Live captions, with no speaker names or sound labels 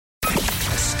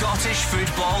Scottish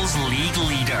football's league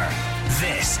leader.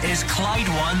 This is Clyde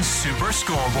One Super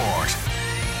Scoreboard.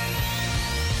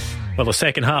 Well, the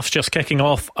second half's just kicking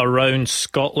off around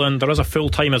Scotland. There is a full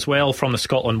time as well from the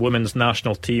Scotland women's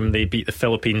national team. They beat the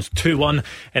Philippines 2-1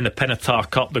 in the Pinatar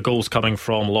Cup. The goals coming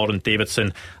from Lauren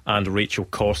Davidson and Rachel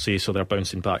Corsie, so they're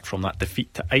bouncing back from that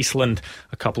defeat to Iceland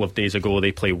a couple of days ago.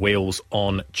 They play Wales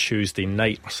on Tuesday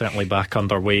night. We're certainly back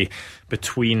underway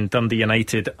between Dundee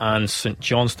United and St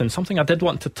Johnstone. Something I did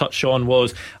want to touch on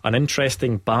was an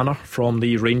interesting banner from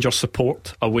the Rangers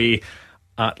support away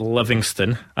at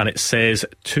Livingston, and it says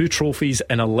 2 trophies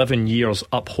in 11 years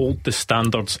uphold the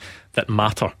standards that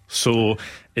matter. So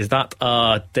is that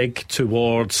a dig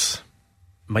towards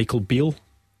Michael Beale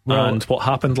and what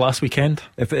happened last weekend?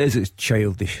 If it is, it's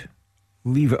childish.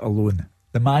 Leave it alone.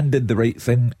 The man did the right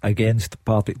thing against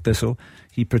Partick Thistle.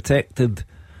 He protected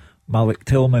Malik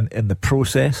Tillman in the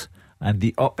process, and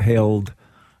he upheld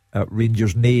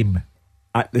Rangers' name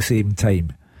at the same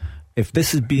time. If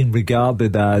this is being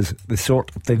regarded as the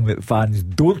sort of thing that fans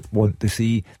don't want to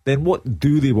see, then what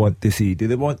do they want to see? Do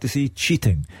they want to see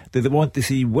cheating? Do they want to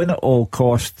see win at all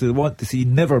costs? Do they want to see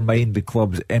never mind the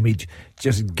club's image,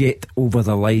 just get over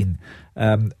the line?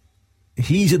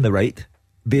 He's in the right,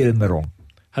 they're in the wrong.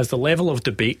 Has the level of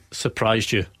debate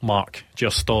surprised you, Mark,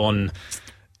 just on,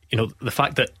 you know, the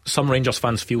fact that some Rangers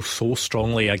fans feel so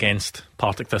strongly against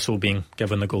Partick Thistle being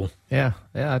given the goal? Yeah,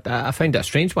 I find it a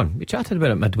strange one. We chatted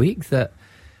about it midweek that,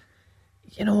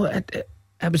 you know, it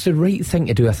was the right thing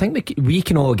to do. I think we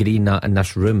can all agree in that in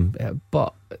this room,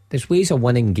 but there's ways of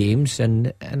winning games,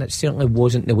 and it certainly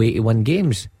wasn't the way to win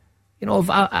games. You know, if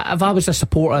I was a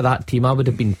supporter of that team, I would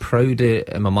have been proud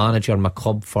of my manager and my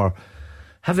club for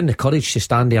having the courage to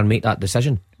stand there and make that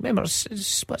decision. Remember, it's a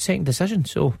split-second decision,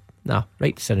 so nah,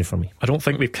 right decision for me. I don't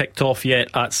think we've kicked off yet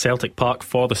at Celtic Park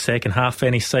for the second half.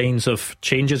 Any signs of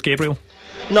changes, Gabriel?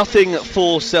 Nothing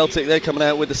for Celtic. They're coming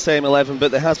out with the same 11,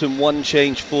 but there has been one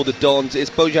change for the Dons.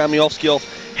 It's Bojan Miovski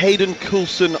off, Hayden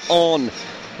Coulson on.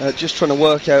 Just trying to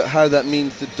work out how that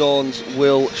means the Dons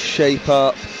will shape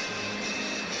up.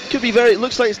 Could be it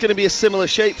looks like it's going to be a similar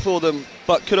shape for them,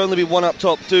 but could only be one up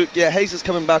top. Duke, Hayes is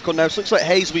coming back on now, so looks like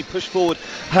Hayes will be pushed forward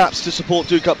perhaps to support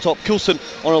Duke up top. Coulson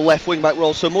on a left wing back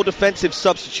role, so more defensive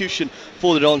substitution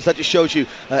for the Dons. That just shows you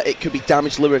it could be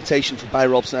damaged limitation for Barry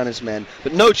Robson and his men,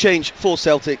 but no change for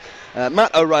Celtic.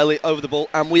 Matt O'Reilly over the ball,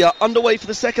 and we are underway for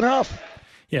the second half.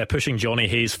 Yeah, pushing Johnny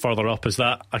Hayes further up, is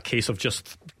that a case of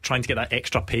just trying to get that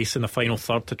extra pace in the final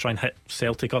third to try and hit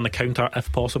Celtic on the counter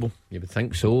if possible? You would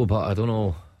think so, but I don't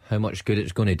know how much good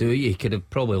it's going to do. You could have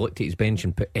probably looked at his bench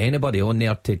and put anybody on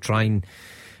there to try and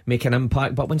make an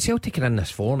impact, but when Celtic are in this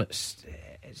form, it's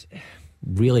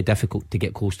really difficult to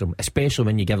get close to them, especially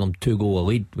when you give them 2-goal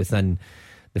lead within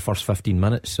the first 15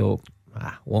 minutes. So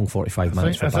long 45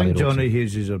 minutes for Barry Robson. Johnny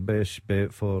Hayes is our best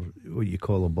bet for what you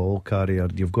call a ball carrier.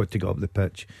 You've got to get up the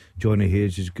pitch. Johnny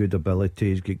Hayes has good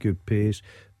ability, he's got good pace,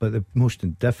 but the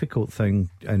most difficult thing,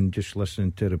 and just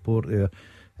listening to the report there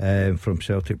from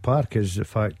Celtic Park, is the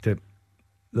fact that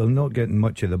they're not getting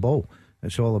much of the ball.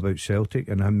 It's all about Celtic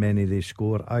and how many they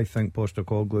score. I think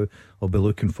Postecoglou will be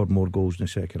looking for more goals in the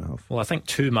second half. Well, I think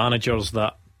two managers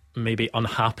that may be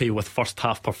unhappy with first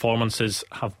half performances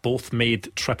have both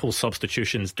made triple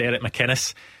substitutions. Derek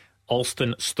McInnes,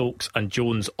 Alston, Stokes and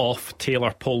Jones off,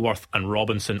 Taylor, Polworth and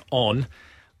Robinson on.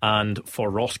 And for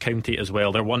Ross County as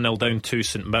well, they're 1-0 down to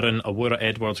St Mirren. Awura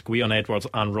Edwards, Gwion Edwards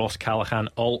and Ross Callaghan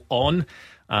all on,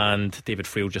 and David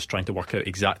Friel just trying to work out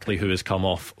exactly who has come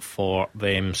off for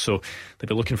them. So they'll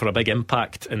be looking for a big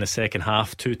impact in the second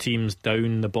half. Two teams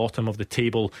down the bottom of the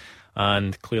table,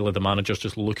 and clearly the manager's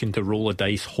just looking to roll a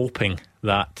dice, hoping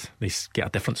that they get a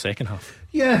different second half.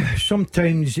 Yeah,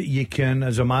 sometimes you can,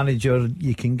 as a manager,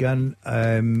 you can go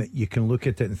in, you can look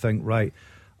at it and think, right,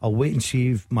 I'll wait and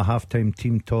see if my halftime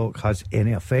team talk has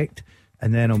any effect,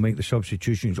 and then I'll make the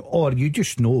substitutions. Or you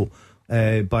just know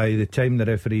by the time the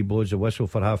referee blows the whistle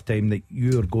for halftime that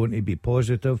you're going to be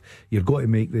positive. You're going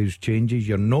to make those changes.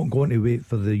 You're not going to wait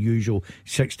for the usual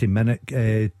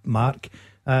 60-minute mark,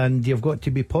 and you've got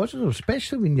to be positive,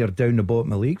 especially when you're down the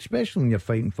bottom of the league, especially when you're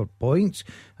fighting for points.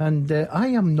 And I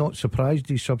am not surprised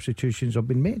these substitutions have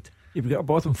been made. You've got a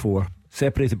bottom four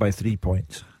separated by 3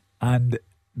 points, and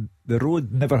the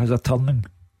road never has a turning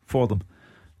for them.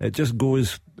 It just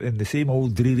goes in the same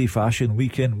old dreary fashion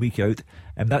week in, week out,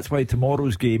 and that's why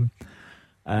tomorrow's game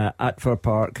at Fir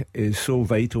Park is so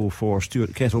vital for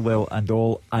Stuart Kettlewell and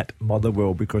all at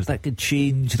Motherwell, because that could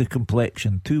change the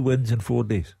complexion. 2 wins in 4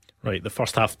 days. Right, the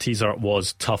first half teaser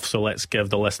was tough, so let's give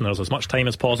the listeners as much time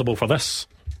as possible for this.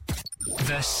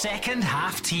 The second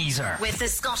half teaser. With the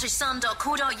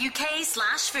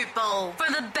scottishsun.co.uk/football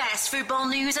for the best football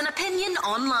news and opinion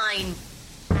online.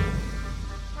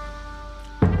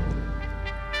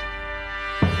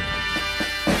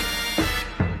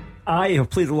 I have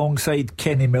played alongside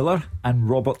Kenny Miller and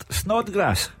Robert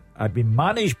Snodgrass. I've been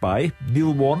managed by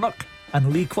Neil Warnock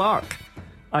and Lee Clark.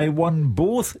 I won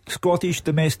both Scottish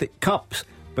domestic cups,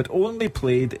 but only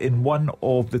played in one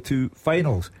of the two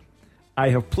finals. I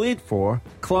have played for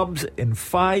clubs in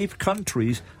 5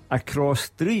 countries across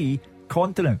 3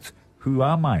 continents. Who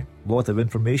am I? Lot of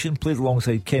information. Played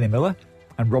alongside Kenny Miller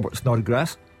and Robert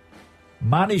Snodgrass.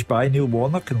 Managed by Neil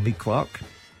Warnock and Lee Clark.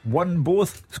 Won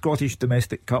both Scottish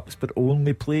domestic cups, but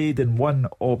only played in one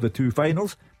of the two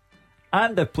finals.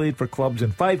 And I've played for clubs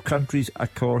in 5 countries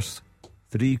across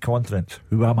 3 continents.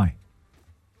 Who am I?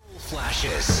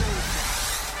 Flashes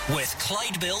with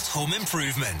Clyde Built Home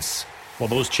Improvements. Well,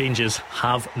 those changes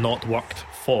have not worked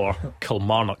for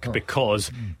Kilmarnock because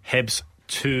Hibs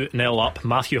 2-0 up.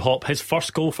 Matthew Hopp, his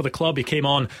first goal for the club. He came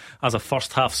on as a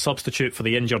first half substitute for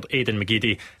the injured Aidan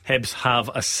McGeady. Hibs have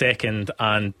a second,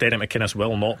 and Derek McInnes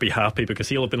will not be happy because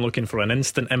he'll have been looking for an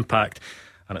instant impact,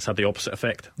 and it's had the opposite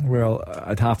effect. Well,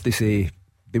 I'd have to say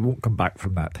they won't come back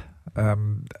from that.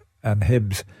 And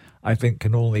Hibs, I think,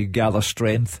 can only gather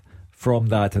strength from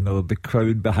that, and the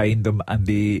crowd behind them, and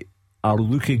they are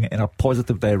looking in a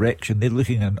positive direction. They're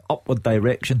looking in an upward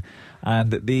direction,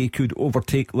 and they could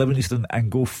overtake Livingston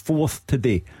and go 4th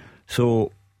today.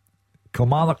 So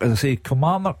Kilmarnock, as I say,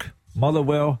 Kilmarnock,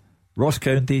 Motherwell, Ross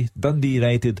County, Dundee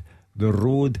United, the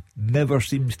road never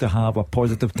seems to have a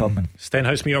positive turning.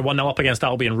 Stenhousemuir 1-0 up against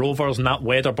Albion Rovers. Nat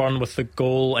Wedderburn with the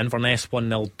goal. Inverness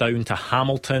 1-0 down to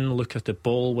Hamilton. Look at the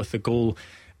ball with the goal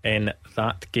in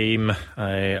that game.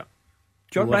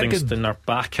 John Livingston Rankin are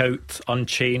back out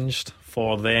unchanged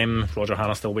for them. Roger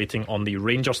Hanna still waiting on the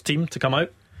Rangers team to come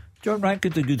out. John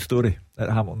Rankin's a good story at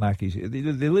Hamilton Accies.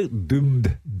 They look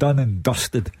doomed, done and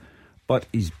dusted, but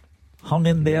he's hung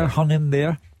in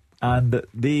there, and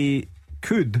they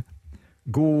could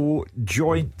go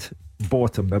joint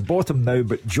bottom. They're bottom now,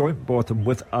 but joint bottom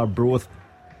with Arbroath,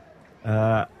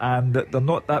 and they're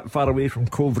not that far away from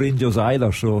Cove Rangers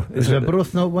either. So is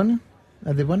Arbroath not winning?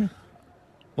 Are they winning?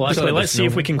 Well, actually, let's see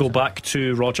if we can go back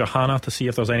to Roger Hanna to see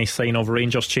if there's any sign of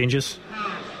Rangers changes.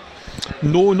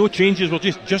 No changes. We'll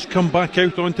just come back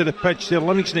out onto the pitch there.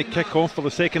 Livingston at kick off for the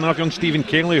second half. Young Stephen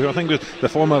Kelly, who I think was the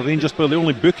former Rangers player, the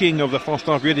only booking of the first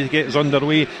half, ready to get us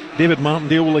underway. David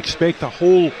Martindale will expect a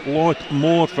whole lot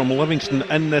more from Livingston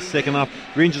in this second half.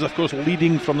 Rangers, of course,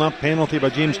 leading from that penalty by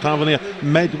James Tavernier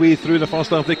midway through the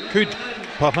first half. They could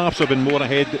perhaps have been more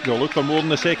ahead. They'll look for more in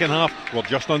the second half. We're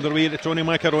just underway at the Tony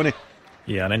Macaroni.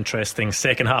 Yeah, an interesting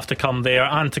second half to come there,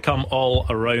 and to come all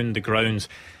around the grounds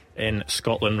in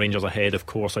Scotland. Rangers ahead, of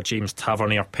course, a James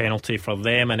Tavernier penalty for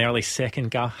them. An early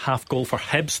second half goal for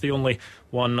Hibs, the only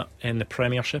one in the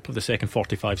Premiership of the second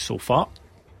 45 so far.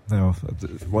 No,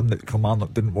 one that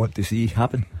Kilmarnock didn't want to see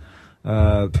happen.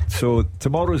 So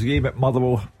tomorrow's game at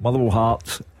Motherwell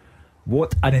Hearts.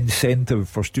 What an incentive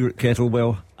for Stuart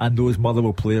Kettlewell and those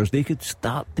Motherwell players. They could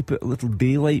start to put a little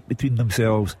daylight between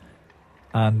themselves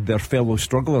and their fellow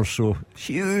strugglers. So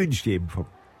huge game for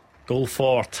goal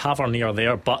for Tavernier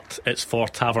there, but it's for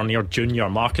Tavernier Jr.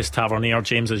 Marcus Tavernier,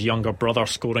 James's younger brother,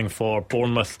 scoring for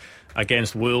Bournemouth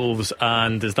against Wolves.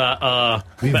 And is that a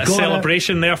bit of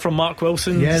celebration there from Mark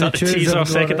Wilson? Yeah, is that the teaser,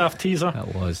 second half teaser?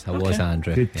 That was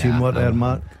Andrew. Good teamwork there,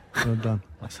 Mark. Well done.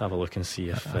 Let's have a look and see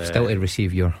if I've still to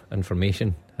receive your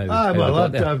information.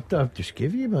 I've just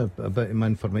give you a bit of my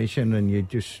information, and you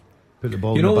just put the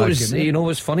ball in the back. You know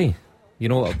what's funny? You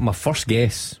know, my first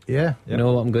guess. Yeah. You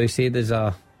know what I'm going to say? There's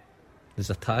a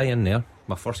tie in there.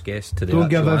 My first guess to the don't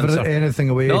give answer. anything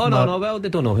away. No. Well, they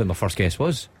don't know who my first guess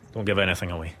was. Don't give anything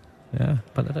away. Yeah,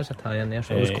 but there is a tie in there,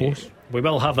 so it was close. We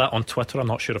will have that on Twitter. I'm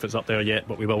not sure if it's up there yet,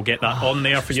 but we will get that on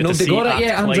there for you to nobody see. Got it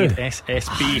yet, Andrew?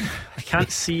 SSB. I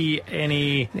can't see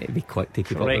any be quick to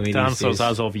keep correct up answers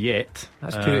as of yet.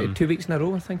 That's 2 weeks in a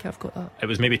row. I think I've got that. It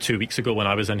was maybe 2 weeks ago when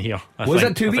I was in here. I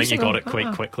think you got it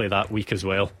quite quickly that week as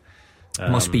well.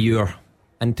 Must be your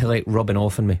intellect rubbing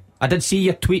off on me. I did see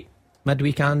your tweet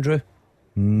midweek, Andrew.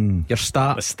 Your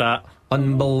stat. The stat.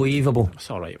 Unbelievable. It's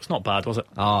alright. It was not bad, was it?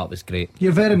 Oh, it was great.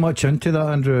 You're very much into that,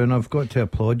 Andrew, and I've got to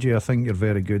applaud you. I think you're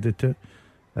very good at it.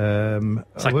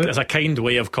 It's a kind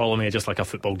way of calling me just like a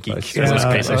football geek.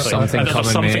 There's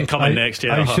something coming next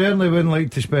year. I certainly wouldn't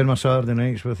like to spend my Saturday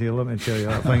nights with you, let me tell you.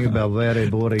 I think it'd be a very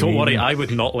boring Don't worry, evening. I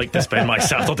would not like to spend my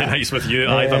Saturday nights with you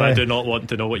either. I do not want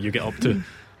to know what you get up to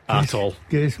at all.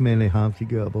 Guess many have to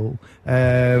get a ball.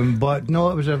 But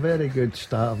no, it was a very good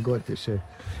start, I've got to say.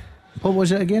 What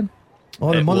was it again?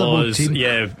 Oh, the It Motherwell was, team.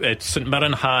 yeah. St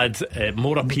Mirren had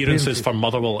more appearances for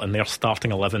Motherwell in their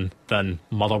starting 11 than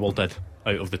Motherwell did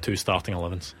out of the two starting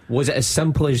 11s. Was it as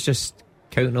simple as just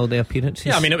counting all the appearances?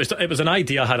 Yeah, I mean, it was an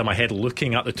idea I had in my head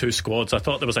looking at the two squads. I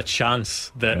thought there was a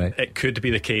chance that it could be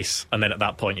the case, and then at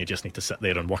that point you just need to sit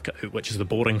there and work it out, which is the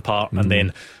boring part, and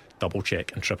then double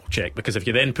check and triple check, because if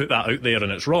you then put that out there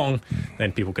and it's wrong,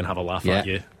 then people can have a laugh at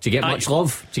you. Do you get much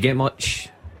love? Do you get much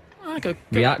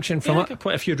reaction from I it? got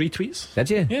quite a few retweets.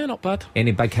 Did you? Yeah, not bad.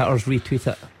 Any big hitters retweet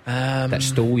it that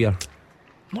stole your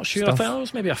Not sure. stuff? I think there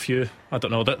was maybe a few. I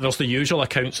don't know. There's the usual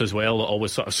accounts as well that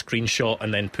always sort of screenshot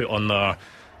and then put on their,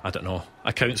 I don't know,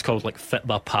 accounts called like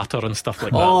Fitba Patter and stuff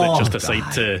like that just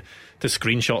decide to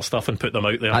screenshot stuff and put them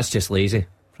out there. That's just lazy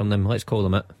from them. Let's call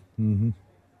them it.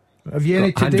 Have you any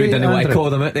Andrew today, didn't want to Andrew? call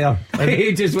them it there.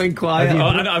 He just went quiet.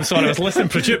 I'm sorry, I was listening.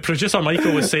 Producer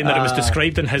Michael was saying that it was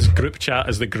described in his group chat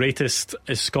as the greatest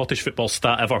Scottish football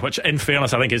stat ever, which in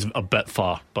fairness I think is a bit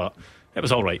far, but it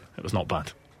was alright. It was not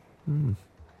bad.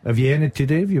 Have you any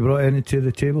today? Have you brought any to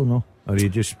the table? No? Or are you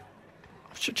just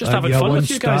Just having fun with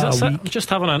you guys. one That's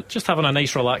star a it. Just having a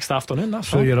nice relaxed afternoon. That's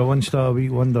so all. you're a 1 star a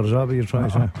week wonder? Is that what you're trying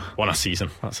to say? One a season.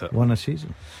 That's it. One a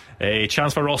season. A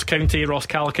chance for Ross County. Ross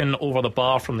Callachan over the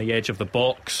bar from the edge of the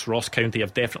box. Ross County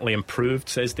have definitely improved,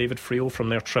 says David Friel, from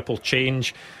their triple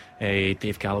change.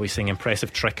 Dave Galloway saying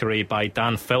impressive trickery by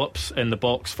Dan Phillips in the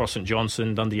box for St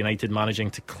Johnstone. Dundee United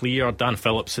managing to clear. Dan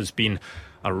Phillips has been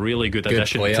a really good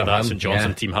addition player, to that him. St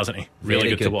Johnstone Yeah. team, hasn't he? Really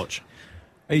Very good to watch.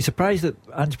 Are you surprised that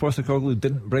Ange Postecoglou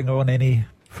didn't bring on any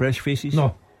fresh faces?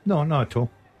 No, not at all.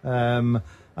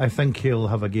 I think he'll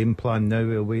have a game plan now.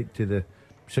 He'll wait to the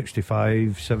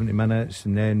 65, 70 minutes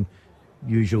and then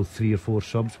usual 3 or 4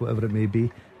 subs, whatever it may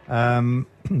be.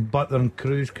 But they're in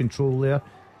cruise control there.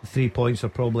 The 3 points are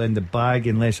probably in the bag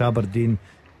unless Aberdeen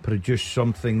produce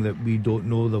something that we don't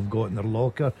know they've got in their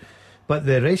locker. But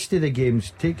the rest of the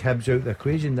games, take Hibs out of the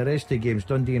equation, the rest of the games,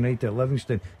 Dundee United,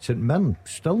 Livingston, St Mirren,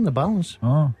 still in the balance.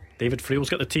 David Friel's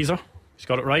got the teaser. He's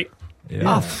got it right.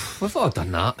 Yeah. We've all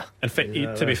done that. In fact,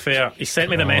 to be fair, he sent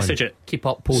me the message at Keep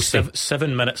up posting.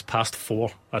 7 minutes past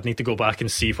 4. I'd need to go back and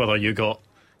see whether you got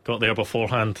there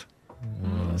beforehand.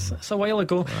 It's a while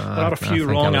ago. There are a few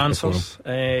think wrong I was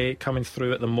answers coming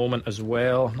through at the moment as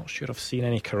well. I'm not sure I've seen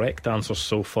any correct answers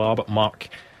so far, but Mark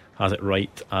has it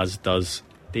right, as does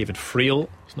David Friel.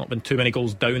 There's not been too many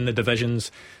goals down the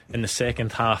divisions in the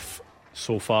second half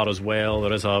so far as well.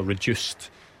 There is a reduced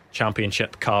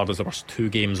championship card as there was 2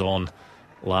 games on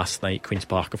last night. Queen's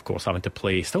Park, of course, having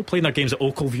to still playing their games at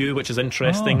Oakleview, which is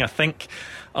interesting. I think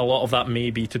a lot of that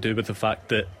may be to do with the fact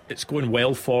that it's going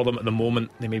well for them at the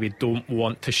moment. They maybe don't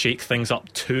want to shake things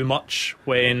up too much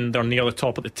when they're near the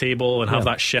top of the table and have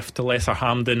that shift to Lesser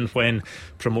Hampden when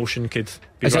promotion could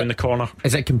be around the corner.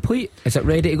 Is it complete? Is it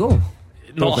ready to go?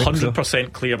 Not think so.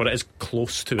 100% clear, but it is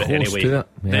close to it Close anyway. to it,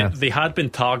 yeah. They had been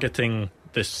targeting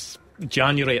this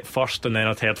January at first, and then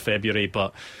I'd heard February,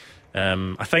 but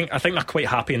I think they're quite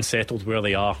happy and settled where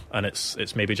they are, and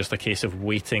it's maybe just a case of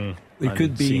waiting. They and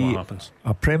could seeing be what happens.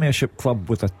 a Premiership club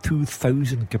with a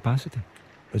 2,000 capacity.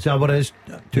 Is that what it is?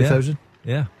 2,000?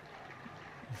 Yeah.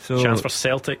 So Chance for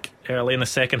Celtic early in the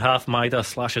second half. Maida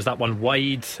slashes that one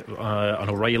wide. An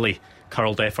O'Reilly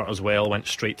curled effort as well, went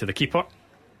straight to the keeper.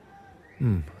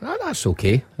 That's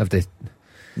okay.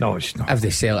 No, it's not. If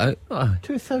they sell it out,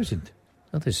 2,000.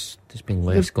 there's been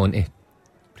less going to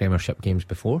Premiership games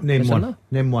before. Name isn't one. there?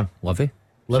 Name one. Livy,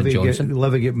 Livy St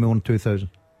Johnstone. get more than 2,000.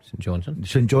 St Johnstone.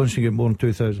 St Johnstone get more than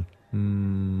 2,000.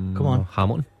 Come on.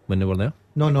 Hamilton when they were there.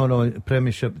 No.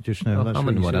 Premiership just now. That's what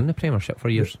Hamilton you were said. in the Premiership for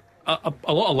years.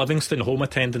 A lot of Livingston home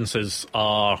attendances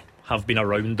have been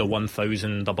around the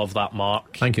 1,000, above that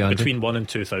mark. Thank you, Andrew. Between 1,000 and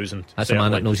 2,000. That's a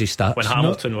man that knows his stats. When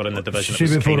Hamilton were in the division, See, it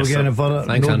was before we kind get of any further,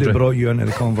 Thanks, nobody Andrew. brought you into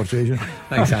the conversation.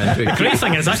 Thanks, Andrew. The great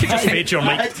thing is, I could just fade your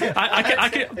mic.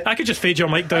 I could just fade your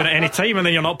mic down at any time, and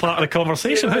then you're not part of the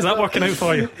conversation. How's that working out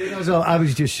for you? I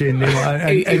was just saying.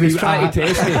 He was trying to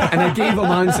test me, and I gave him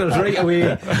answers right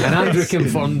away, and Andrew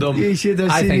confirmed them. You should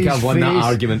have I seen think his I've won that face.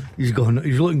 argument. He's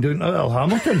looking down.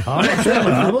 Hamilton.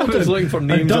 I was looking for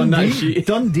names on that sheet.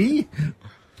 Dundee.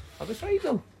 I was right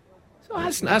though.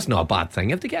 So that's not a bad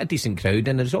thing. If they get a decent crowd,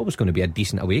 and there's always going to be a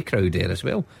decent away crowd there as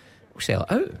well, we'll sell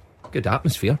it out. Good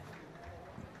atmosphere.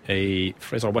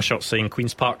 Fraser Wishart saying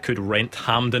Queen's Park could rent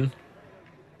Hampden,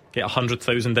 get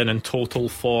 100,000 in total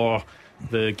for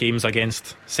the games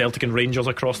against Celtic and Rangers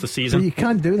across the So season. you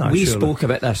can't do that. We surely. spoke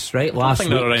about this right I don't last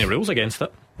think week. there are any rules against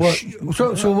it. What?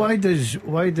 So why does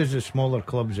the smaller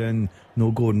clubs in no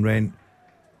go and rent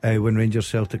when Rangers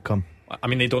Celtic come? I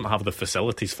mean, they don't have the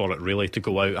facilities for it really to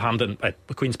go out.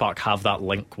 Queen's Park have that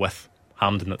link with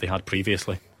Hampden that they had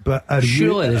previously. But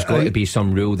surely there's got to be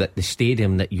some rule that the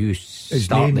stadium that you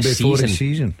start the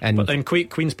season. But then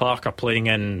Queen's Park are playing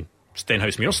in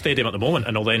Stenhousemuir Stadium at the moment,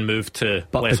 and they'll then move to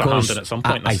Lesser Hampden at some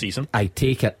point this season. I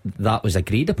take it that was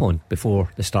agreed upon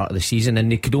before the start of the season, and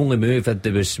they could only move if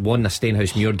there was one a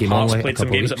Stenhousemuir game. Hearts only played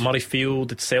some games at Murrayfield.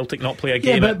 Did Celtic not play a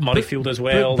game at Murrayfield as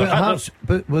well?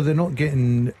 But were they not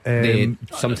getting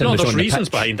something? No, was there's on reasons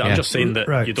the pitch. behind it. I'm just saying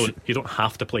that you don't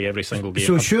have to play every single game.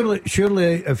 So surely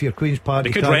if you're Queen's Park,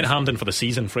 they could rent Hampden for the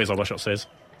season. Fraser Wishart says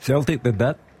Celtic did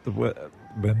that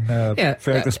when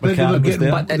Fergus but McCann was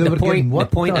there. But the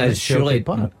point is, surely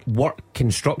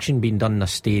construction being done in a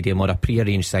stadium or a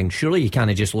pre-arranged thing, surely you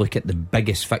can't just look at the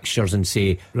biggest fixtures and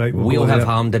say, right, we'll have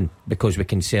Hampden because we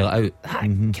can sell it out.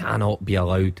 That cannot be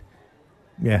allowed.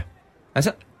 Yeah. Is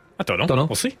it? I don't know.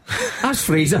 We'll see. That's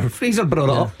Fraser. Fraser brought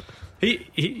it up.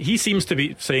 He seems to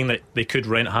be saying that they could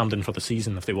rent Hampden for the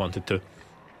season if they wanted to.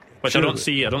 Which I don't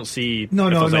see. No.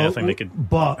 Anything they could,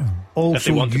 but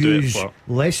also want to use do it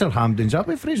lesser Hampdens. Is that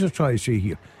what Fraser's trying to say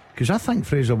here? Because I think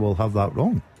Fraser will have that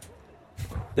wrong.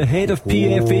 The head of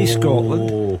PFA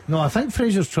Scotland. No, I think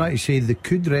Fraser's trying to say they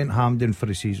could rent Hampden for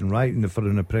a season, right? In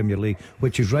the Premier League,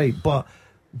 which is right. But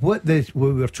what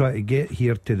we're trying to get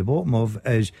here to the bottom of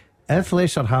is if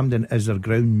Lesser Hampden is their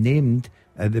ground named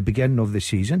at the beginning of the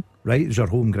season, right, as their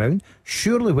home ground,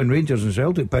 surely when Rangers and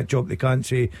Celtic pitch up, they can't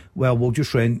say, well, we'll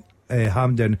just rent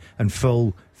Hampden and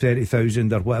fill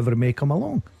 30,000 or whatever may come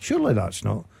along. Surely that's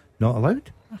not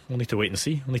allowed. We'll need to wait and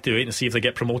see. If they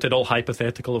get promoted. All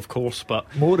hypothetical, of course,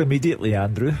 but more immediately,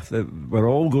 Andrew, we're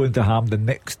all going to Hampden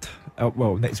next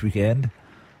weekend.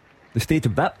 The state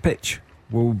of that pitch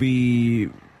will be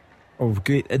of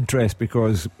great interest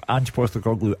because Ange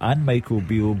Postecoglou and Michael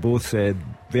Beale both said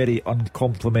very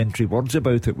uncomplimentary words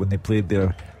about it when they played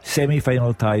their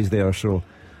semi-final ties there. So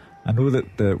I know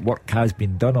that the work has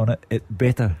been done on it. It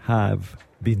better have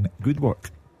been good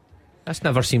work. This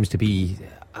never seems to be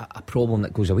a problem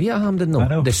that goes away at Hampden,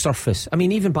 though. The surface. I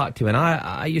mean, even back to when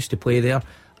I used to play there,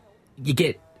 you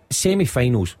get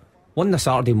semi-finals, one the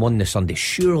Saturday and one the Sunday.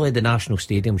 Surely the National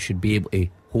Stadium should be able to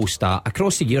host that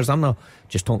across the years. I'm not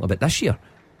just talking about this year.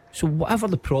 So whatever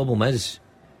the problem is,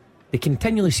 they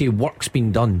continually say work's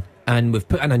been done and we've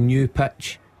put in a new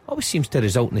pitch. Always seems to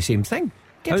result in the same thing.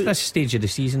 Get to this stage of the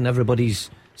season,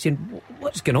 everybody's saying,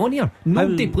 what's going on here?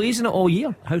 Nobody plays in it all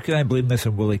year. How can I blame this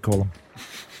on Willie Collum?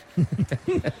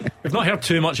 We've not heard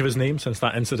too much of his name since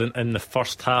that incident in the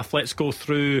first half. Let's go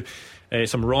through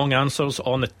some wrong answers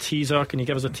on the teaser. Can you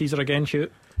give us a teaser again,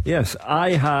 Hugh? Yes,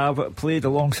 I have played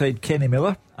alongside Kenny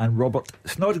Miller and Robert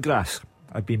Snodgrass.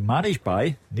 I've been managed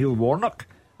by Neil Warnock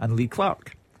and Lee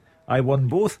Clark. I won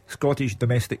both Scottish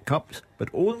domestic cups, but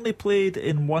only played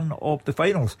in one of the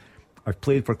finals. I've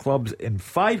played for clubs in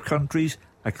 5 countries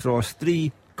across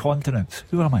 3 continents.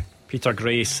 Who am I? Peter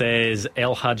Gray says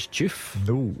El Hadj Diouf.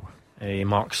 No.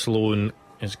 Mark Sloan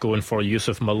is going for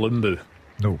Yusuf Malumbu.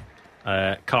 No.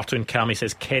 Cartoon Cammy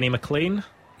says Kenny McLean.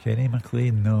 Kenny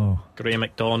McLean, no. Graham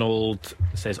McDonald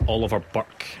says Oliver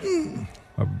Burke.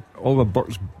 Oliver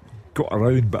Burke's got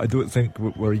around, but I don't think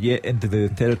we're yet into the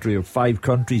territory of 5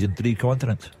 countries and 3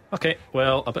 continents. Okay,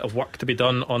 well, a bit of work to be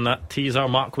done on that teaser.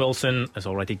 Mark Wilson has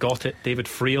already got it. David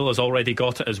Friel has already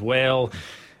got it as well.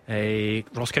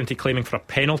 Ross County claiming for a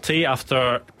penalty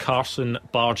after Carson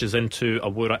barges into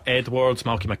Awura Edwards.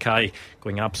 Malky Mackay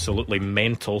going absolutely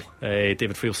mental.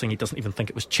 David Friel saying he doesn't even think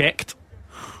it was checked.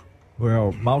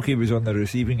 Well, Malky was on the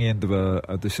receiving end of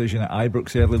a decision at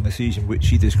Ibrox early in the season which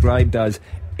he described as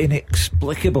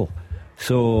inexplicable.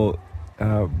 So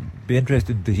be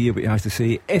interested to hear what he has to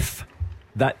say if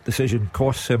that decision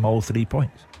costs him all 3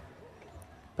 points.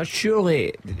 But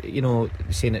surely,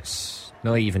 saying it's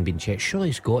not even been checked, surely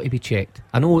it's got to be checked.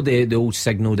 I know the old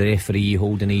signal, the referee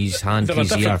holding his hand to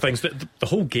his ear. There are different things. The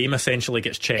whole game essentially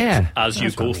gets checked as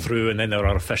you go through, and then there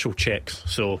are official checks.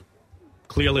 So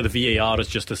clearly the VAR has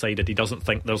just decided he doesn't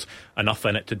think there's enough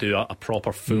in it to do a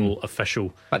proper full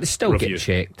official but they still review. Get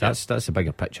checked. That's a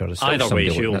bigger picture. Either way,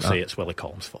 he'll say it's Willie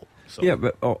Collum's fault. So. Yeah,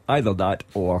 but either that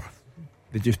or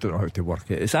they just don't know how to work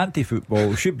it. It's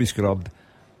anti-football, should be scrubbed,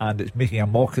 and it's making a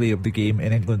mockery of the game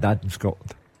in England and in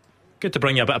Scotland. Good to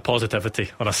bring you a bit of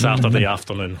positivity on a Saturday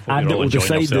afternoon. And it will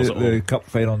decide the cup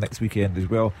final next weekend as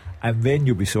well. And then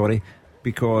you'll be sorry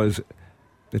because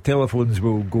the telephones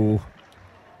will go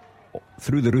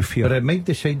through the roof here. But it might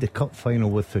decide the cup final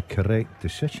with the correct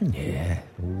decision. Yeah.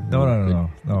 No.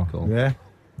 Cool. Yeah.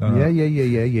 No. Yeah.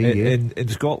 In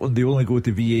Scotland, they only go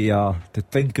to VAR to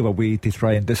think of a way to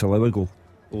try and disallow a goal.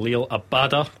 Leal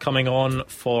Abada coming on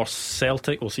for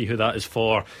Celtic. We'll see who that is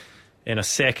for in a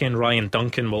second. Ryan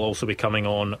Duncan will also be coming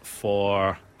on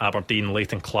for Aberdeen.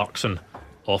 Leighton Clarkson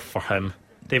off for him.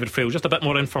 David Frail, just a bit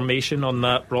more information on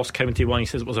that Ross County one. He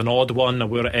says it was an odd one.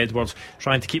 Awura Edwards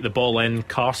trying to keep the ball in.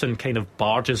 Carson kind of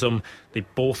barges him. They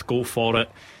both go for it.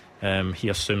 He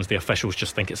assumes the officials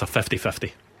just think it's a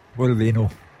 50-50. What do they know?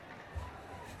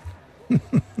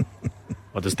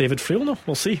 What does David Frail know?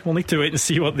 We'll see. We'll need to wait and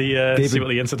see what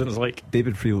the incident is like.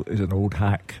 David Frail is an old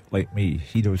hack like me.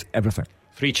 He knows everything.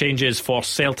 3 changes for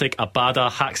Celtic: Abada,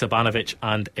 Haksabanovic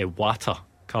and Iwata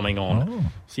coming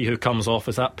on. See who comes off.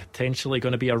 Is that potentially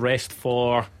going to be a rest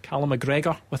for Callum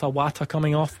McGregor with Iwata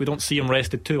coming off? We don't see him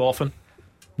rested too often.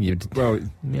 You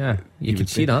could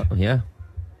see that. Yeah,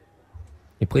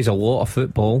 he plays a lot of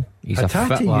football. He's a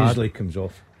fit lad. Usually comes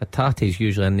off. Atate's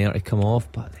usually in there to come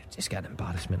off, but they just get an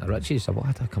embarrassment of riches.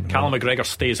 Iwata coming Callum on. McGregor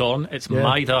stays on. It's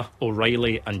Maida,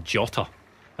 O'Reilly and Jota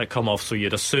that come off, so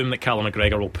you'd assume that Callum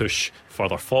McGregor will push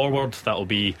further forward. That'll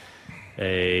be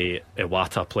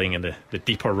Iwata playing in the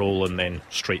deeper role, and then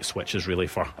straight switches really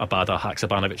for Abada,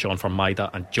 Haksabanovic on for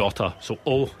Maida and Jota.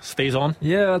 So stays on.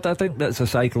 Yeah, I think that's a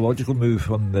psychological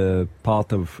move on the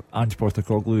part of Ange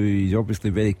Postecoglou. He's obviously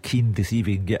very keen to see if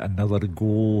he can get another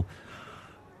goal.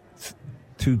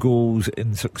 2 goals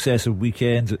in successive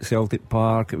weekends at Celtic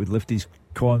Park. It would lift his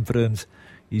confidence.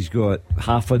 He's got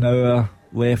half an hour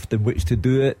left in which to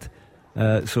do it.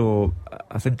 So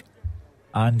I think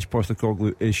Ange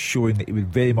Postecoglou is showing that he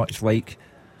would very much like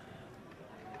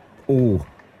to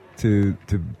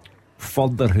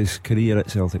further his career at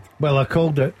Celtic. Well, I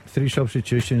called it 3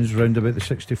 substitutions round about the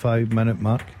 65-minute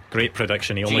mark. Great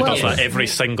prediction. He only does that every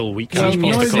single week. Well,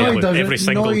 every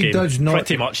single game. Does not.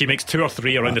 Pretty much. He makes 2 or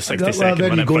 3 around the 62nd there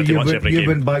minute. Pretty much every game. You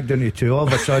went back down to 2. All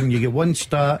of a sudden, you get 1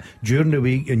 start during the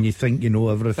week, and you think you know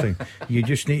everything. You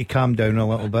just need to calm down a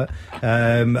little bit.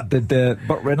 Did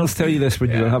Burt Reynolds tell you this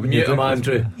when you were having your drink?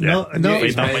 Andrew? No.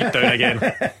 He's not mic down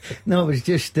again. No, it was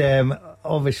just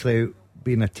obviously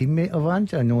being a teammate of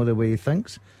Ange. I know the way he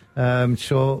thinks.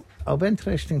 So it'll be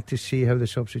interesting to see how the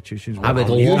substitutions work. I would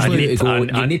love you to go.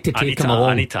 You need to take him along.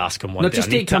 I need to ask him one day. Just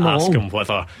I need take to him ask along. him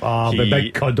whether the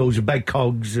big cuddles, big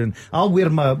hugs, and I'll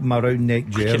wear my round neck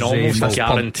jersey. I can almost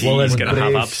guarantee we'll he's going to have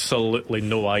embrace. absolutely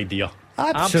no idea.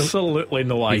 Absolutely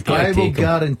no idea. I will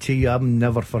guarantee I'm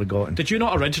never forgotten. Did you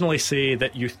not originally say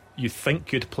that you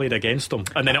think you'd played against him,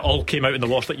 and then it all came out in the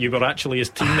wash that you were actually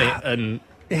his teammate? And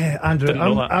yeah, Andrew,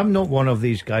 I'm not one of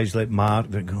these guys like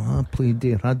Mark that go, I played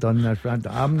there, I done this.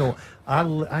 I'm not.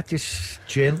 I just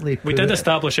gently. We did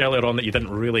establish earlier on that you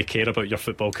didn't really care about your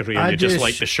football career. You just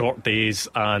like the short days,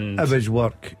 and it was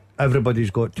work. Everybody's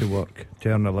got to work to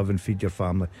earn a living, feed your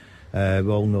family. We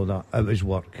all know that it was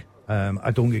work.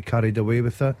 I don't get carried away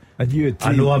with it. And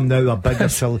I know I'm now a bigger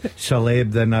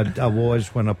celeb than I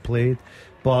was when I played,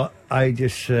 but I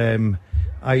just.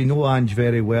 I know Ange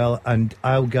very well, and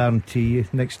I'll guarantee you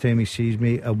next time he sees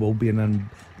me, it will be an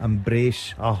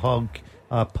embrace, a hug,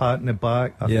 a pat in the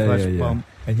back, a fist bump.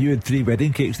 And you had 3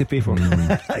 wedding cakes to pay for. What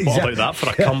about that for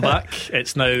a comeback?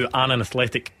 It's now Annan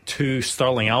Athletic 2,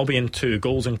 Stirling Albion 2,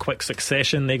 goals in quick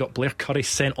succession. They got Blair Curry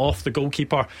sent off, the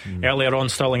goalkeeper. Earlier on,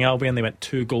 Stirling Albion, they went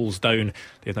 2 goals down.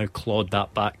 They've now clawed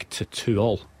that back to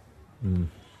 2-2.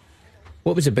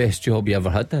 What was the best job you ever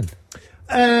had then?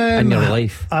 In your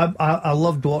life? I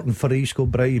loved working for East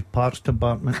Kilbride Parts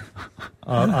Department.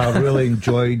 I really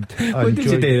enjoyed. What did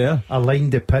you do there? I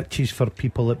lined the pitches for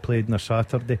people that played on a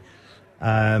Saturday.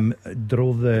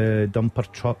 Drove the dumper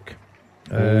truck.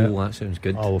 That sounds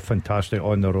good. Oh, fantastic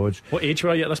on the roads. What age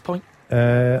were you at this point?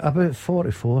 About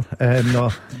 44.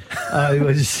 No,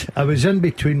 I was in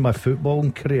between my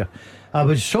footballing career. I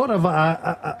was sort of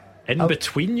in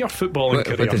between your footballing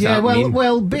career.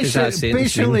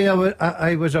 Basically,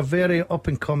 I was a very up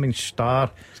and coming star.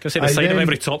 I was going to say the sign of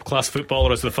every top class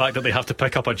footballer is the fact that they have to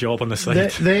pick up a job on the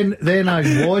side. Then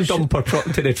I was dumper truck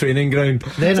to the training ground.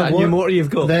 Then a new motor you've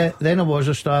got. Then I was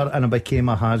a star, and I became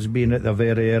a has-been at the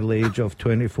very early age of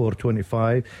 24,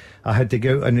 25. I had to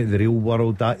go out into the real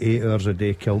world. That 8 hours a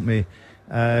day killed me.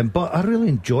 But I really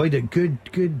enjoyed it.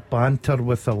 Good banter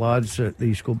with the lads at the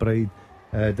East Kilbride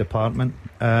department,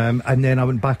 and then I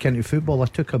went back into football. I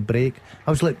took a break.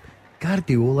 I was like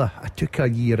Guardiola. I took a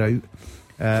year out.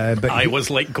 But I was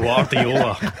like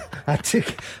Guardiola. I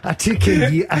took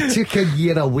a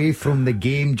year away from the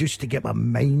game just to get my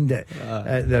mind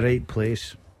at the right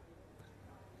place.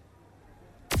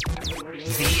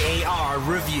 VAR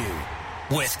review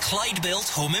with Clyde Built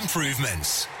Home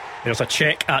Improvements. There's a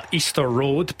check at Easter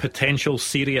Road. Potential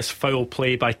serious foul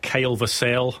play by Kyle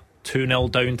Vassell.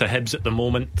 2-0 down to Hibs at the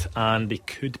moment, and they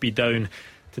could be down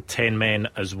to 10 men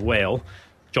as well.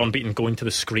 John Beaton going to the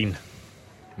screen.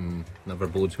 Never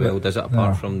bodes well, does it?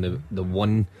 Apart from the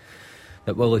one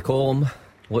that Willie Collum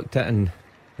looked at and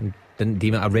didn't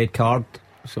deem it a red card.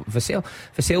 So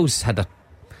Vassell's had a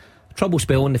trouble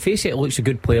spell on the face. It looks a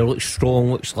good player, looks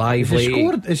strong, looks lively.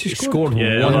 Has he scored?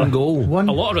 Yeah. One goal. A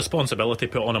lot of responsibility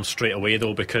put on him straight away,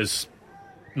 though, because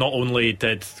not only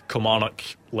did Kilmarnock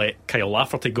let Kyle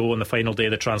Lafferty go on the final day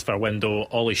of the transfer window,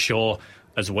 Ollie Shaw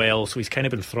as well, so he's kind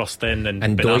of been thrust in and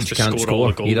been asked Doidge to can't score all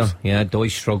the score goals. either. Yeah,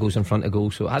 Doidge struggles in front of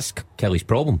goals, so that's Kelly's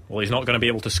problem. Well, he's not going to be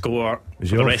able to score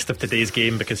for the rest of today's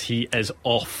game because he is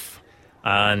off,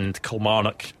 and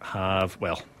Kilmarnock have,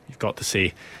 well, you've got to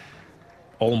say,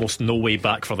 almost no way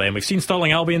back for them. We've seen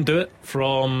Stirling Albion do it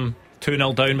from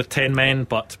 2-0 down with 10 men,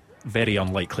 but very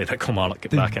unlikely that Kilmarnock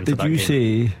get back into that game. Did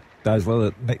you say, Dazzler,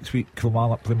 that next week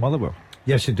Kilmarnock play Motherwell?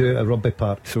 Yes, they do it at Rugby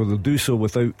Park. So they'll do so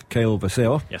without Kyle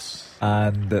Vassell. Yes.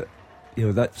 And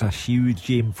that's a huge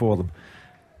game for them,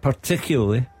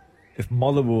 particularly if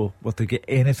Motherwell were to get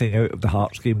anything out of the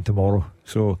Hearts game tomorrow.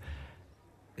 So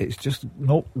it's just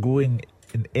not going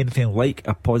in anything like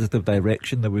a positive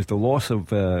direction. There was the loss of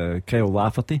Kyle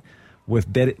Lafferty,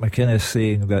 with Derek McInnes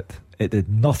saying that it had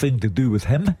nothing to do with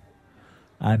him,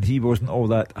 and he wasn't all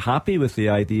that happy with the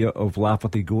idea of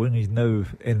Lafferty going. He's now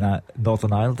in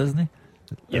Northern Ireland, isn't he?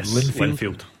 Yes,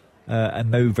 Linfield.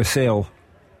 And now Vassell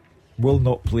will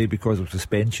not play because of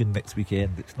suspension next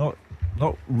weekend. It's not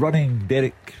running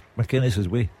Derek McInnes'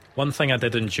 way. One thing I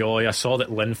did enjoy, I saw that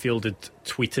Linfield had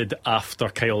tweeted after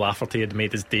Kyle Lafferty had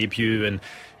made his debut, and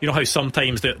you know how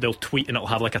sometimes they'll tweet and it'll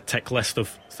have like a tick list of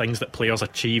things that players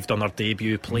achieved on their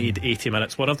debut, played 80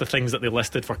 minutes. One of the things that they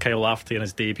listed for Kyle Lafferty in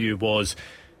his debut was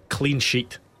clean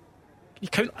sheet. You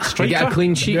count a striker? You get a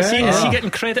clean sheet. Is he getting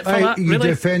credit for that? You Really?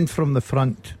 defend from the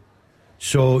front.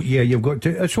 So, yeah, you've got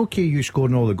to. It's okay you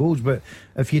scoring all the goals, but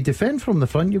if you defend from the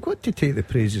front, you've got to take the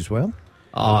praise as well.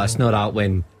 Oh, it's not that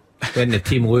when the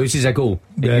team loses a goal.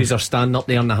 Yeah. You're standing up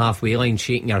there on the halfway line,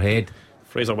 shaking your head.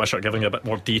 Fraser Wishart giving a bit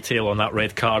more detail on that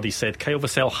red card. He said Kyle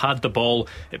Vassell had the ball,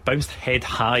 it bounced head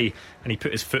high, and he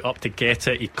put his foot up to get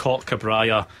it. He caught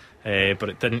Cabrera, but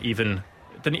it didn't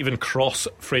even cross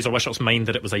Fraser Wishart's mind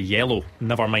that it was a yellow,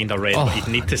 never mind a red. But he'd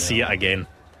need to see it again.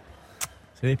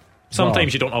 See?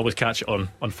 Sometimes you don't always catch it on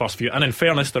first view, and in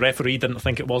fairness, the referee didn't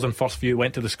think it was on first view,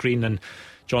 went to the screen, and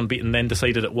John Beaton then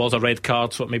decided it was a red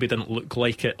card, so it maybe didn't look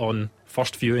like it on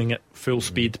first viewing at full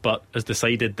speed, but has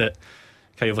decided that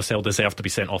Kyle Vassell deserved to be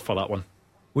sent off for that one.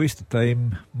 Waste of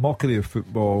time, mockery of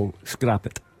football, scrap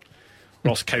it.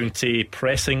 Ross County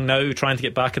pressing now, trying to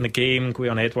get back in the game.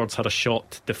 Gwion Edwards had a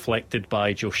shot deflected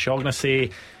by Joe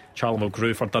Shaughnessy. Charlie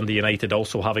Mulgrew for Dundee United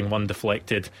also having one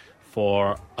deflected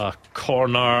for a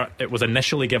corner. It was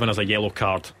initially given as a yellow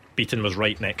card. Beaton was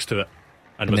right next to it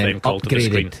and was then called upgraded to the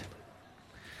screen.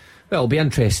 Well, it'll be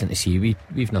interesting to see.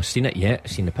 We've not seen it yet,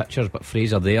 seen the pictures, but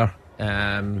Fraser there.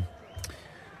 I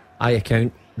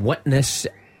account witness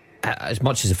as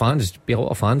much as the fans. Be a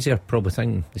lot of fans here probably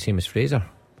think the same as Fraser.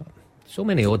 But so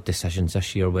many odd decisions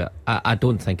this year where I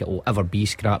don't think it will ever be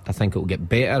scrapped. I think it will get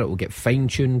better, it will get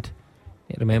fine-tuned.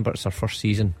 Remember, it's our first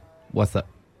season with it.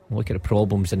 Look at the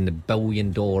problems in the $1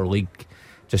 billion league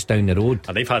just down the road.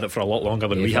 And they've had it for a lot longer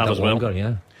than They've we had have it as well. longer,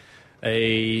 yeah.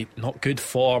 Not good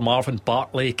for Marvin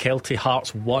Bartley. Kelty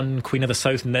Hearts 1, Queen of the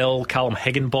South 0. Callum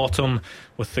Higginbottom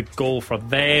with the goal for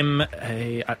them.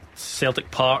 At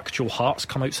Celtic Park, Joe Hart's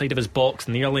come outside of his box,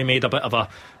 nearly made a bit of a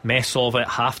mess of it.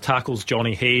 Half tackles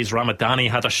Johnny Hayes. Ramadani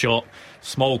had a shot.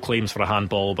 Small claims for a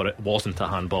handball, but it wasn't a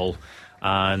handball.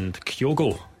 And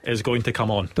Kyogo is going to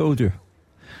come on. Told you.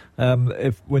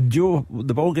 If when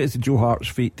the ball gets to Joe Hart's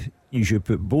feet, you should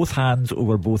put both hands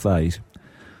over both eyes.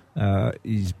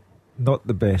 He's not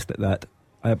the best at that.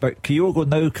 But Kyogo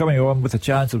now coming on with a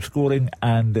chance of scoring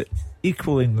and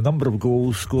equalling the number of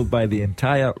goals scored by the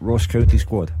entire Ross County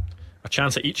squad. A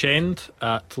chance at each end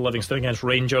at Livingston against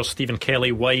Rangers. Stephen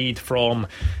Kelly wide from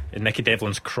Nicky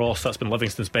Devlin's cross. That's been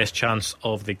Livingston's best chance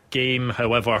of the game.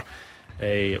 However,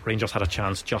 Rangers had a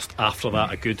chance just after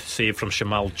that. A good save from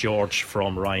Shamal George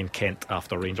from Ryan Kent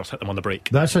after Rangers hit them on the break.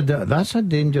 That's a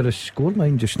dangerous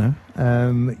scoreline just now.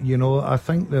 I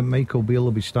think that Michael Beale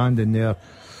will be standing there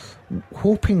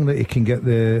hoping that he can get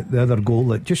the other goal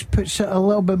that just puts it a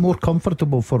little bit more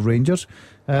comfortable for Rangers.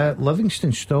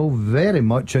 Livingston still very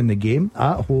much in the game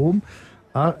at home.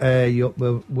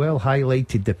 You well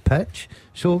highlighted the pitch,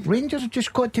 so Rangers have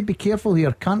just got to be careful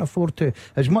here. Can't afford to,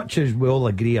 as much as we all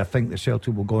agree I think the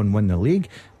Celtic will go and win the league,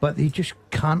 but they just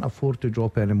can't afford to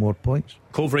drop any more points.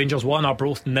 Cove Rangers 1,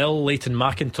 Arbroath 0. Leighton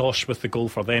McIntosh with the goal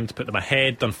for them to put them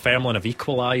ahead. Dunfermline have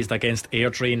equalised against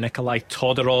Airdrie. Nikolai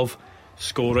Todorov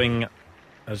scoring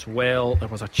as well. There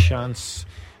was a chance,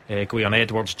 Gwion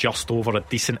Edwards just over. A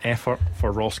decent effort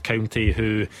for Ross County,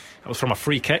 who it was from a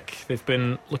free kick. They've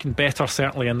been looking better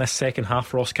certainly in this second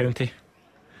half, Ross County.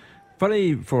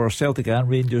 funny for Celtic and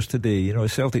Rangers today. You know,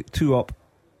 Celtic 2 up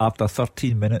after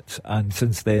 13 minutes, and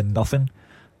since then nothing.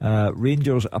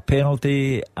 Rangers a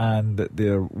penalty, and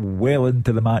they're well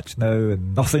into the match now,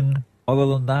 and nothing other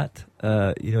than that.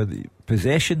 You know, the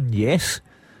possession, yes.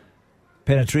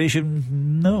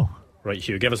 Penetration, no. Right,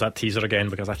 Hugh, give us that teaser again,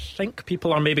 because I think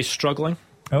people are maybe struggling.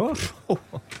 Oh,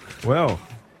 well,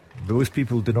 those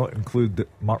people do not include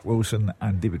Mark Wilson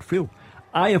and David Friel.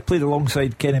 I have played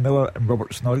alongside Kenny Miller and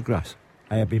Robert Snodgrass.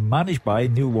 I have been managed by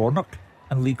Neil Warnock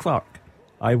and Lee Clark.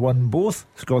 I won both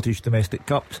Scottish domestic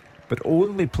cups, but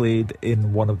only played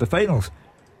in one of the finals.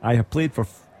 I have played for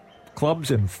clubs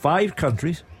in 5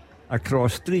 countries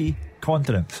across 3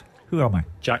 continents. Who am I?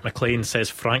 Jack McLean says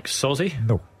Frank Sozzi.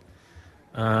 No.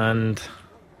 And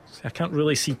I can't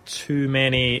really see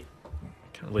any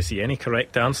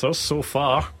correct answers so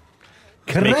far.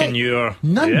 Correct? Making your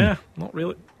None? Yeah, not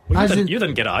really. Well, you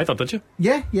didn't get it either, did you?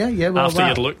 Yeah. Well, After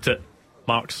you'd looked at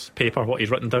Mark's paper, what he'd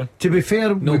written down. To be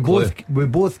fair, No we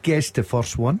both guessed the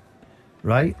first one,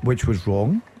 right, which was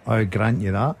wrong. I grant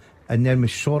you that. And then we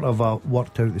sort of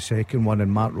worked out the second one,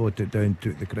 and Mark wrote it down,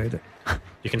 took the credit.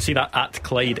 You can see that at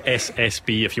Clyde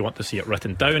SSB if you want to see it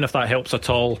written down, if that helps at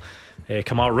all.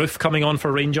 Kamar Roof coming on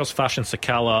for Rangers. Fashion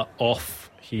Sakala off.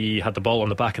 He had the ball on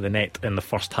the back of the net in the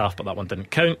first half, but that one didn't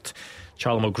count.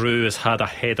 Charlie Mulgrew has had a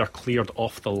header cleared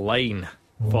off the line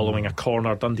following a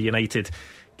corner. Dundee United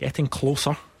getting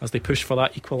closer as they push for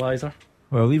that equaliser.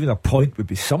 Well, even a point would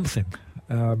be something.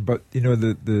 But you know,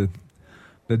 the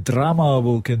drama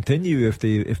will continue. If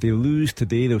they lose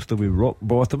today, they'll still be rock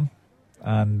bottom,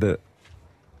 and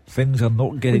things are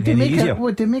not getting any easier.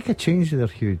 Would they make a change there,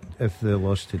 Hugh, if they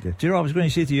lost today? Do you know what I was going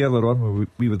to say to you earlier on when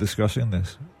we were discussing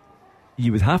this?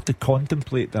 You would have to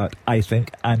contemplate that, I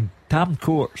think, and Tam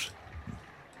Courts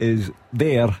is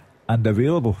there and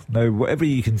available. Now, whatever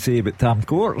you can say about Tam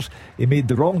Courts, he made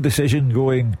the wrong decision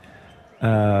going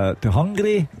to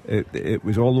Hungary. It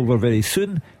was all over very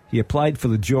soon. He applied for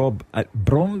the job at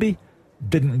Brøndby,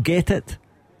 didn't get it.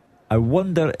 I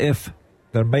wonder if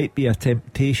there might be a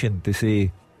temptation to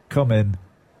say, come in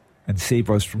and save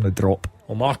us from the drop.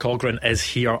 Well, Mark Ogren is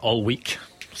here all week,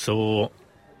 so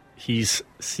he's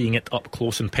seeing it up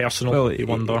close and personal. Well, you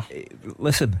wonder.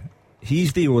 Listen,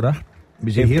 he's the owner.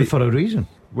 Was he here for a reason?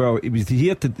 Well, he was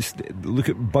here to look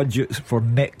at budgets for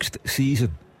next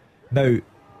season. Now,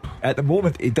 at the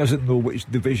moment, he doesn't know which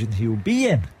division he'll be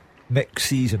in next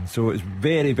season, so it's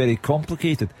very, very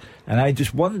complicated. And I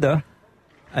just wonder,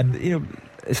 and you know,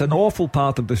 it's an awful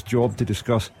part of this job to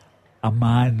discuss a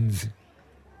man's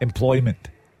employment,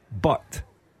 but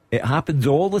it happens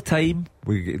all the time.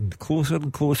 We're getting closer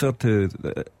and closer to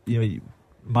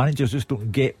managers just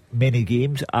don't get many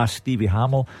games. Ask Stevie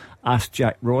Hamill, ask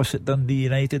Jack Ross at Dundee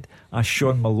United, ask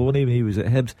Sean Maloney when he was at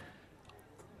Hibs.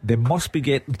 They must be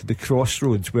getting to the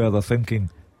crossroads where they're thinking,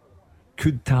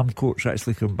 could Tam Courts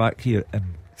actually come back here and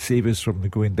save us from the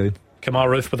going down? Kamar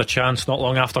Roof with a chance not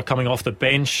long after coming off the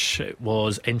bench. It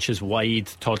was inches wide.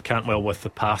 Todd Cantwell with the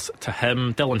pass to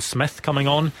him. Dylan Smith coming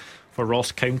on for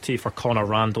Ross County for Connor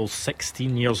Randall,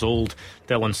 16 years old.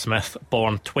 Dylan Smith,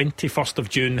 born 21st of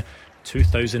June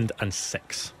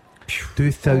 2006.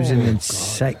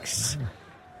 2006.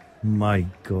 My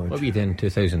God. What were you doing in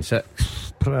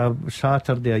 2006?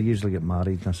 Saturday. I usually get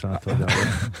married on a Saturday.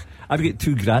 I've got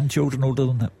 2 grandchildren older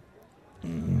than that.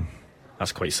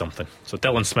 That's quite something. So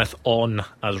Dylan Smith on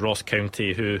as Ross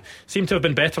County, who seem to have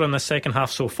been better in the second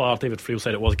half so far. David Friel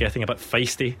said it was getting a bit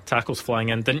feisty. Tackles flying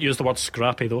in. Didn't use the word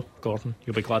scrappy though, Gordon.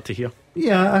 You'll be glad to hear.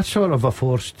 Yeah, I sort of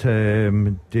forced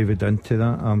David into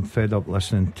that. I'm fed up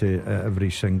listening to it every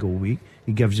single week.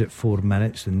 He gives it 4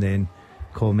 minutes and then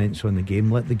comments on the game.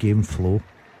 Let the game flow.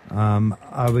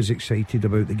 I was excited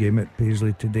about the game at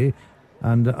Paisley today,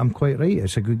 and I'm quite right.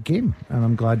 It's a good game, and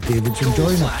I'm glad David's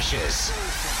enjoying Flashes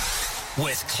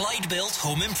with Clyde Built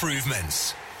Home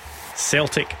Improvements.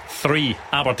 Celtic 3,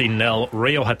 Aberdeen 0.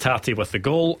 Rio Hatate with the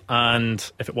goal,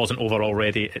 and if it wasn't over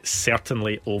already, it's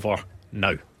certainly over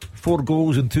now. 4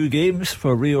 goals in 2 games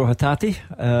for Rio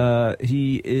Hatate.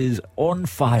 He is on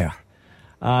fire.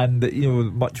 And you know,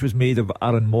 much was made of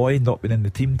Aaron Moy not being in the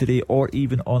team today or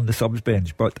even on the subs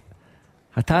bench, but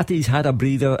Hatate's had a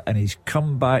breather and he's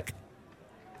come back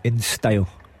in style.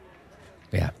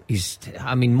 Yeah,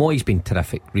 Moy's been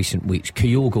terrific recent weeks.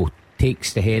 Kyogo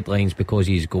takes the headlines because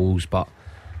of his goals, but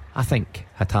I think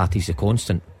Hatate's a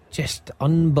constant. Just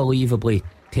unbelievably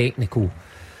technical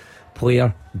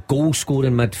player, goal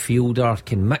scoring midfielder,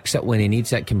 can mix it when he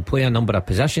needs it, can play a number of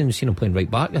positions. Seen him playing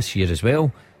right back this year as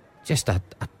well. Just a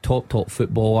top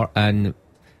footballer, and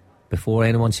before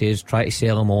anyone says try to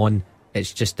sell him on,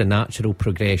 it's just a natural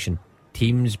progression.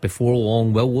 Teams before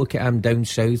long will look at him down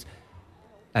south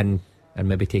and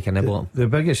maybe take a nibble at them.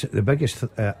 The biggest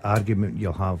argument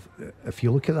you'll have, if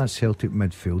you look at that Celtic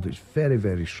midfield, it's very,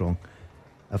 very strong.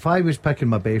 If I was picking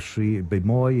my best three, it'd be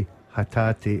Moy,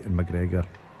 Hatate and McGregor.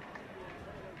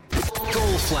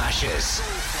 Goal flashes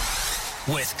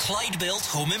with Clyde Built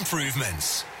Home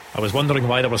Improvements. I was wondering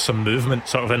why there was some movement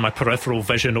sort of in my peripheral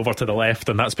vision over to the left,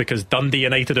 and that's because Dundee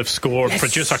United have scored. Yes.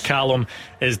 Producer Callum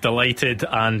is delighted,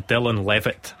 and Dylan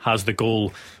Levitt has the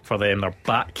goal for them. They're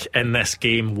back in this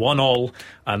game 1-1,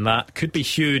 and that could be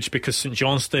huge because St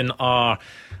Johnstone are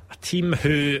a team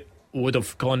who would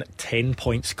have gone 10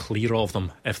 points clear of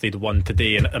them if they'd won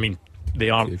today. And I mean, they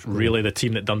aren't really the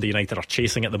team that Dundee United are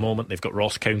chasing at the moment. They've got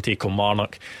Ross County,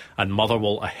 Kilmarnock and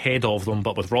Motherwell ahead of them,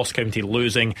 but with Ross County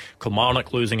losing,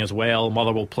 Kilmarnock losing as well,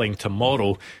 Motherwell playing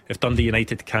tomorrow, if Dundee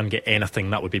United can get anything,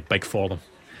 that would be big for them.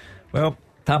 Well,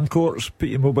 Tam Courts, put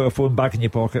your mobile phone back in your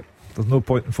pocket. There's no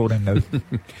point in phoning now.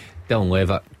 Dylan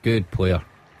Levitt, good player,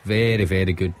 very,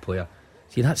 very good player.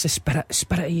 See, that's the spirit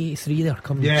of 83 there,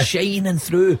 coming shining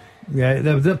through. Yeah,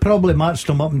 they probably matched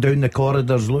him up and down the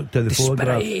corridors, looked at the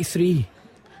photograph. Spirit 83.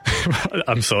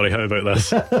 I'm sorry, how about this?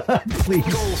 Please.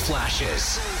 Goal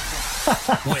flashes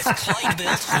with Clyde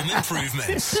Built Home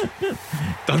Improvements.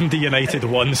 Dundee United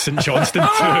 1, St Johnstone 2.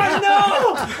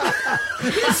 Oh no!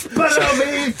 Spirit of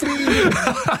 83.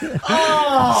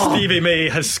 Oh. Stevie May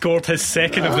has scored his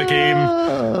second of the game.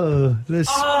 The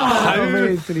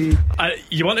Spirit of 83.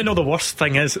 You want to know the worst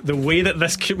thing is the way that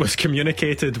this was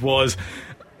communicated was,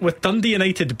 with Dundee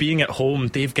United being at home,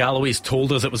 Dave Galloway's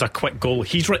told us it was a quick goal.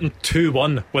 He's written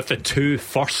 2-1 with the 2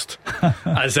 first,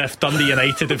 as if Dundee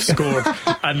United have scored,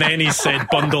 and then he said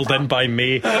bundled in by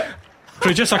May.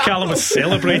 Producer Callum was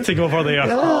celebrating over there,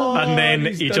 and then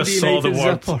he just saw the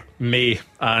word May,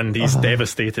 and he's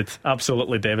devastated,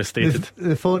 absolutely devastated.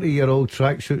 The 40-year-old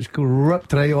tracksuits go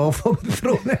ripped right off him and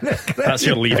thrown in the crowd. That's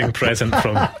your leaving present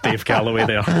from Dave Galloway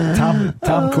there.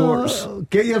 Tam Courts,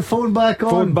 get your phone back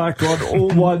on.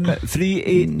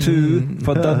 01382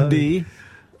 for Dundee.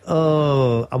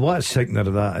 Oh, what's sickener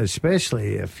of that,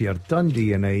 especially if you're Dundee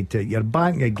United, you're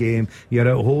back in the game, you're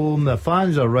at home, the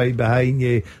fans are right behind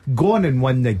you, go on and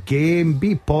win the game,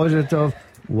 be positive.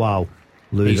 Wow,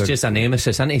 loser. He's just a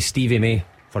nemesis, isn't he, Stevie May,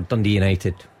 for Dundee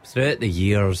United? Throughout the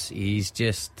years, he's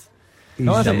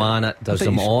the man that does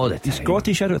them all the time. He's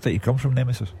Scottish, I don't think he comes from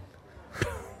Nemesis.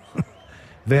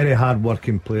 Very hard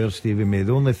working player, Stevie May.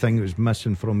 The only thing that was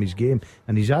missing from his game,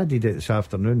 and he's added it this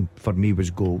afternoon, for me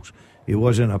was goals. He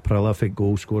wasn't a prolific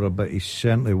goal scorer, but he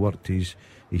certainly worked his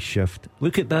shift.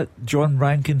 Look at that John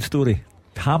Rankin story.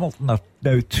 Hamilton are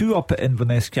now 2 up at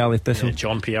Inverness Caley Thistle. Yeah,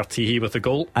 John Pierre Teehee with the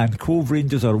goal. And Cove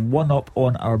Rangers are 1 up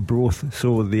on Arbroath.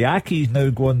 So the Ackies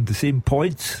now go on the same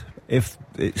points if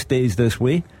it stays this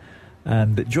way.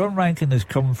 And John Rankin has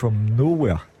come from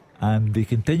nowhere, and they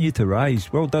continue to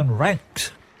rise. Well done,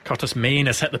 Ranks. Curtis Main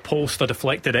has hit the post, a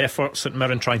deflected effort. St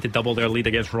Mirren trying to double their lead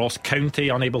against Ross County,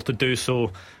 unable to do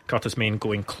so. Curtis Main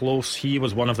going close. He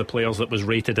was one of the players that was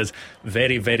rated as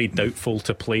very, very doubtful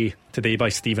to play today by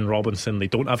Stephen Robinson. They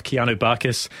don't have Keanu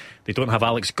Bacchus, they don't have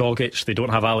Alex Gogic, they don't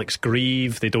have Alex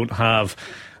Grieve, they don't have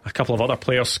a couple of other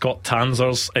players. Scott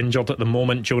Tanzer's injured at the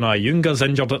moment, Jonah Ayunga's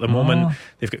injured at the moment.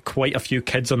 They've got quite a few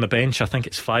kids on the bench. I think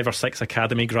it's 5 or 6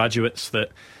 academy graduates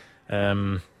that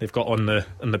they've got on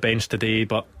the bench today,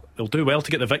 but they'll do well to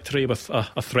get the victory with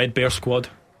a threadbare squad.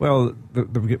 Well,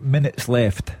 they've got minutes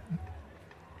left,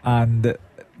 and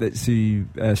let's see,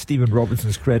 Stephen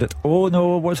Robinson's credit. Oh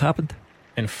no, what's happened?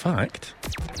 In fact,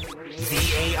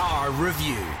 VAR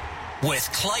review with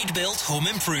Clyde Built Home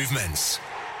Improvements.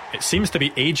 It seems to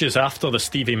be ages after the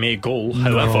Stevie May goal.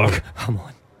 However, come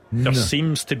on, there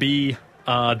seems to be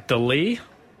a delay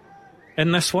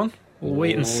in this one. We'll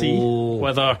wait and see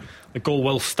whether the goal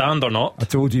will stand or not. I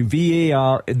told you,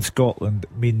 VAR in Scotland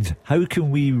means how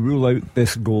can we rule out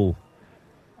this goal?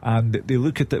 And they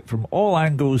look at it from all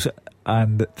angles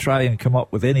and try and come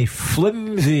up with any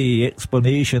flimsy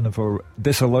explanation for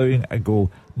disallowing a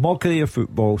goal. Mockery of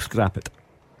football, scrap it.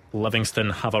 Livingston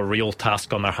have a real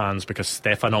task on their hands because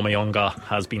Stefan Omiyonga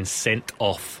has been sent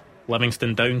off.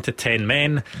 Livingston down to 10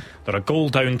 men. They're a goal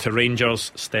down to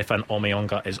Rangers. Stefan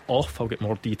Omiyonga is off. I'll get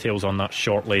more details on that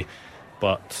shortly.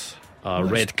 But a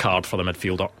red card for the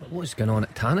midfielder. What's going on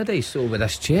at Tannadice with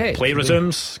this check? Play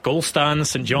resumes. Goal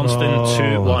stands. St Johnstone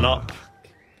 2-1 up.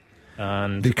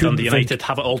 And Dundee United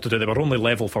have it all to do. They were only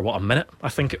level for a minute, I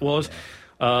think it was.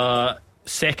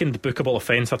 Second bookable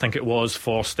offence, I think it was,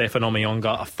 for Stefan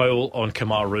Omiyonga. A foul on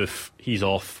Kamar Roof. He's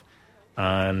off.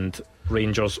 And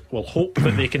Rangers will hope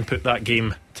that they can put that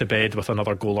game to bed with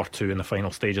another goal or two in the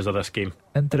final stages of this game.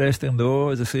 Interesting though,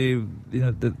 as I say,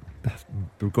 they've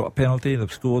got a penalty,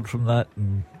 they've scored from that,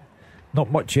 and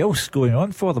not much else going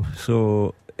on for them.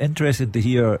 So interested to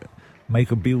hear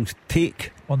Michael Beale's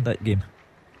take on that game.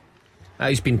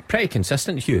 He's been pretty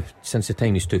consistent, Hugh, since the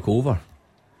time he's took over.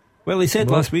 Well, he said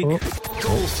last week. Goal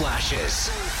flashes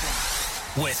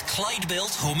with Clyde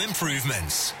Built Home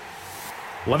Improvements.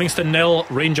 Livingston 0,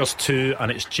 Rangers 2,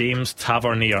 and it's James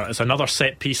Tavernier. It's another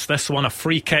set piece, this one a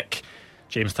free kick.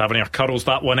 James Tavernier curls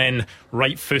that one in,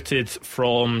 right footed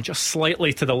from just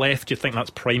slightly to the left. You'd think that's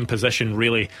prime position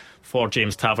really for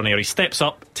James Tavernier. He steps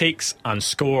up, takes and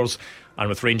scores. And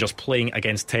with Rangers playing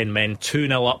against 10 men,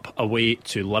 2-0 up away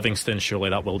to Livingston, surely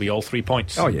that will be all 3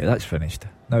 points. Oh yeah, that's finished.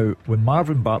 Now, when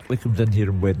Marvin Bartley comes in here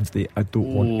on Wednesday, I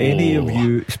don't want any of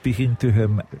you speaking to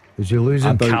him. Is he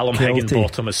losing? About Callum Kelty.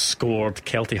 Higginbottom has scored.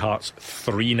 Kelty Hearts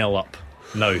 3-0 up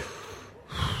now.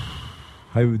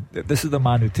 This is the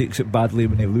man who takes it badly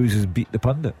when he loses, beat the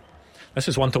pundit. This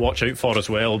is one to watch out for as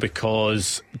well,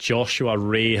 because Joshua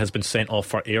Ray has been sent off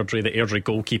for Airdrie, the Airdrie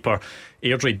goalkeeper.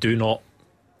 Airdrie do not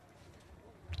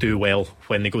do well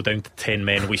when they go down to 10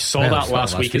 men. We saw that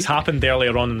last week. It's happened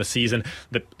earlier on in the season.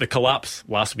 The collapse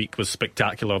last week was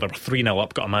spectacular. They were 3-0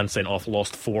 up, got a man sent off,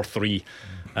 lost 4-3.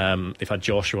 They've had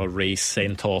Joshua Ray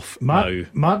sent off now.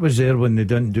 Matt was there when they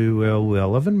didn't do well with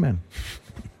 11 men.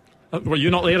 Were you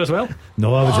not there as well?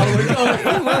 No, I was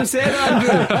Well said,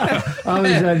 Andrew. I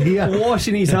was in here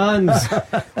Washing his hands.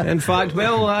 In fact,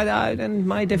 well, in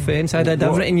my defence, I did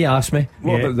everything you asked me.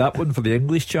 What about that one for the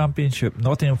English Championship?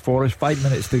 Nottingham Forest, 5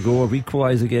 minutes to go, have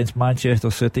equalised against Manchester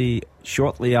City.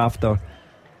 Shortly after,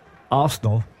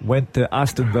 Arsenal went to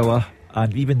Aston Villa,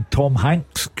 and even Tom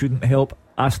Hanks couldn't help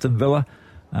Aston Villa,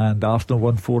 and Arsenal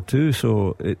won 4-2.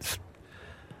 So it's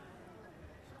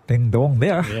ding dong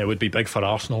there. Yeah, it would be big for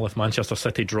Arsenal if Manchester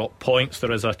City drop points.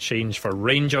 There is a change for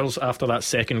Rangers after that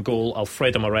second goal.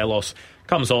 Alfredo Morelos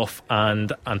comes off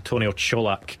and Antonio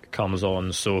Cholak comes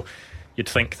on. So you'd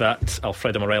think that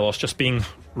Alfredo Morelos just being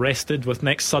rested with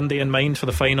next Sunday in mind for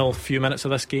the final few minutes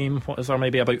of this game. What is there,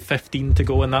 maybe about 15 to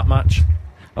go in that match?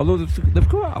 Although they've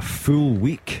got a full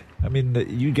week. I mean,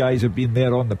 you guys have been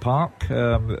there on the park.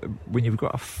 When you've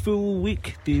got a full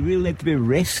week, do you really need to be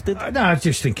rested? No,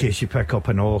 just in case you pick up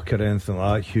a knock or anything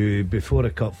like that, Hugh. Before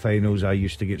the cup finals, I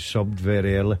used to get subbed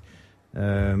very early.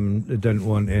 They didn't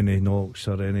want any knocks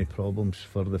or any problems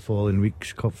for the following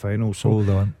week's cup final. So hold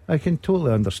on, I can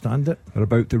totally understand it. They're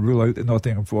about to rule out the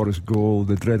Nottingham Forest goal,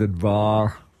 the dreaded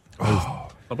VAR.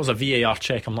 There was a VAR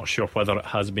check. I'm not sure whether it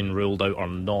has been ruled out or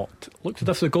not. Looked as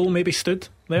if the goal maybe stood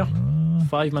there.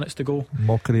 5 minutes to go.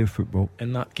 Mockery of football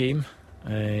in that game.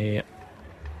 Any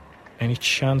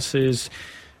chances?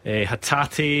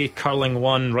 Hatate curling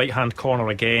one, right hand corner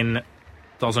again,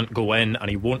 doesn't go in, and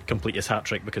he won't complete his hat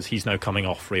trick because he's now coming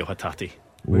off Rio Hatate.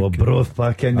 Well, both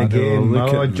back in the game.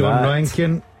 John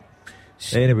Rankin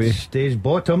anyway stays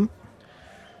bottom,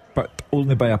 but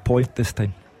only by a point this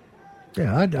time.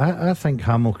 Yeah, I think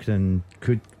Hamilton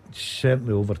could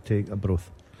certainly overtake Arbroath.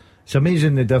 It's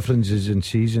amazing the differences in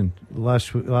season.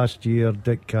 Last year,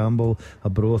 Dick Campbell,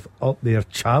 Arbroath up there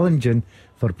challenging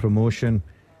for promotion,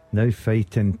 now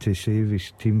fighting to save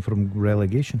his team from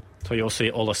relegation.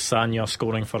 Toyose Olasanya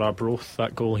scoring for Arbroath.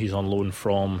 That goal, he's on loan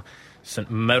from St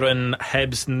Mirren.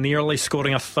 Hibs nearly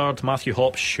scoring a third. Matthew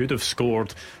Hopp should have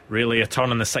scored. Really, a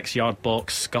turn in the 6-yard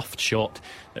box, scuffed shot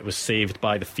that was saved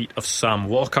by the feet of Sam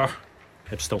Walker.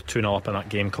 Hibs still 2-0 up in that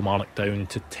game. Kilmarnock down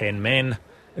to 10 men.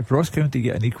 If Ross County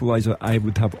get an equaliser, I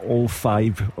would have all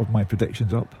 5 of my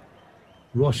predictions up.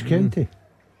 Ross County?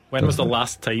 When was the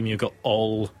last time you got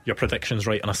all your predictions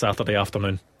right on a Saturday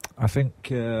afternoon? I think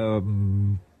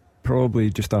probably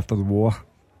just after the war.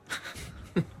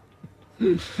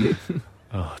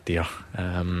 Oh dear.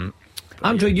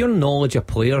 Andrew, your knowledge of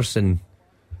players and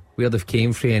where they've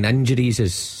came from and injuries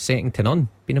is second to none.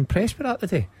 Been impressed with that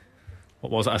today?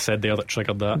 What was it I said there that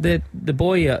triggered that? The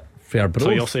boy at Arbroath,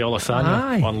 Toyose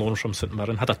Olasanya, on loan from St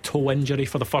Mirren, had a toe injury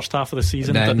for the first half of the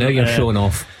season. Now you're showing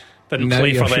off. Didn't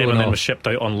play for them and then was shipped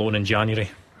out on loan in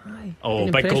January.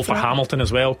 Big goal for Hamilton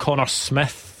as well. Connor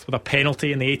Smith with a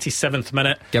penalty in the 87th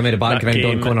minute. Give me the background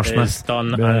on Connor Smith.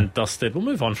 Done and dusted. We'll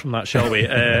move on from that, shall we?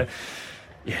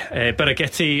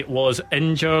 Birighitti was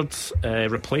injured,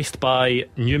 replaced by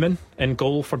Newman in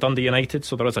goal for Dundee United,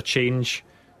 so there is a change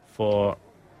for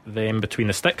them between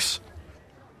the sticks.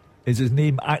 Is his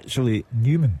name actually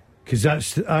Newman? Because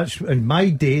that's in my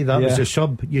day that was a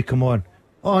sub. You come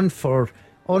on for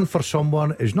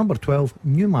someone is number 12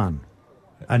 Newman,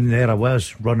 and there I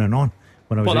was running on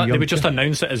when I was. They would just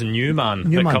announce it as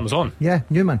Newman that comes on. Yeah,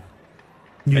 Newman.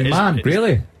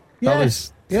 Really? Yeah.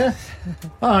 Yeah.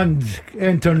 And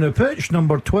entering the pitch,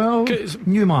 number 12,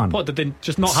 Newman. What, did they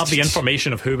just not have the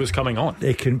information of who was coming on?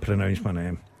 They couldn't pronounce my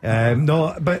name.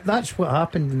 No, but that's what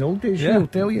happened in the old days. Yeah. I'll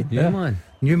tell you.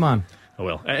 Newman. Oh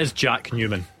well, it is Jack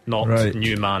Newman, not Right.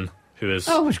 Newman, who is.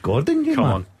 Oh, it was Gordon Newman. Come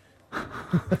on.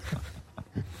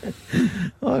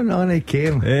 Oh, no, they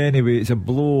came. Anyway, it's a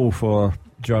blow for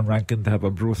John Rankin to have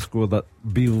a Broth score that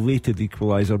belated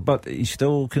equaliser, but he's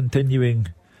still continuing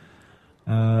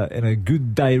in a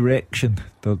good direction.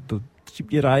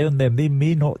 Keep your eye on them. They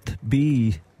may not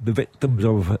be the victims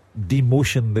of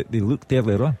demotion that they looked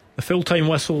earlier on. The full-time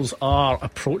whistles are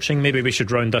approaching. Maybe we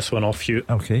should round this one off, Hugh.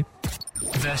 Okay.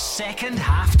 The second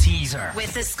half teaser.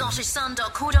 With the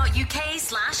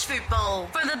scottishsun.co.uk/football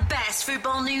for the best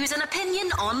football news and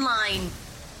opinion online.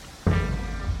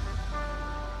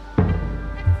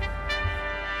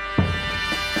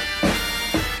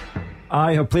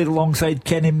 I have played alongside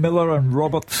Kenny Miller and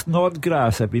Robert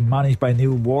Snodgrass. I've been managed by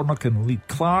Neil Warnock and Lee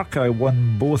Clark. I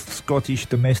won both Scottish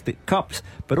domestic cups,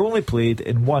 but only played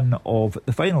in one of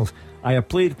the finals. I have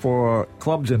played for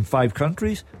clubs in 5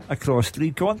 countries across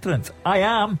 3 continents. I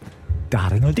am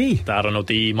Darren O'Dea. Darren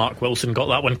O'Dea, Mark Wilson got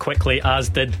that one quickly, as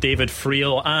did David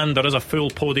Friel, and there is a full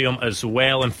podium as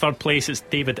well. In third place it's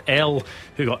David L,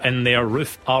 who got in there.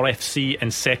 Roof RFC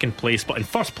in second place, but in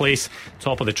first place,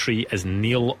 top of the tree, is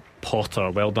Neil Potter.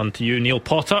 Well done to you, Neil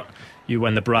Potter. You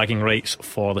win the bragging rights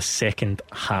for the second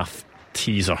half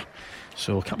teaser.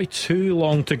 So can't be too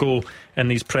long to go in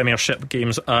these Premiership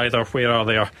games either. Where are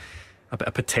there a bit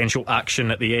of potential action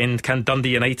at the end? Can Dundee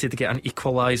United get an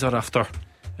equaliser after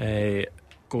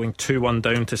going 2-1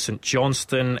 down to St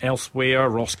Johnstone? Elsewhere,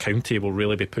 Ross County will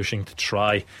really be pushing to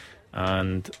try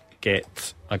and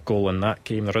get a goal in that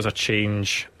game. There is a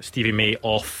change. Stevie May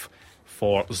off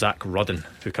for Zach Rudden,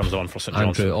 who comes on for St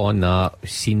Johnstone. Andrew on that.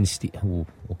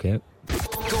 Okay.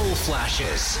 Goal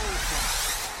flashes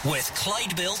with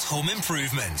Clyde Built Home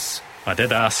Improvements. I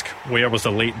did ask, where was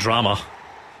the late drama?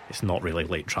 It's not really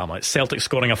late drama. It's Celtic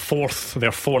scoring a fourth.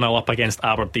 They're 4-0 up against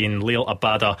Aberdeen. Leal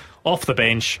Abada off the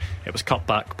bench. It was cut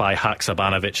back by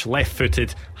Haksabanovic. Left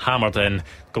footed, hammered in.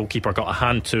 Goalkeeper got a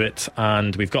hand to it.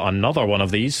 And we've got another one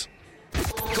of these.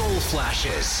 Goal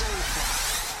flashes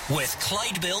with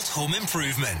Clyde Built Home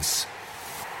Improvements.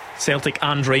 Celtic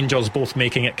and Rangers both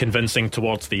making it convincing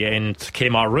towards the end.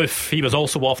 Kemar Roof, he was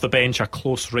also off the bench, a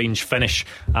close range finish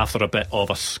after a bit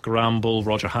of a scramble.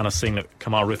 Roger Hanna saying that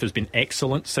Kemar Roof has been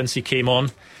excellent since he came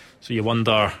on, so you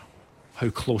wonder how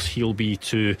close he'll be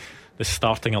to the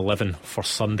starting 11 for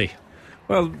Sunday.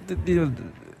 Well,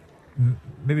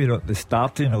 maybe not the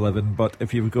starting 11, but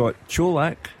if you've got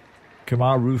Cholak,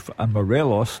 Kemar Roof and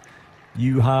Morelos,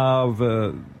 you have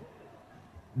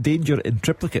danger in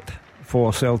triplicate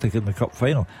for Celtic in the cup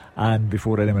final. And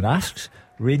before anyone asks,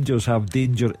 Rangers have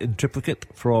danger in triplicate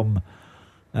from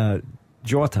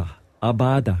Jota,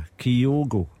 Abada,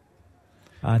 Kyogo,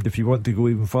 and if you want to go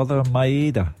even further,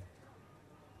 Maeda.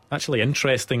 Actually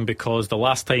interesting, because the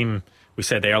last time we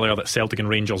said earlier that Celtic and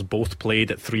Rangers both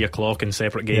played at 3 o'clock in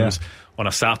separate games on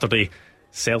a Saturday,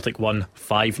 Celtic won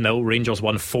 5-0, Rangers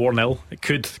won 4-0. It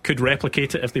could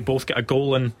replicate it if they both get a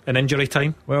goal in injury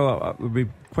time. Well, I would be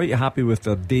quite happy with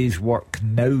their day's work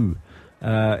now.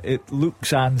 It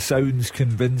looks and sounds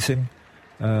convincing.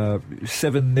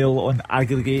 7-0 on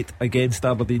aggregate against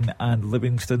Aberdeen and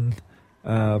Livingston.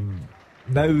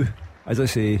 Now, as I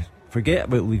say, forget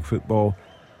about league football.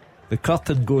 The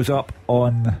curtain goes up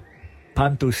on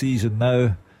Panto season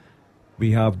now.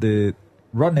 We have the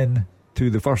run-in to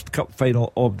the first cup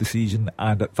final of the season,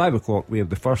 and at 5 o'clock we have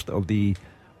the first of the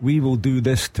 "we will do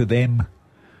this to them"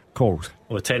 calls.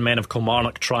 Well, the 10 men of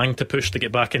Kilmarnock trying to push to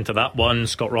get back into that one.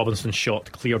 Scott Robinson's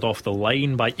shot cleared off the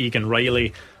line by Egan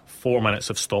Riley. 4 minutes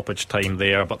of stoppage time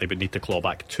there, but they would need to claw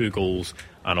back 2 goals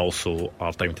and also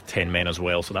are down to 10 men as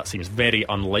well, so that seems very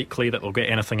unlikely that they'll get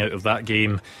anything out of that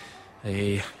game.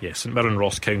 St Mirren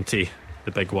Ross County,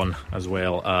 the big one, as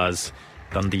well as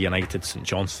Dundee United, St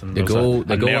Johnstone. The goal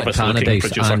at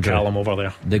Tannadice, Andrew, Callum over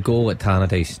there. The goal at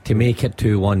Tannadice to make it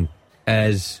 2-1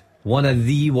 is one of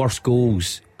the worst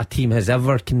goals a team has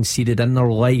ever conceded in their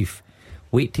life.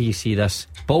 Wait till you see this.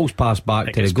 Ball's passed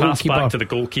back to the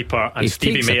goalkeeper. And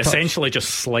Stevie May essentially just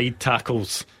slide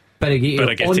tackles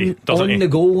Birighitti on the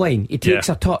goal line. He takes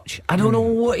a touch. I don't know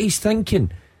what he's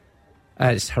thinking.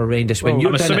 It's horrendous.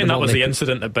 I'm assuming that was the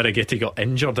incident that Birighitti got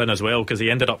injured in as well, because he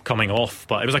ended up coming off.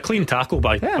 But it was a clean tackle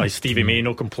by Stevie May,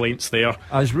 no complaints there.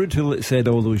 As Ruud Gullit said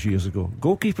all those years ago,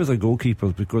 goalkeepers are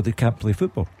goalkeepers because they can't play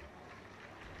football.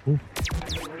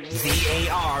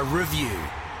 VAR review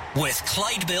with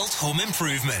Clyde Built Home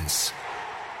Improvements.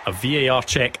 A VAR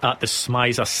check at the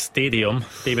Smythe Stadium.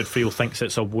 David Friel thinks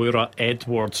it's Awura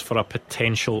Edwards for a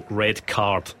potential red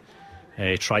card.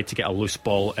 Tried to get a loose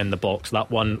ball in the box. That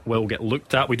one will get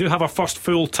looked at. We do have our first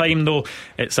full time though.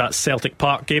 It's at Celtic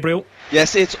Park. Gabriel?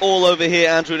 Yes, it's all over here,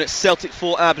 Andrew, and it's Celtic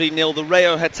 4, Aberdeen 0. The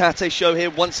Reo Hatate show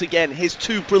here once again. His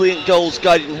 2 brilliant goals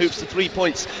guided in hoops to 3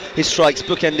 points. His strikes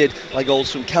bookended by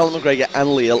goals from Callum McGregor and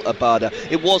Liel Abada.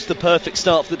 It was the perfect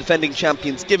start for the defending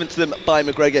champions, given to them by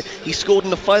McGregor. He scored in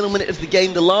the final minute of the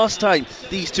game the last time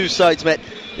these two sides met.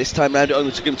 This time round it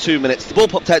only took him 2 minutes. The ball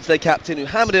popped out to their captain, who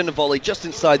hammered in a volley just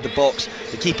inside the box.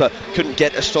 The keeper couldn't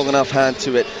get a strong enough hand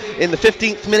to it. In the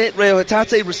 15th minute, Reo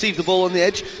Hatate received the ball on the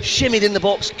edge, shimmied in the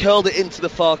box, curled it into the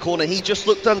far corner. He just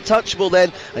looked untouchable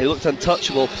then, and he looked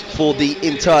untouchable for the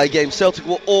entire game. Celtic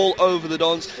were all over the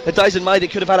Dons. Dyson Maida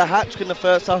could have had a hat-trick in the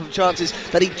first half of chances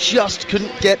that he just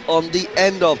couldn't get on the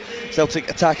end of. Celtic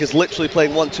attackers literally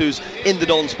playing 1-2s in the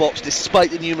Dons box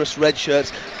despite the numerous red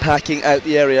shirts packing out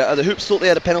the area. And the Hoops thought they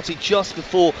had a penalty just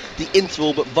before the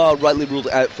interval, but VAR rightly ruled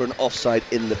it out for an offside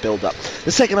in the build-up.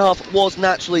 The second half was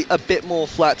naturally a bit more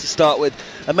flat to start with.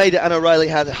 Maida and O'Reilly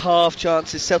had half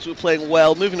chances. Celtic were playing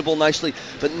well, moving the ball nicely,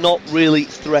 but not really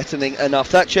threatening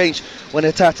enough. That changed when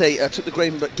Hatate took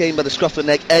the game by the scruff of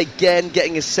the neck, again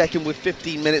getting his second with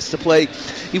 15 minutes to play.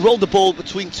 He rolled the ball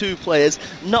between two players,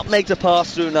 nutmegged a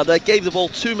pass through another, gave the ball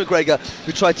to McGregor,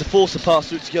 who tried to force a pass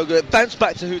through to Kyogo. It bounced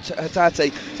back to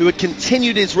Hatate, who had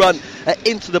continued his run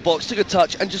into the box, took a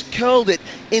touch and just curled it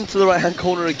into the right-hand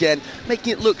corner again,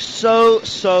 making it look so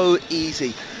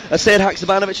easy. Sead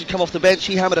Haksabanovic had come off the bench.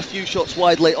 He hammered a few shots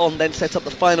wide late on, then set up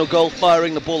the final goal,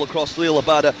 firing the ball across Liel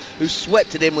Abada, who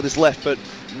swept it in with his left foot,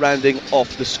 rounding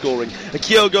off the scoring.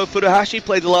 Kyogo Furuhashi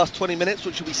played the last 20 minutes,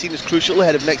 which will be seen as crucial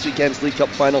ahead of next weekend's League Cup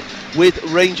final with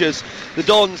Rangers. The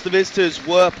Dons, the visitors,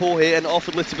 were poor here and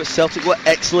offered little, but Celtic were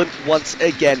excellent once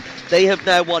again. They have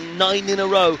now won 9 in a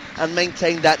row and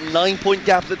maintained that 9-point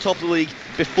gap at the top of the league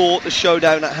before the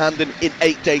showdown at Hampden in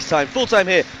 8 days' time. Full time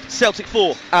here, Celtic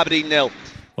 4, Aberdeen 0.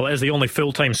 Well, it is the only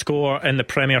full-time score in the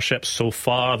Premiership so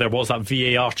far. There was that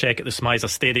VAR check at the Smythe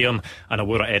Stadium, and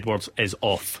Awura Edwards is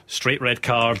off. Straight red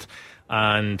card,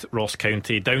 and Ross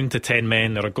County down to 10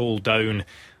 men. They're a goal down,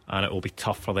 and it will be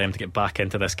tough for them to get back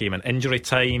into this game. In injury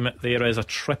time, there is a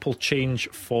triple change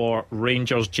for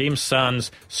Rangers. James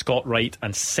Sands, Scott Wright,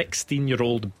 and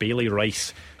 16-year-old Bailey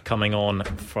Rice coming on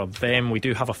for them. We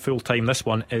do have a full time. This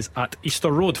one is at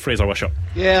Easter Road. Fraser Wishart.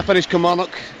 Yeah, I finished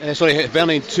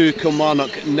Hibernian 2, Kilmarnock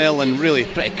 0, and really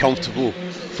pretty comfortable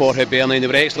for Hibernian. They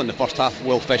were excellent in the first half.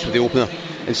 Will Fish with the opener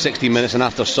in 16 minutes, and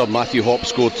after sub Matthew Hopp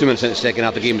scored 2 minutes in the second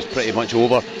half, the game was pretty much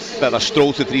over. Bit of a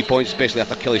stroll to 3 points, especially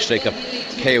after Killie striker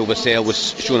Kyle Vassell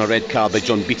was shown a red card by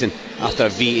John Beaton after a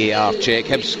VAR check.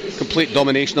 Hibs complete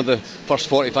domination of the first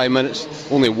 45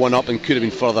 minutes, only one up and could have been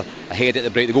further ahead at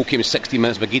the break. The goal came in 16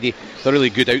 minutes. McGeady, the really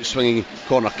good outswinging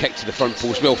corner kick to the front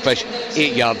post. Will Fish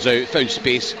 8 yards out, found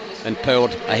space and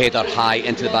powered a header high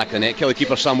into the back of the net. Killie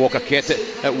keeper Sam Walker kept it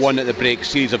at 1 at the break.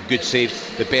 Series of good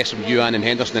saves, the best from Ewan and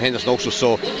Henderson. And Henderson also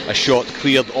saw a shot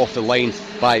cleared off the line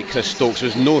by Chris Stokes. There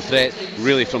was no threat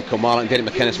really from Kilmarnock. Derek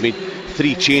McInnes made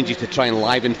 3 changes to try and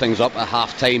liven things up at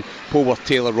half time. Polworth,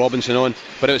 Taylor, Robinson on,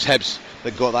 but it was Hibs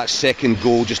that got that second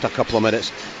goal just a couple of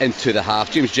minutes into the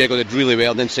half. James Jeggo did really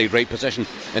well in the inside right position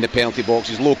in the penalty box.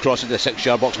 His low cross into the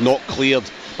 6-yard box, not cleared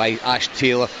by Ash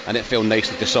Taylor, and it fell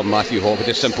nicely to Sir Matthew Hopp with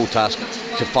a simple task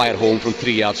to fire home from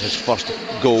 3 yards, his first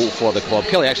goal for the club.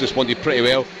 Killie actually responded pretty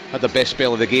well, had the best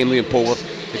spell of the game. Liam Polworth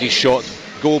with his shot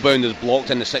goal bound is blocked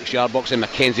in the 6-yard box, and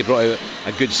Mackenzie brought out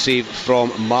a good save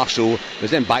from Marshall. It was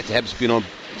then back to Hibs being on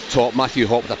top. Matthew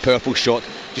Hopp with a powerful shot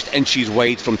just inches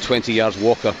wide from 20 yards.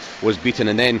 Walker was beaten,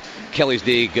 and then Killie's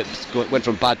day went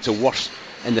from bad to worse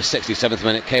in the 67th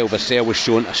minute. Kyle Vassell was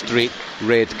shown a straight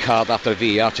red card after a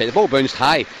VAR check. The ball bounced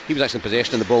high. He was actually in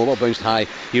possession of the ball. The ball bounced high.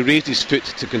 He raised his foot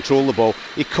to control the ball.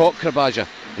 He caught Krabaja,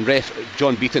 and ref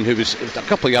John Beaton, who was a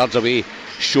couple of yards away,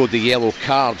 showed the yellow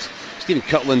card. Stephen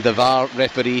Kirtland, the VAR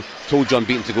referee, told John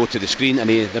Beaton to go to the screen, and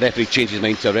the referee changed his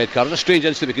mind to a red card. It was a strange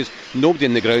incident because nobody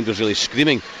in the ground was really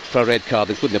screaming for a red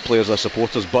card, including the players or the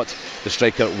supporters, but the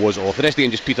striker was off. The rest of the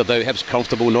game just petered out. Hibs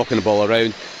comfortable, knocking the ball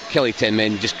around. Killie 10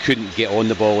 men just couldn't get on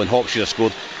the ball, and Hopp should have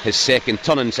scored his second.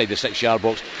 Turn inside the 6-yard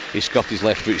box, he scuffed his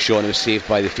left foot shot and it was saved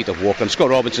by the feet of Walker. And Scott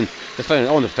Robinson,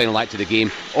 on the final act of the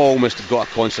game, almost got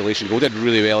a consolation goal. Did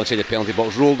really well inside the penalty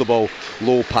box, rolled the ball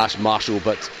low past Marshall,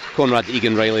 but Conrad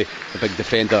Egan Riley, the big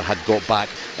defender, had got back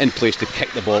in place to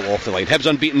kick the ball off the line. Hibs'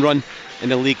 unbeaten run in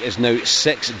the league is now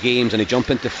 6 games, and they jump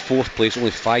into 4th place,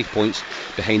 only 5 points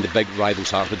behind the big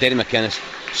rivals Hearts. But Derry McInnes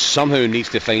somehow needs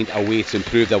to find a way to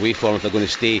improve their way form if they're going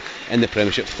to stay in the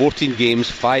Premiership. 14 games,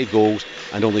 5 goals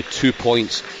and only 2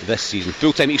 points this season.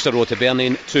 Full-time Easter Road to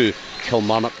Hibernian 2,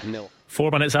 Kilmarnock 0. 4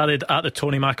 minutes added at the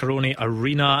Tony Macaroni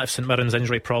Arena. If St Mirren's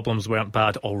injury problems weren't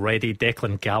bad already,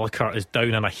 Declan Gallagher is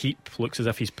down in a heap. Looks as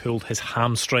if he's pulled his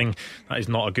hamstring. That is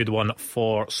not a good one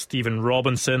for Stephen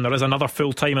Robinson. There is another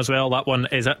full time as well. That one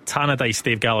is at Tannadice.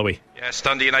 Dave Galloway. Yes,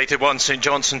 Dundee United 1, St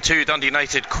Johnstone 2. Dundee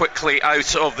United quickly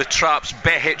out of the traps.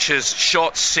 Behic's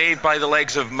shot saved by the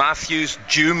legs of Matthews.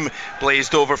 Doom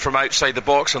blazed over from outside the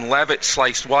box, and Levitt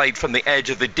sliced wide from the edge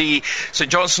of the D.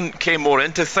 St Johnstone came more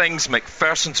into things.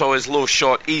 McPherson saw his low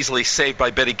shot easily saved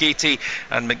by Birighitti,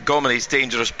 and Montgomery's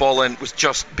dangerous ball in was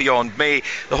just beyond May.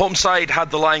 The home side had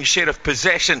the lion's share of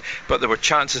possession, but there were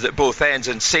chances at both ends,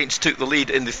 and Saints took the lead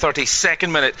in the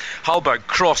 32nd minute. Hallberg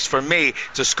crossed for May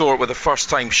to score with a first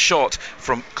time shot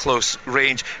from close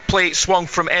range. Play swung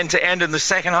from end to end in the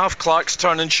second half. Clark's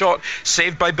turn and shot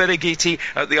saved by Birighitti.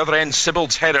 At the other end,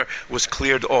 Sibbald's header was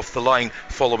cleared off the line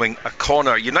following a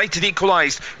corner. United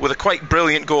equalised with a quite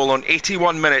brilliant goal on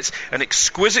 81 minutes. An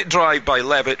exquisite drive by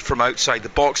Levitt from outside the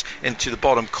box into the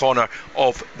bottom corner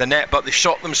of the net, but they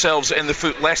shot themselves in the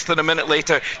foot less than a minute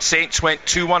later. Saints went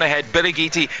 2-1 ahead.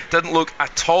 Birighitti didn't look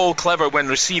at all clever when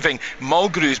receiving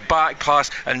Mulgrew's back pass,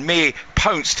 and May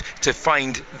pounced to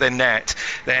find the net.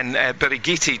 Then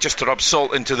Birighitti, just to rub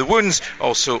salt into the wounds,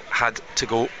 also had to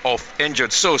go off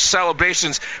injured. So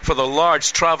celebrations for the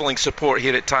large travelling support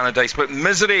here at Tannadice, but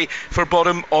misery for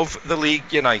bottom of the league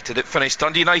United. It finished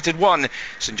Dundee United 1,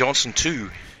 St Johnstone 2.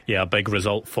 Yeah, a big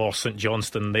result for St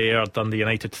Johnstone there. Dundee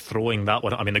United throwing that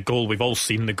one. I mean, the goal, we've all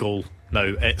seen the goal now.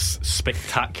 It's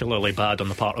spectacularly bad on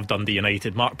the part of Dundee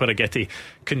United. Mark Birighitti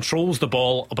controls the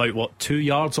ball about 2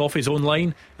 yards off his own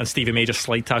line, and Stevie May just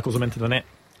slide tackles him into the net.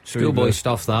 Schoolboy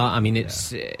stuff that. I mean,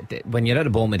 it's when you're at the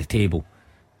bottom of the table,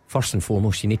 first and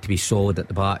foremost you need to be solid at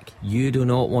the back. You do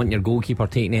not want your goalkeeper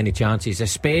taking any chances,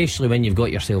 especially when you've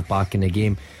got yourself back in the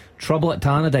game. Trouble at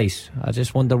Tannadice. I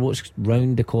just wonder what's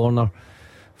round the corner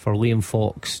for Liam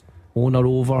Fox. Owner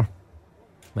over,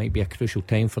 might be a crucial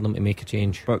time for them to make a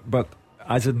change. But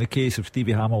as in the case of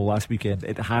Stevie Hamill last weekend,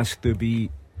 it has to be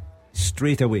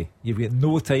straight away. You've got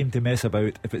no time to mess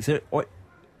about. If it's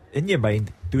in your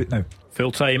mind, do it now.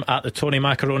 Full time at the Tony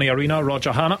Macaroni Arena.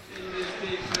 Roger Hannah.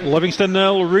 Livingston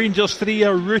 0, Rangers 3.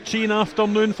 A routine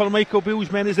afternoon for Michael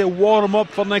Beale's men as they warm up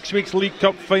for next week's League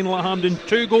Cup final at Hampden.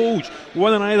 2 goals,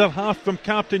 one in either half from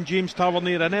captain James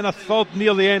Tavernier, and then a third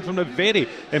near the end from the very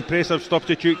impressive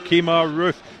substitute Kemar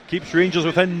Roof. Keeps Rangers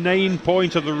within 9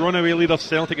 points of the runaway leader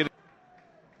Celtic.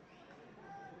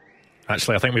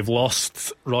 Actually, I think we've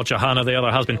lost Roger Hannah there.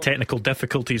 There has been technical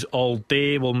difficulties all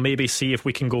day. We'll maybe see if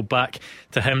we can go back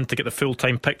to him to get the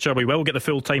full-time picture. We will get the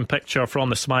full-time picture from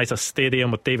the Smythe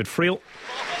Stadium with David Friel.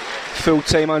 Full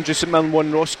time, Andrew. St Mirren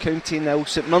 1, Ross County 0.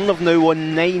 St Mirren have now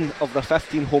won 9 of their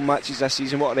 15 home matches this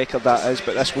season. What a record that is,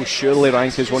 but this will surely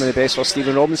rank as one of the best for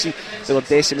Stephen Robinson. They were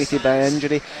decimated by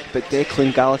injury, but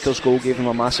Declan Gallagher's goal gave them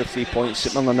a massive 3 points.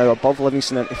 St Mirren are now above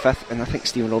Livingston into 5th, and I think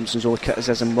Stephen Robinson's only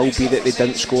criticism will be that they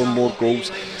didn't score more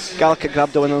goals. Gallagher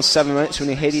grabbed the win in 7 minutes when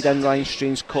he headed in Ryan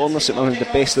Strain's corner. St Mirren had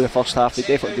the best of the first half. They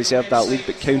definitely deserved that lead,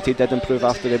 but County did improve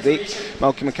after the break.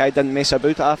 Malcolm Mackay didn't mess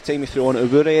about at half time. He threw on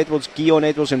Uhura Edwards, Guion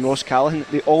Edwards and Ross Callaghan.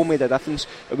 They all made a difference.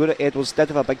 Uhura Edwards did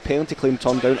have a big penalty claim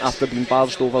turned down after being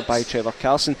barged over by Trevor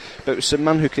Carson, but it was St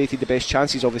Mirren who created the best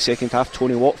chances of the second half.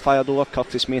 Tony Watt fired over,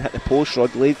 Curtis Main hit the post,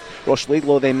 Ross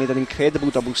Laidlaw then made an incredible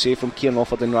double save from Kieran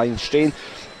Offord and Ryan Strain.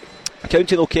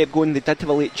 County though kept going. They did have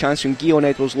a late chance when Guion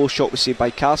Edwards' low shot was saved by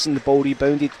Carson. The ball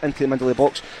rebounded into the middle of the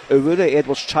box. Uhura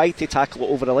Edwards tried to tackle it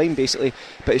over the line basically,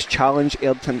 but his challenge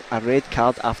earned him a red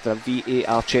card after a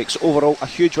VAR check. So overall a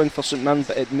huge win for St Mirren,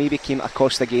 but it maybe came at a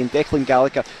cost again. Declan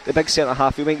Gallagher, the big centre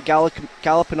half, he went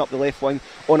galloping up the left wing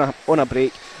on a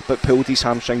break, but pulled his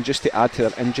hamstring just to add to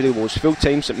their injury woes. Full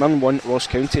time, St Mirren 1, Ross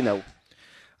County 0.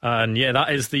 And yeah,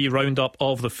 that is the roundup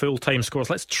of the full time scores.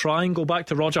 Let's try and go back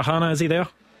to Roger Hannah. Is he there?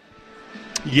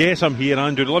 Yes, I'm here,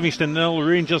 Andrew. Livingston 0,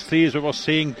 Rangers 3, as we were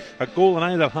saying. A goal in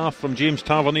either half from James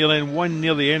Tavernier, then one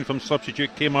near the end from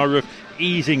substitute Kemar Roof,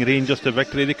 easing Rangers to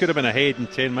victory. They could have been ahead in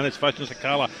 10 minutes. Fashion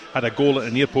Sakala had a goal at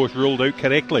the near post ruled out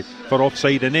correctly for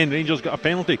offside, and then Rangers got a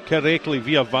penalty correctly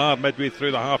via VAR midway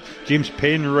through the half. James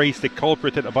Penrice, the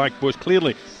culprit at the back post,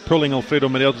 clearly pulling Alfredo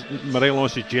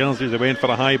Morelos's jersey as they went for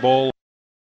a high ball.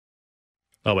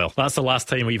 Oh well, that's the last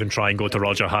time we even try and go to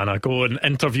Roger Hannah, go and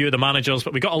interview the managers.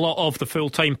 But we got a lot of the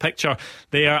full-time picture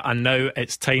there, and now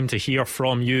it's time to hear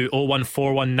from you.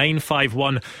 0141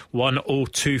 951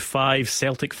 1025.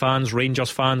 Celtic fans, Rangers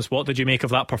fans, what did you make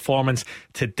of that performance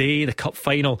today? The cup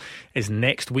final is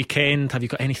next weekend. Have you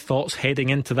got any thoughts heading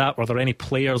into that? Were there any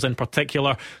players in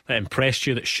particular that impressed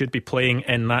you that should be playing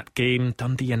in that game?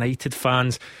 Dundee United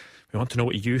fans, we want to know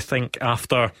what you think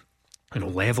after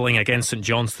levelling against St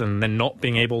Johnstone and then not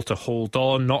being able to hold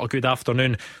on. Not a good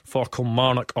afternoon for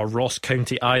Kilmarnock or Ross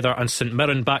County either. And St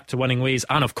Mirren back to winning ways.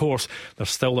 And of course, there's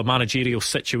still the managerial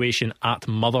situation at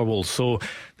Motherwell. So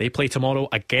they play tomorrow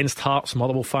against Hearts.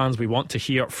 Motherwell fans, we want to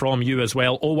hear from you as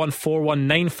well. 0141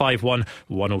 951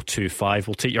 1025.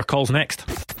 We'll take your calls next.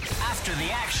 After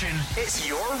the action, it's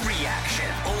your reaction.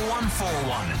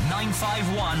 0141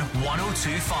 951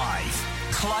 1025.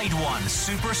 Clyde One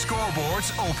Super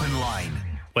Scoreboard's open line.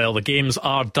 Well, the games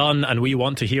are done and we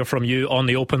want to hear from you on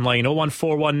the open line.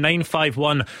 0141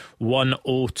 951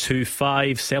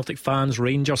 1025. Celtic fans,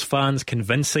 Rangers fans,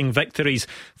 convincing victories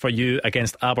for you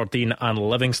against Aberdeen and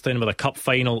Livingston with a cup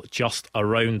final just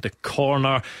around the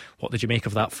corner. What did you make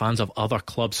of that? Fans of other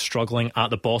clubs struggling at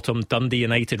the bottom. Dundee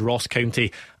United, Ross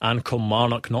County and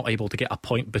Kilmarnock not able to get a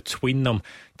point between them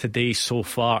today so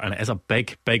far, and it is a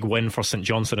big win for St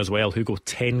Johnstone as well, who go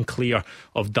 10 clear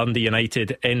of Dundee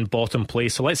United in bottom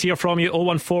place. So let's hear from you.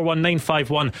 0141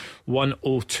 951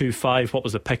 1025. What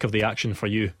was the pick of the action for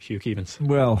you, Hugh Keevins?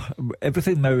 Well,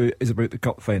 everything now is about the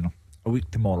cup final, a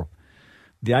week tomorrow.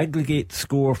 The aggregate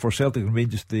score for Celtic and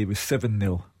Rangers today was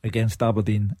 7-0 against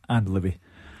Aberdeen and Livy.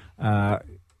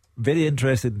 Very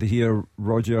interested to hear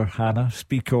Roger Hannah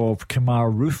speak of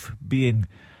Kemar Roofe being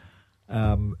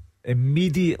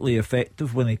immediately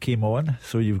effective when he came on.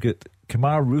 So you've got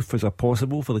Kemar Roofe as a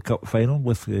possible for the cup final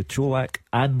with Cholak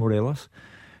and Morelos.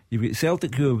 You've got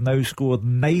Celtic, who have now scored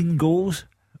 9 goals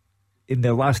in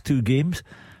their last 2 games.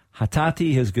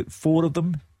 Hatate has got 4 of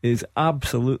them, is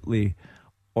absolutely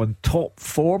on top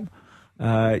form.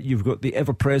 You've got the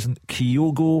ever-present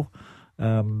Kyogo.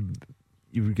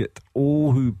 You've got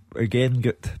who again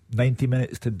got 90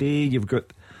 minutes today. You've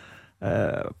got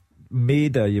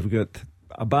Maeda, you've got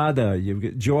Abada, you've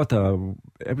got Jota.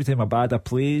 Every time Abada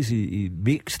plays, he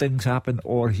makes things happen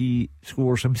or he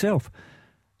scores himself.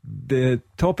 The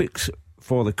topics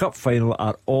for the cup final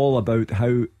are all about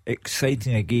how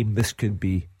exciting a game this could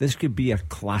be. This could be a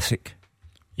classic.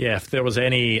 Yeah, if there was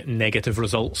any negative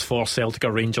results for Celtic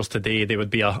or Rangers today, they would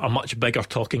be a much bigger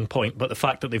talking point. But the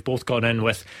fact that they've both gone in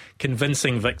with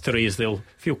convincing victories, they'll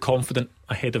feel confident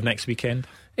ahead of next weekend.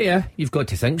 Yeah, you've got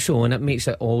to think so, and it makes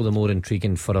it all the more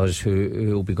intriguing for us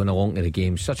who will be going along to the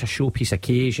game. Such a showpiece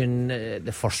occasion,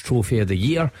 the first trophy of the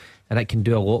year, and it can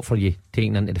do a lot for you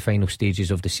taking into the final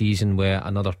stages of the season with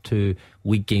another 2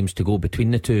 league games to go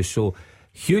between the two. So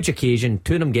huge occasion,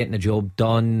 2 of them getting the job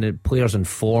done, players in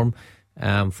form.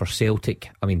 For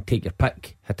Celtic, I mean, take your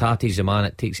pick. Hatate's the man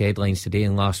that takes headlines today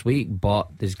and last week, but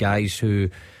there's guys who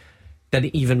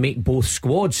didn't even make both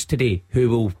squads today who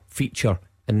will feature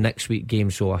in next week's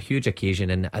game. So a huge occasion,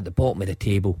 and at the bottom of the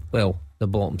table, well, the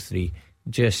bottom 3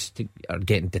 just are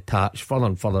getting detached further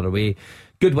and further away.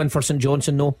 Good win for St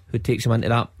Johnstone though, who takes them into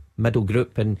that middle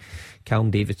group, and Callum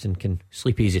Davidson can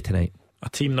sleep easy tonight. A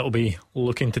team that will be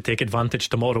looking to take advantage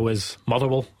tomorrow is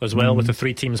Motherwell as well, with the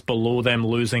 3 teams below them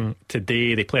losing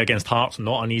today. They play against Hearts,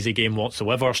 not an easy game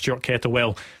whatsoever. Stuart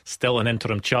Kettlewell still in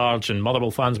interim charge, and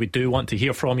Motherwell fans, we do want to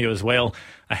hear from you as well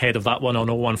ahead of that one on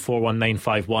 0141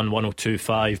 951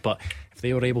 1025. But if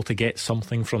they were able to get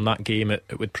something from that game,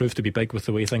 it would prove to be big with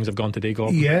the way things have gone today,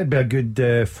 Gordon. Yeah, it'd be a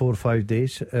good 4 or 5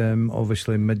 days.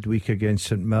 Obviously midweek against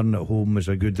St Mirren at home was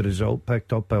a good result.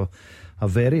 Picked up a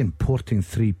very important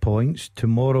 3 points.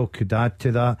 Tomorrow could add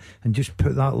to that and just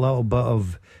put that little bit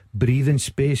of breathing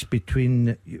space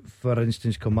between, for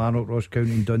instance, Kilmarnock, Ross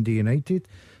County and Dundee United.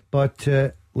 But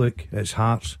look, it's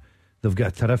Hearts. They've got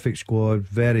a terrific squad,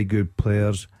 very good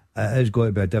players. It is going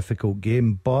to be a difficult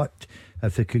game, but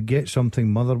if they could get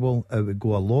something Motherwell, it would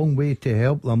go a long way to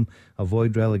help them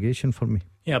avoid relegation for me.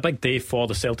 Yeah, a big day for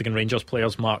the Celtic and Rangers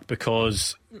players, Mark,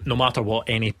 because no matter what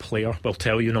any player will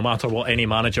tell you, no matter what any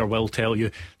manager will tell you,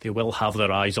 they will have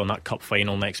their eyes on that cup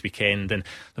final next weekend, and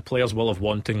the players will have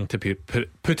wanting to be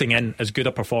putting in as good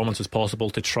a performance as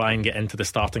possible to try and get into the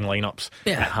starting lineups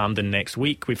at Hampden next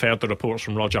week. We've heard the reports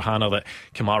from Roger Hannah that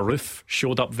Kemar Roofe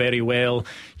showed up very well.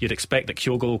 You'd expect that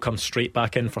Kyogo will come straight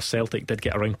back in for Celtic. Did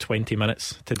get around 20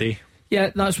 minutes today. Yeah,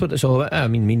 that's what it's all about. I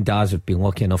mean, me and Daz have been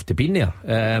lucky enough to be in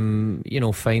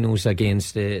there. Finals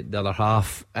against the other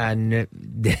half, and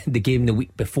the game the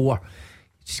week before.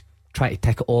 Just try to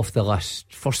tick it off the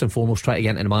list. First and foremost, try to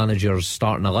get into the manager's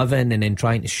starting 11, and then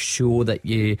trying to show that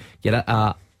you're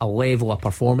at a level of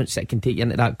performance that can take you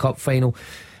into that cup final.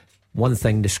 One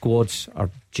thing, the squads are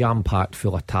jam-packed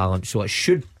full of talent, so it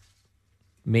should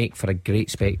make for a great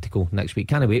spectacle next week.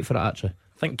 Can't wait for it, actually.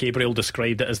 I think Gabriel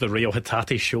described it as the Rio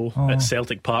Hatate show at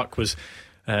Celtic Park. Was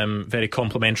very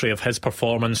complimentary of his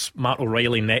performance. Matt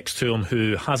O'Reilly next to him,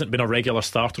 who hasn't been a regular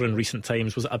starter in recent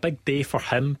times. Was it a big day for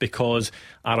him because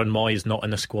Aaron Moy is not in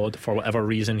the squad for whatever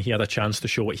reason? He had a chance to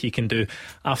show what he can do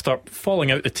after falling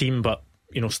out the team, but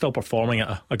still performing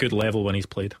at a good level when he's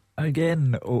played.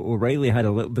 Again, O'Reilly had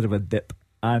a little bit of a dip,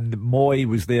 and Moy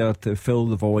was there to fill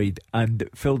the void and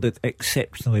filled it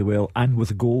exceptionally well, and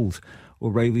with goals.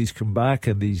 O'Reilly's come back,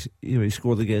 and he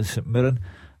scored against St Mirren.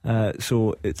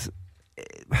 So it's,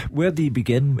 where do you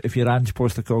begin if you're Ange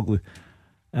Postecoglou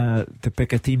to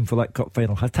pick a team for that cup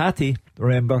final? Hatate,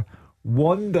 remember,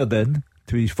 wandered in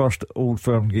to his first Old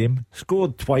Firm game,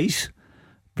 scored twice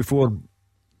before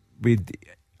we'd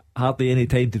hardly any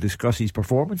time to discuss his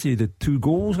performance. He had 2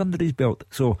 goals under his belt,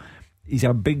 so he's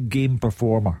a big game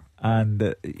performer,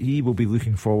 and he will be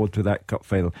looking forward to that cup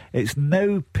final. It's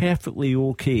now perfectly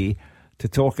okay to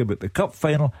talk about the cup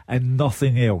final and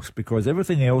nothing else, because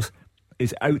everything else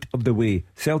is out of the way.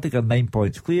 Celtic are 9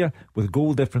 points clear, with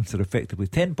goal difference they're effectively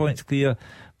 10 points clear.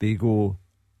 They go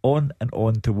on and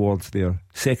on towards their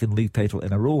second league title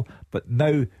in a row, but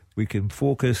now we can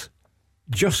focus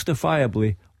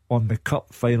justifiably on the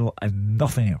cup final and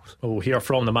nothing else. We'll hear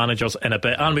from the managers in a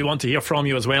bit, and we want to hear from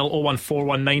you as well.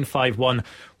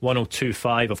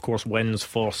 01419511025. Of course, wins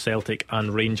for Celtic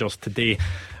and Rangers today.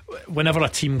 Whenever a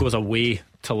team goes away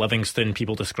to Livingston,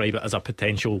 people describe it as a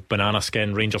potential banana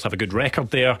skin. Rangers have a good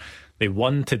record there. They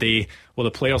won today. Will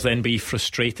the players then be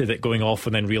frustrated at going off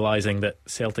and then realising that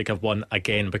Celtic have won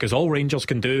again? Because all Rangers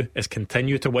can do is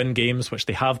continue to win games, which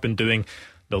they have been doing.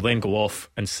 They'll then go off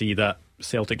and see that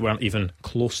Celtic weren't even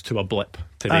close to a blip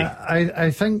today.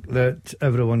 I think that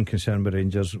everyone concerned with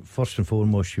Rangers, first and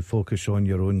foremost, you focus on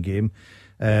your own game.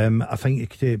 I think you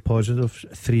could take positive.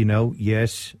 3-0,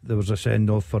 yes, there was a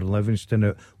send-off for Livingston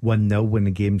at 1-0 when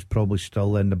the game's probably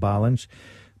still in the balance,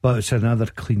 but it's another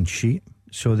clean sheet,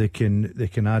 so they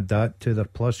can add that to their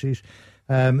pluses.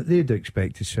 They'd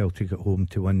expected Celtic at home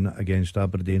to win against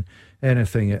Aberdeen.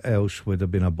 Anything else would have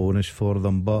been a bonus for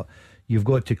them, but you've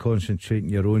got to concentrate on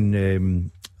your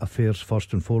own affairs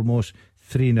first and foremost.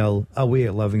 3-0 away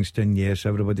at Livingston, yes,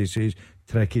 everybody says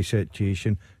tricky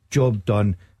situation, job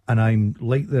done. And I'm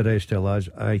like the rest of lads,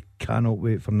 I cannot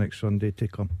wait for next Sunday to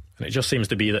come. And it just seems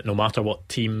to be that no matter what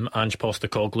team Ange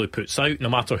Postecoglou puts out, no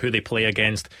matter who they play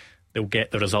against, they'll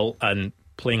get the result, and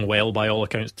playing well by all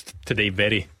accounts today,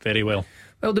 very, very well.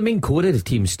 Well, the main core of the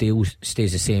team stays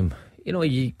the same.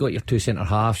 You got your 2 centre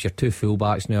halves, your 2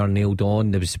 full-backs now are nailed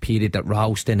on. There was a period that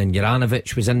Ralston and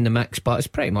Juranovic was in the mix, but it's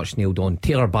pretty much nailed on.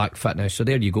 Taylor back fit now, so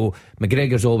there you go.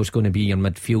 McGregor's always going to be your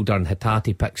midfielder, and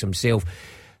Hatate picks himself.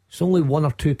 There's only 1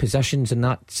 or 2 positions in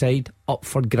that side up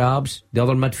for grabs. The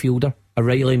other midfielder,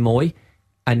 O'Reilly, Moy,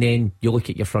 and then you look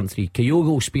at your front 3. Kyogo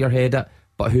will spearhead it,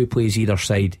 but who plays either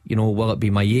side? Will it be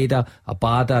Maeda,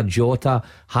 Abada, Jota,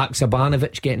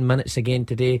 Haksabanovic getting minutes again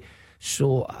today?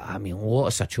 So,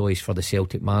 lots of choice for the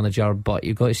Celtic manager, but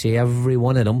you've got to say every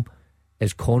one of them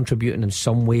is contributing in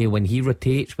some way. When he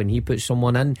rotates, when he puts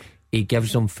someone in, he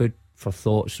gives them food for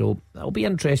thought, so it'll be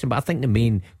interesting, but I think the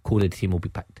main core of the team will be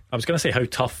picked. I was going to say, how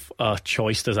tough a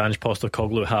choice does Ange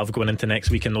Postecoglou have going into next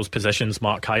week in those positions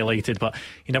Mark highlighted, but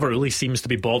he never really seems to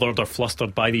be bothered or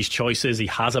flustered by these choices. He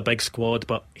has a big squad,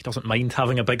 but he doesn't mind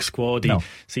having a big squad. He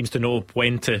seems to know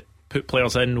when to put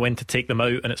players in, when to take them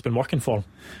out, and it's been working for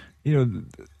him.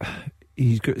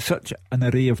 He's got such an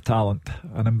array of talent,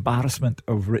 an embarrassment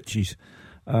of riches.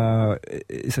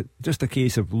 It's just a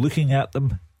case of looking at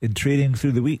them in training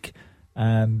through the week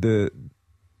and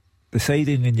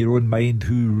deciding in your own mind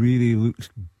who really looks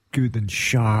good and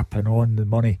sharp and on the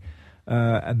money,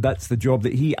 and that's the job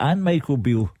that he and Michael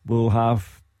Beale will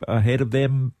have ahead of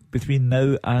them between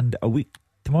now and a week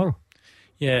tomorrow.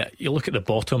 Yeah, you look at the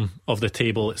bottom of the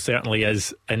table, it certainly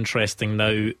is interesting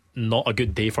now. Not a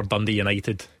good day for Dundee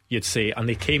United, you'd say, and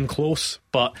they came close,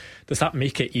 but does that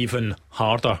make it even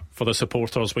harder for the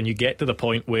supporters when you get to the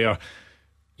point where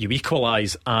you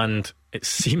equalise and it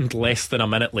seemed less than a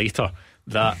minute later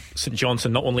that St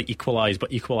Johnstone not only equalised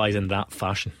but equalised in that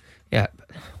fashion? Yeah,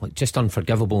 just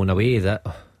unforgivable in a way that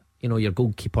your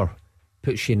goalkeeper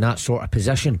puts you in that sort of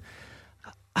position.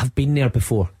 I've been there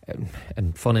before,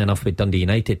 and funny enough with Dundee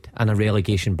United in a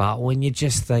relegation battle, and you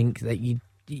just think that you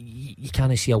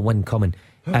can't see a win coming,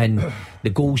 and the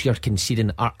goals you're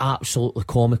conceding are absolutely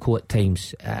comical at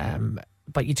times.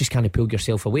 but you just can't pull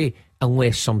yourself away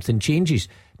unless something changes.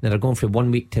 Now they're going from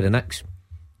 1 week to the next,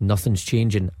 nothing's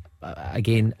changing.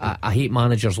 Again, I hate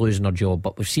managers losing their job,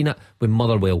 but we've seen it with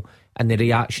Motherwell and the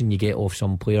reaction you get off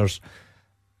some players.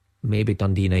 Maybe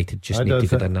Dundee United just need to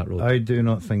go down that road. I do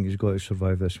not think he's got to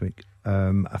survive this week.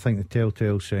 I think the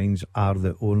telltale signs are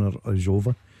the owner is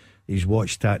over. He's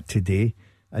watched that today.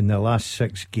 In the last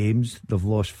 6 games, they've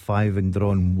lost 5 and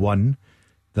drawn 1.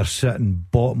 They're sitting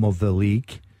bottom of the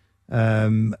league.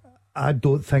 I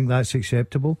don't think that's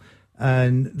acceptable.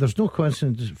 And there's no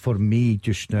coincidence for me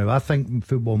just now. I think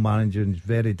football managing is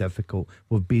very difficult.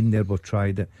 We've been there, we've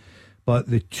tried it. But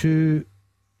the two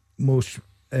most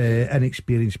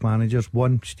inexperienced managers,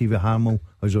 one, Stevie Hamill,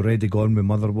 has already gone with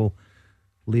Motherwell.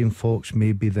 Liam Fox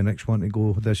may be the next one to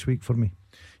go this week for me.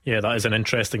 Yeah, that is an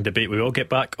interesting debate. We will get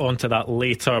back onto that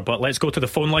later, but let's go to the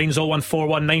phone lines.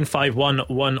 0141 951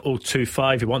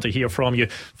 1025. We want to hear from you.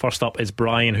 First up is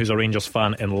Brian, who's a Rangers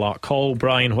fan in Larkhall.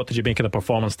 Brian, what did you make of the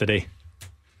performance today?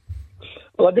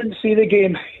 Well, I didn't see the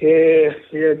game.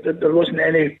 There wasn't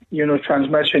any,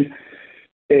 transmission.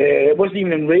 It wasn't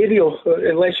even in radio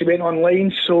unless you went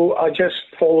online. So I just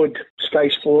followed Sky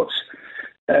Sports,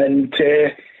 and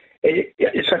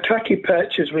it's a tricky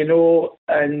pitch, as we know,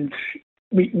 and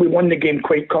we won the game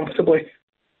quite comfortably.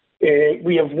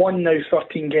 We have won now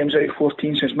 13 games out of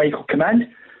 14 since Michael came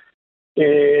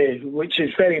in, which is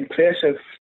very impressive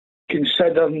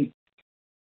considering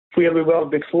where we were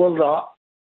before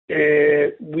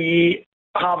that. We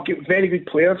have got very good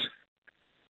players,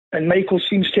 and Michael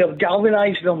seems to have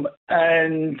galvanised them.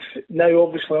 And now,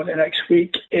 obviously, on to next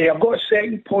week, I've got a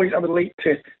second point I would like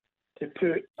to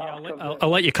put. I'll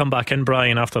let you come back in,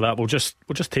 Brian, after that. We'll just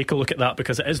take a look at that,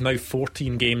 because it is now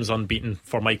 14 games unbeaten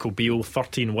for Michael Beale,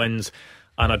 13 wins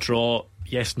and a draw.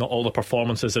 Yes, not all the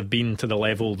performances have been to the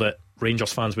level that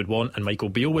Rangers fans would want and Michael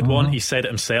Beale would want. He said it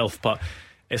himself, but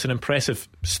it's an impressive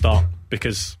start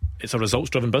because it's a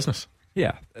results driven business.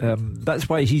 Yeah, that's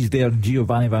why he's there and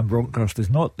Giovanni Van Bronckhorst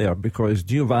is not there, because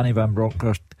Giovanni Van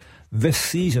Bronckhorst this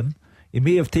season, he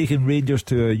may have taken Rangers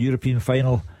to a European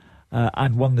final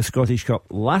and won the Scottish Cup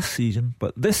last season,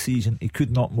 but this season he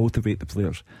could not motivate the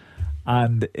players.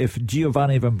 And if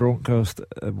Giovanni Van Bronckhorst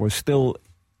was still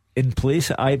in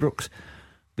place at Ibrox,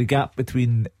 the gap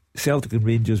between Celtic and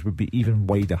Rangers would be even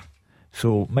wider.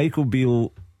 So Michael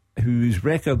Beale, whose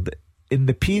record in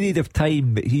the period of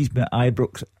time that he's been at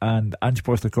Ibrox and Ange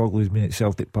Postecoglou has been at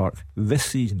Celtic Park this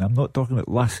season, I'm not talking about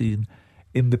last season,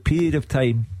 in the period of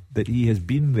time that he has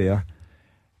been there,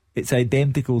 it's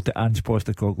identical to Ange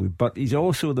Postecoglou. But he's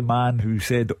also the man who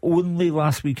said only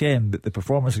last weekend that the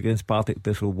performance against Partick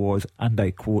Thistle was, and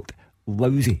I quote,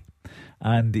 lousy.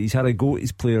 And he's had a go at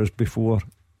his players before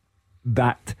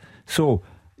that. So,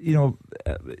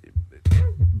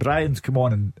 Brian's come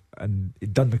on and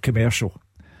he'd done the commercial.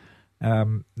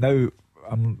 Now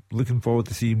I'm looking forward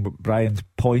to seeing what Brian's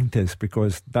point is,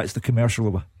 because that's the commercial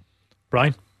over.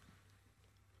 Brian?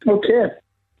 Okay.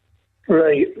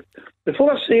 Right.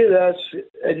 Before I say this,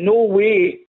 in no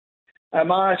way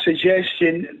am I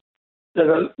suggesting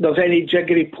that there's any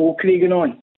jiggery pokery going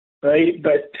on, right?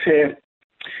 But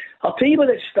I'll tell you when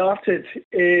it started.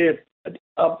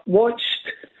 I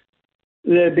watched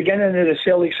the beginning of the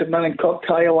Celtic St Mirren Cup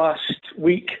tie last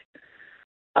week,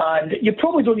 and you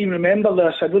probably don't even remember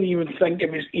this. I don't even think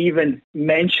it was even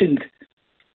mentioned.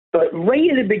 But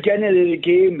right at the beginning of the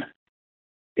game,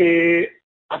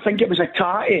 I think it was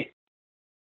Atati.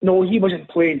 No, he wasn't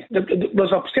playing.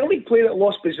 There's a Celtic player that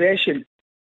lost possession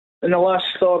in the last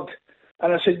third,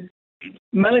 and I said,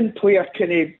 Mirren player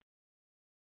kind of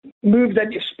moved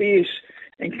into space,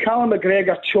 and Callum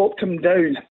McGregor chopped him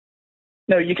down.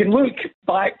 Now, you can look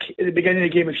back at the beginning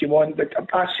of the game if you want, but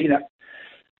I've seen it.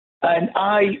 And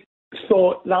I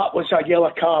thought that was a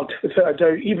yellow card, without a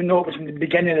doubt, even though it was in the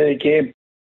beginning of the game.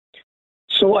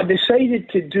 So I decided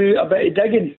to do a bit of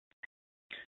digging.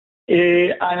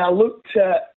 And I looked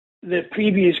at the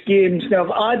previous games.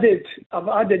 Now I've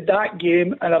added that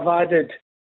game, and I've added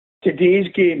today's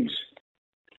games.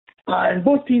 And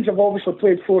both teams have obviously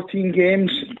played 14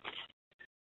 games.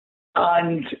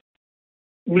 And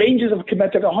Rangers have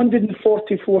committed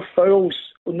 144 fouls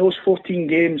in those 14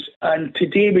 games. And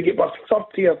today we get our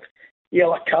 30th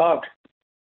yellow card.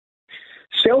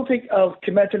 Celtic have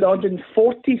committed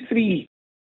 143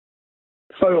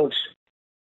 fouls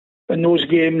in those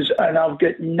games, and I've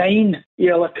got 9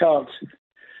 yellow cards.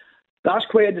 That's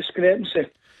quite a discrepancy.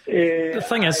 The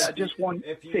thing is, I just want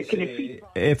to kind of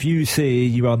if you say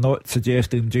you are not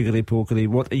suggesting jiggery pokery,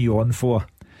 what are you on for?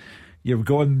 You've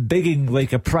gone digging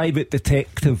like a private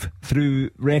detective through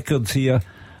records here,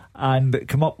 and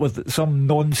come up with some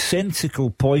nonsensical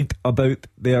point about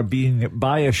there being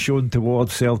bias shown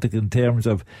towards Celtic in terms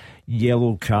of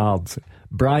yellow cards.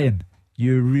 Brian,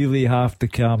 you really have to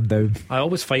calm down. I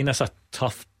always find this a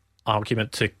tough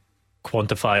argument to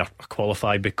quantify or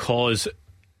qualify, because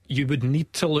you would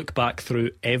need to look back through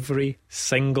every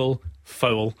single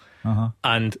foul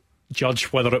and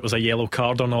judge whether it was a yellow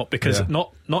card or not, because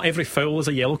not every foul is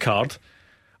a yellow card.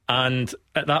 And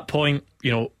at that point,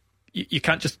 you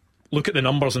can't just look at the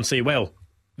numbers and say, well,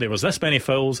 there was this many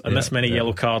fouls and this many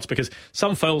yellow cards, because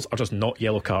some fouls are just not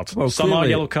yellow cards. Well, some clearly, are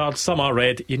yellow cards, some are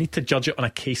red. You need to judge it on a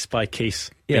case by case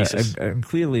basis. And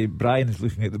clearly Brian is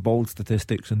looking at the ball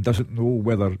statistics and doesn't know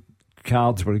whether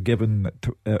cards were given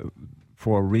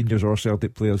for Rangers or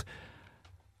Celtic players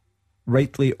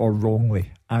rightly or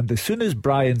wrongly. And as soon as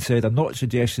Brian said, I'm not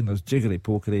suggesting there's jiggery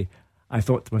pokery, I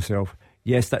thought to myself,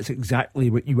 yes, that's exactly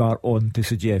what you are on to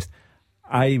suggest.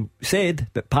 I said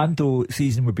that Panto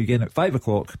season would begin at 5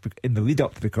 o'clock in the lead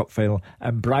up to the cup final,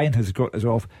 and Brian has got us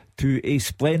off to a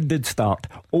splendid start.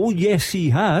 Oh yes,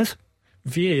 he has.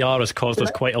 VAR has caused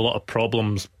us quite a lot of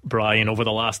problems, Brian, over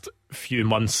the last few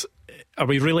months. Are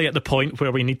we really at the point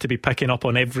where we need to be picking up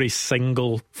on every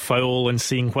single foul and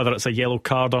seeing whether it's a yellow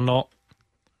card or not?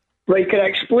 Right, can I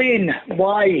explain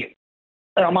why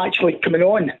I'm actually coming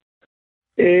on?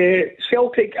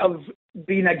 Celtic have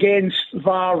been against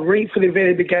VAR right from the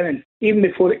very beginning, even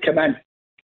before it came in.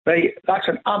 Right, that's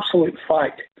an absolute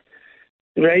fact.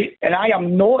 Right, and I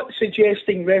am not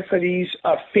suggesting referees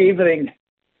are favouring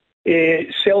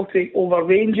Celtic over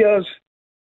Rangers.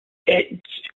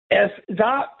 If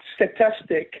that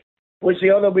statistic was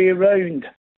the other way around,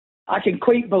 I can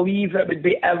quite believe it would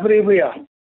be everywhere.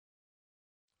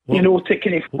 To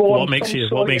kind of form what makes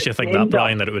you think that,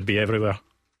 Brian, that it would be everywhere?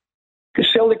 Because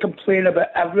Celtic complain about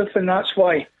everything, that's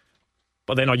why.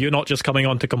 But then are you not just coming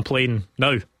on to complain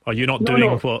now? Are you not doing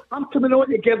what... I'm coming on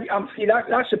to give...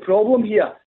 that's the problem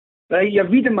here. Right? You're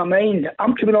reading my mind.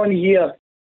 I'm coming on here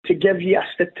to give you a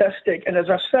statistic. And as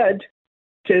I said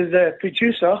to the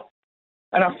producer,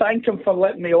 and I thank him for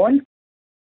letting me on,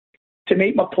 to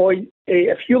make my point,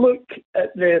 if you look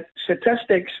at the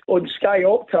statistics on Sky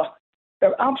Opta,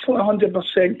 they're absolutely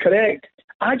 100% correct.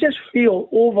 I just feel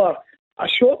over a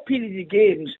short period of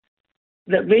games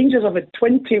that Rangers have had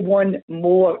 21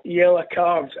 more yellow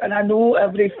cards. And I know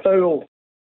every foul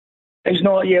is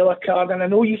not a yellow card, and I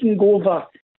know you can go over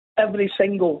every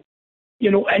single,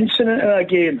 incident in a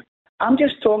game. I'm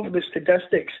just talking about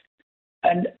statistics.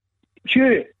 And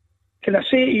Hugh, can I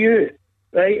say to you,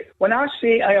 right, when I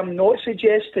say I am not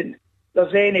suggesting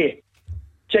there's any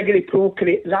jiggery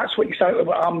pokery, that's exactly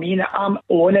what I mean. I'm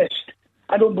honest.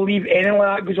 I don't believe anything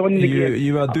like that goes on in the game.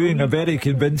 You are doing a very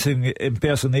convincing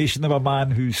impersonation of a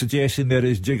man who's suggesting there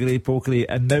is jiggery pokery,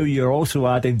 and now you're also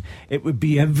adding it would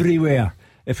be everywhere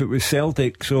if it was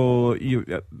Celtic. So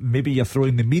maybe you're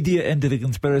throwing the media into the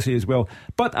conspiracy as well.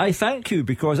 But I thank you,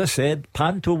 because I said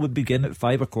Panto would begin at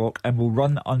 5 o'clock and will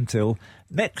run until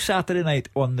next Saturday night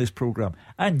on this programme.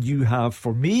 And you have,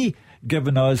 for me,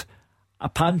 given us a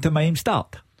pantomime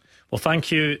start. Well,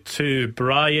 thank you to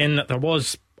Brian. There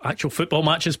was actual football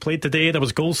matches played today. There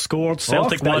was goals scored.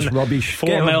 Celtic won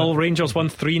 4-0, Rangers won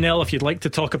 3-0. If you'd like to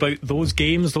talk about those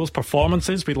games, those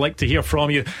performances, we'd like to hear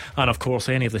from you. And of course,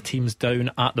 any of the teams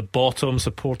down at the bottom.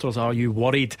 Supporters, are you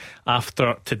worried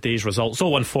after today's results?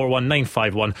 0141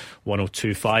 951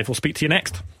 1025. We'll speak to you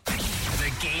next.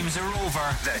 The games are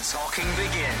over. The talking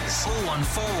begins.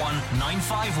 0141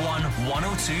 951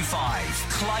 1025.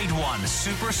 Clyde One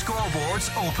Super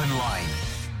Scoreboards Open Line.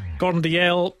 Gordon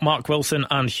Dalziel, Mark Wilson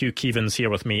and Hugh Keevins here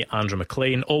with me, Andrew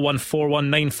McLean. 0141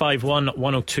 951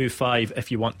 1025 if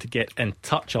you want to get in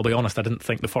touch. I'll be honest, I didn't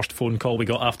think the first phone call we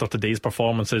got after today's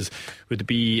performances would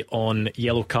be on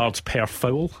yellow cards per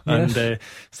foul and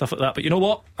stuff like that. But you know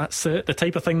what? That's the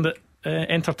type of thing that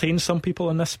entertains some people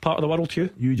in this part of the world,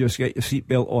 Hugh. You just get your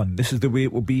seatbelt on. This is the way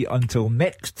it will be until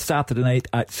next Saturday night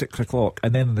at 6 o'clock.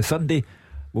 And then on the Sunday,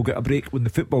 we'll get a break when the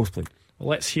football's played.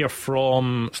 Let's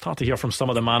start to hear from some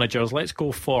of the managers. Let's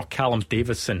go for Callum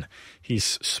Davidson. He's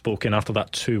spoken after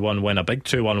that 2-1 win, a big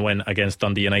 2-1 win against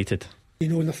Dundee United.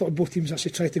 And I thought both teams actually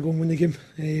tried to go and win the game.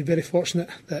 Very fortunate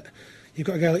that you've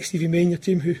got a guy like Stevie May in your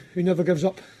team who never gives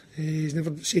up. He's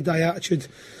never said die attitude.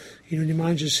 And he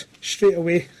manages straight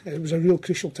away. It was a real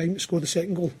crucial time to score the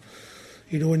second goal.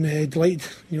 And delighted,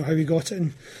 how he got it.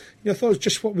 And I thought it was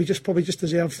just what we probably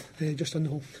deserved, just on the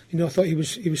whole. I thought he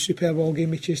was superb all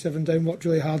game. He chased everyone down, worked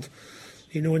really hard.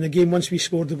 In the game, once we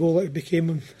scored the goal, it became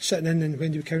him sitting in and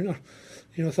when do we counter.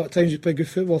 I thought at times we played good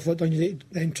football. I thought Dundee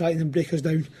then tried to break us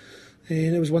down.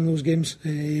 and it was one of those games,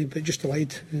 but just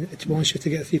delighted, to be honest, to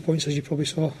get 3 points, as you probably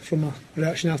saw from my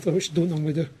reaction after, which I don't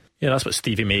normally do. Yeah, that's what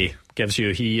Stevie May gives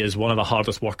you. He is one of the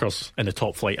hardest workers in the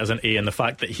top flight, isn't he? And the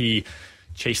fact that he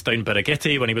chased down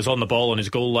Birighitti when he was on the ball on his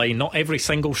goal line, not every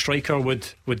single striker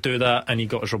would do that, and he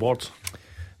got his rewards.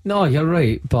 No, you're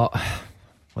right, but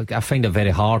I find it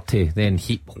very hard to then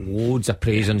heap loads of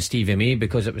praise on Stevie May,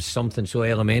 because it was something so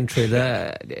elementary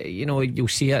that, you know, you'll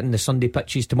see it in the Sunday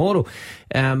pitches tomorrow.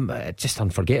 Just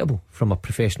unforgettable from a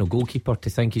professional goalkeeper to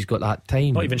think he's got that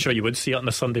time. Not even sure you would see it in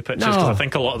the Sunday pitches, because I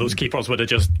think a lot of those keepers would have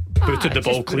just booted the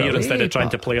ball clear instead of trying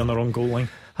to play on their own goal line.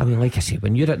 I mean, like I say,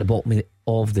 when you're at the bottom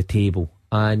of the table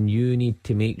and you need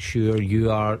to make sure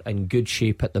you are in good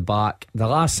shape at the back, the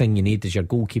last thing you need is your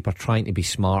goalkeeper trying to be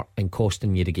smart and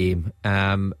costing you the game.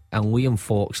 And Liam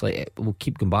Fox, like, we'll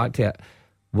keep going back to it.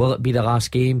 Will it be the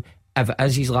last game? If it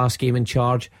is his last game in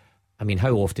charge, I mean,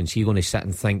 how often is he going to sit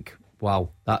and think,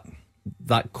 wow, that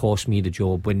cost me the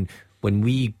job? When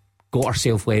we got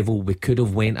ourselves level, we could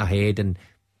have went ahead, and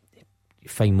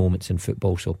find moments in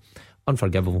football. So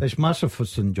unforgivable. It's massive for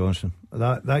St Johnstone.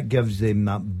 That gives them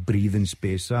that breathing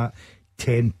space. That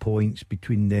 10 points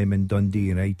between them and Dundee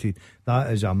United,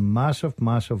 that is a massive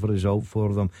result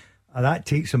for them. And that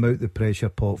takes them out the pressure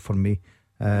pot for me.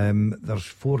 There's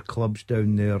 4 clubs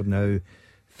down there now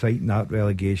fighting that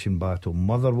relegation battle: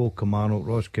 Motherwell, Kilmarnock,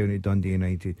 Ross County, Dundee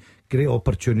United. Great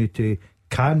opportunity.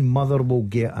 Can Motherwell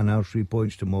get another 3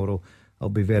 points tomorrow? It'll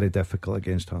be very difficult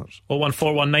against Hearts.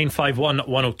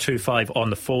 01419511025 on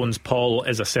the phones. Paul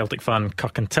is a Celtic fan,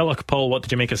 Kirkintilloch. Paul, what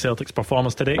did you make of Celtic's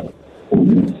performance today?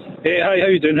 Hey, hi, how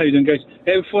you doing, guys?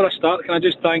 Before I start, can I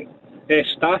just thank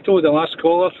Stato, the last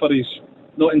caller, for his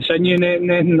not insinuating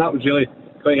anything. That was really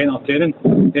quite entertaining.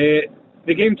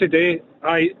 The game today,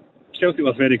 Celtic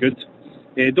were very good.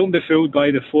 Don't be fooled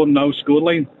by the 4-0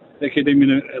 scoreline. They could have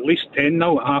been at least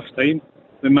 10-0 at half time.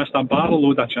 We missed a barrel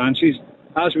load of chances,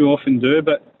 as we often do,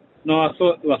 but no, I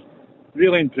thought they were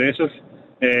really impressive,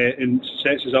 and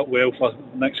sets us up well for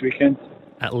next weekend.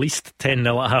 At least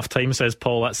 10-0 at half time, says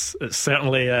Paul. It's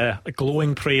certainly a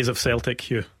glowing praise of Celtic,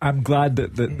 Hugh. I'm glad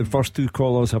that the first 2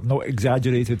 callers have not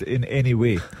exaggerated in any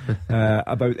way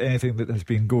about anything that has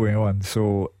been going on.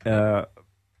 So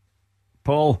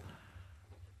Paul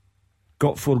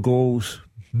got 4 goals,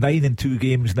 9 in 2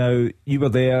 games now. You were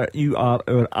there, you are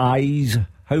our eyes.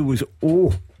 How was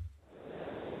O?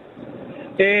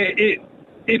 He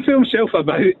threw himself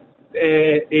about.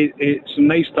 Some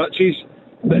nice touches,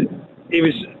 but he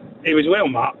was well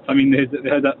marked. I mean, they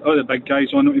had all the big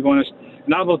guys on him, to be honest.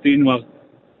 And Aberdeen were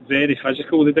very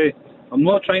physical today. I'm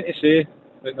not trying to say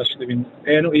that there should have been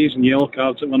penalties and yellow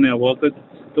cards that weren't awarded.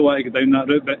 Don't want to go down that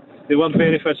route, but they were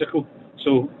very physical.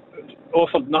 So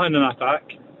offered nothing in attack.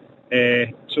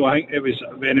 So I think it was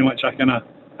very much a kind of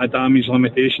a damage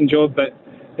limitation job, but.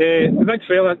 The big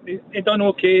fella, he done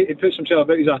okay. He puts himself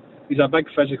about. He's a big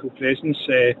physical presence.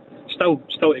 Still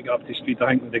to get up to speed, I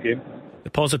think, with the game. The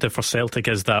positive for Celtic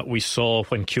is that we saw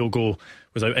when Kyogo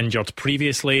was out injured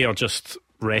previously or just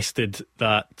rested,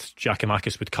 that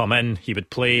Giakoumakis would come in, he would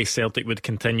play, Celtic would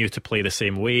continue to play the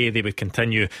same way, they would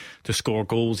continue to score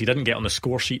goals. He didn't get on the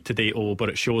score sheet today, but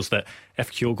it shows that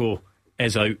if Kyogo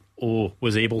is out,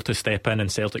 was able to step in,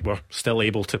 and Celtic were still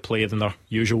able to play in their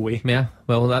usual way. Yeah,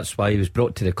 well, that's why he was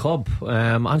brought to the club.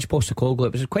 Ange Postecoglou,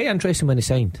 it was quite interesting when he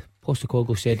signed.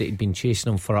 Postecoglou said that he'd been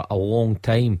chasing him for a long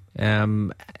time,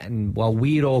 and while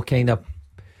we're all kind of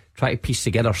trying to piece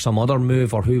together some other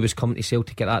move or who was coming to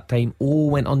Celtic at that time,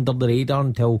 went under the radar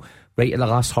until right at the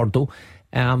last hurdle.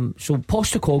 So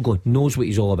Postecoglou knows what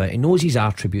he's all about. He knows his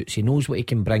attributes, he knows what he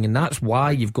can bring, and that's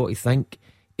why you've got to think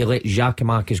he let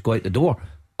Giakoumakis go out the door.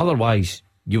 Otherwise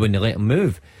you wouldn't let him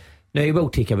move. Now he will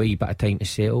take a wee bit of time to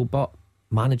settle, but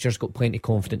manager's got plenty of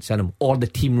confidence in him, or the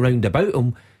team round about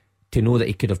him, to know that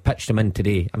he could have pitched him in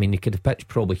today. I mean, he could have pitched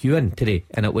probably Hugh in today,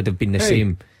 and it would have been the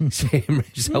same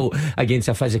result against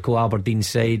a physical Aberdeen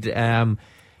side. I'm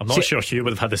not sure Hugh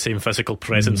would have had the same physical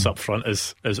presence up front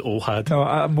as O had. No,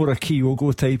 I'm more a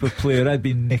Kyogo type of player. I'd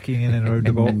been nicking in and around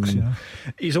the box. You know.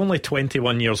 He's only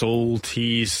 21 years old.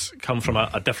 He's come from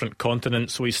a different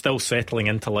continent, so he's still settling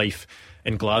into life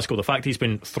in Glasgow. The fact he's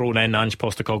been thrown in, Ange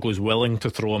Postecoglou is willing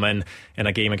to throw him in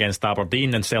a game against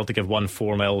Aberdeen, and Celtic have won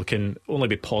 4-0, can only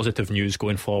be positive news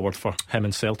going forward for him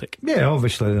and Celtic. Yeah,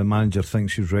 obviously the manager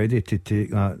thinks he's ready to take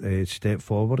that step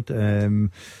forward.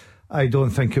 I don't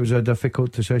think it was a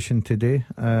difficult decision today.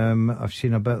 I've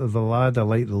seen a bit of the lad. I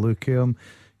like the look of him.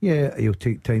 Yeah, he'll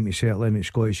take time to settle in at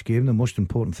Scottish game. The most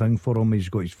important thing for him, he's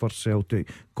got his first Celtic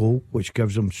goal, which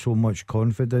gives him so much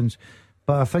confidence.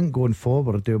 But I think going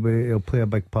forward, he'll play a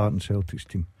big part in Celtic's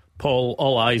team. Paul,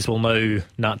 all eyes will now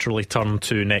naturally turn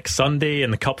to next Sunday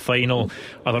in the cup final.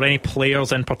 Are there any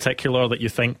players in particular that you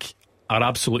think are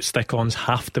absolute stick-ons,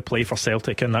 have to play for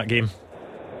Celtic in that game?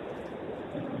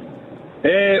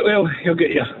 Well, you'll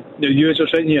get your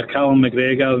users in here, Callum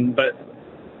McGregor, but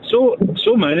so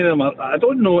many of them. I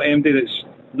don't know anybody that's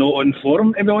not on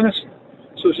form, to be honest.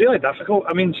 So it's really difficult.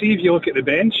 I mean, see if you look at the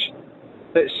bench,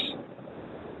 it's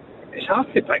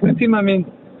hard to pick the team. I mean,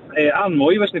 Aaron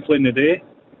Moy wasn't playing today.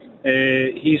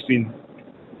 He's been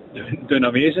doing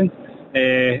amazing.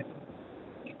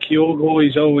 Kyogo,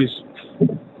 he's always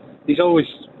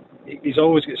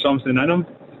got something in him.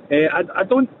 I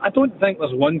don't think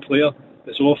there's one player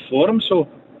that's off form. So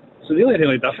it's really,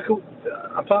 really difficult.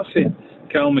 Apart from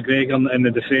Callum McGregor in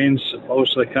the defence,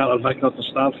 obviously Carter Vickers and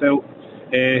Starfelt,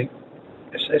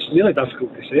 it's really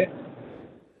difficult to say.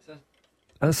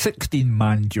 A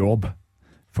 16-man job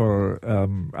for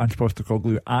Ange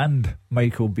Postecoglou and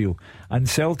Michael Beale, and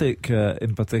Celtic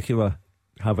in particular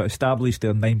have established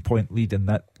their 9-point lead in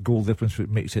that goal difference, which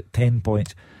makes it 10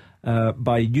 points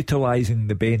by utilising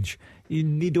the bench. You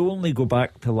need only go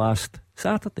back to last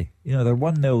Saturday. You know, they're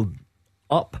 1-0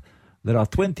 up, there are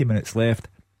 20 minutes left,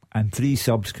 and 3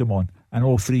 subs come on, and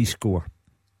all 3 score.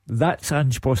 That's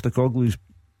Ange Postecoglou's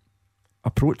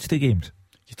approach to games.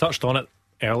 You touched on it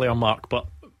earlier, Mark, but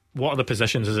what are the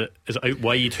positions? Is it out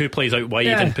wide? Who plays out wide,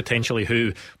 and potentially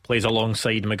who plays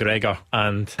alongside McGregor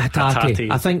and Hatate?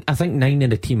 I think 9 in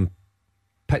the team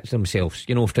pitch themselves.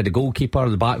 You know, for the goalkeeper,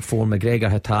 the back four,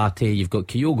 McGregor, Hatate, you've got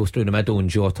Kyogo through the middle and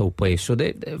Jota will play. So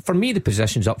for me, the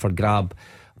position's up for grab.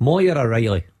 Moy or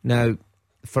O'Reilly. Now,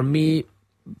 for me,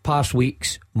 past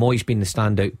weeks, Moy's been the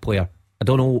standout player. I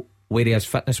don't know where he is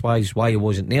fitness wise, why he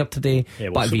wasn't there today. Yeah,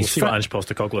 but if we'll he's see fit, what Ange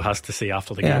Postecoglou has to say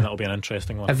after the game. That'll be an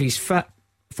interesting one. If he's fit,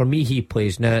 for me, he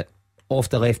plays. Now, off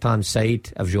the left hand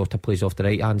side, if Jota plays off the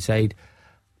right hand side,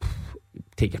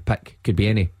 take your pick, could be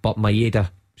any. But Maeda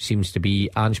seems to be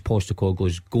Ange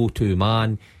Postecoglou's go-to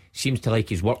man. Seems to like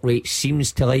his work rate,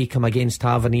 seems to like him against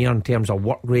Tavernier in terms of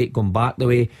work rate going back the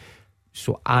way.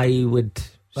 So I would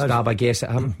stab a guess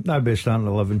at him. That'd be a starting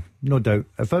 11, no doubt.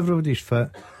 If everybody's fit,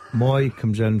 Moy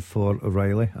comes in for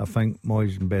O'Reilly. I think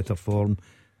Moy's in better form,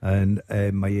 and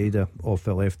Maeda off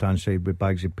the left hand side with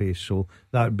bags of pace. So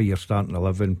that'd be your starting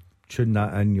 11. Tune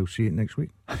that in, you'll see it next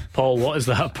week. Paul, what has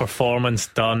that performance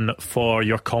done for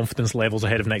your confidence levels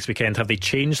ahead of next weekend? Have they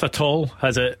changed at all?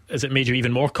 Has it made you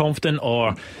even more confident,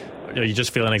 or are you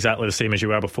just feeling exactly the same as you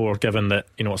were before, given that,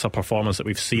 you know, it's a performance that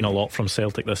we've seen a lot from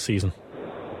Celtic this season?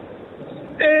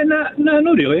 No,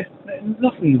 not really.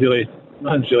 Nothing's really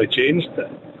changed.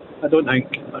 I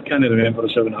can't remember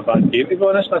us having a bad game, to be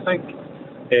honest. I think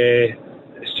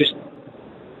it's just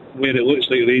where it looks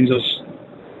like Rangers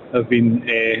have been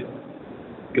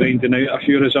grinding out a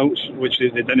few results which they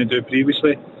didn't do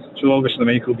previously. So obviously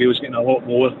Michael Beale's getting a lot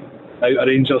more out of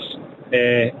Rangers.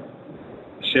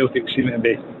 Celtic seem to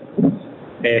be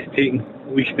taking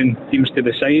weakening teams to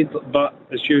the side, but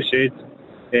as you said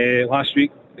last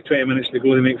week, 20 minutes to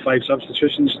go they make 5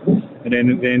 substitutions and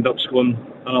then they end up scoring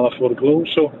another 4 goals.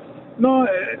 So not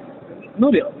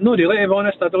really, to be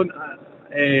honest.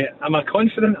 Am I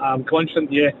confident? I'm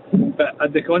confident, yeah, but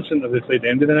I'd be confident if they played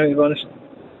Embden now, to be honest.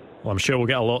 Well, I'm sure we'll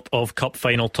get a lot of cup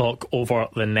final talk over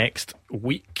the next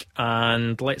week,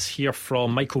 and let's hear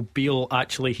from Michael Beale.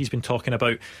 Actually, he's been talking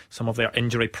about some of their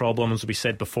injury problems. We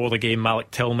said before the game, Malik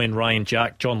Tillman, Ryan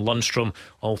Jack, John Lundstrom,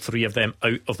 all 3 of them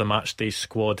out of the matchday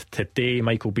squad today.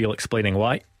 Michael Beale explaining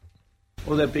why.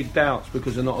 Well, they're big doubts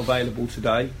because they're not available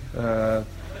today.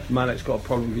 Malik's got a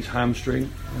problem with his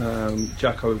hamstring,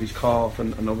 Jacko with his calf,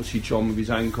 and obviously John with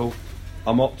his ankle.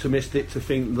 I'm optimistic to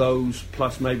think those,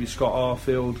 plus maybe Scott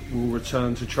Arfield, will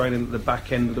return to training at the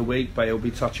back end of the week, but it'll be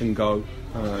touch and go.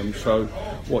 So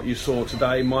what you saw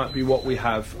today might be what we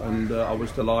have, and I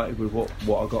was delighted with what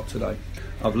I got today.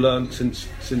 I've learned since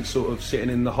sort of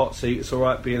sitting in the hot seat, it's all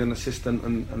right being an assistant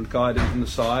and guiding from the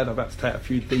side. I've had to take a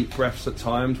few deep breaths at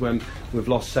times when we've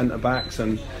lost centre-backs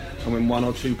and when 1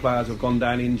 or 2 players have gone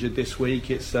down injured this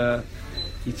week. It's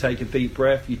you take a deep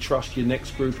breath, you trust your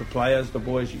next group of players, the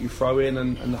boys that you throw in,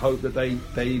 and hope that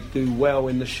they do well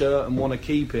in the shirt and want to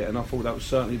keep it. And I thought that was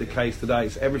certainly the case today.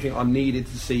 It's everything I needed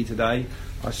to see today,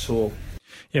 I saw.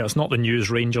 Yeah, it's not the news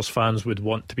Rangers fans would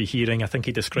want to be hearing. I think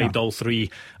he described all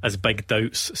 3 as big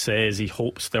doubts. Says he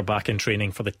hopes they're back in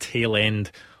training for the tail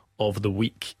end of the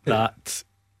week. That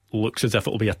looks as if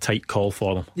it'll be a tight call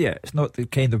for them. Yeah, it's not the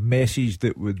kind of message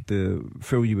that would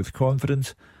fill you with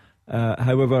confidence.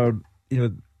 However, you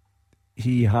know,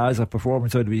 he has a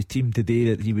performance out of his team today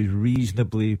that he was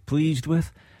reasonably pleased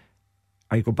with.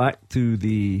 I go back to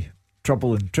the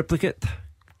trouble in triplicate: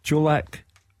 Cholak,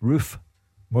 Roof,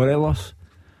 Morelos,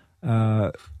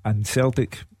 and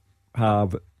Celtic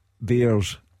have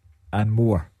theirs and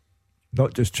more.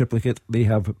 Not just triplicate, they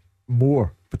have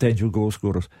more potential goal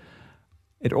scorers.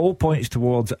 It all points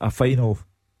towards a final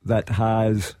that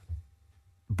has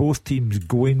both teams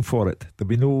going for it. There'll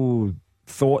be no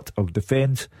thought of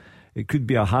defence. It could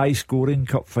be a high scoring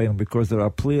cup final because there are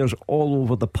players all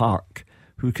over the park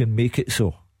who can make it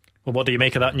so. Well, what do you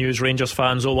make of that news, Rangers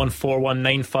fans? 0141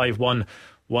 951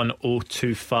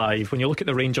 1025. When you look at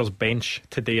the Rangers bench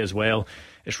today as well,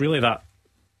 it's really that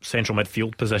central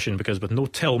midfield position, because with no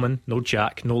Tillman, no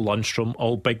Jack, no Lundstrom,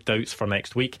 all big doubts for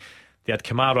next week. They had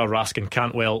Kamara, Raskin,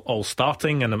 Cantwell all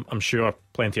starting, and I'm sure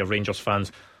plenty of Rangers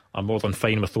fans are more than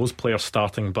fine with those players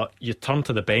starting. But you turn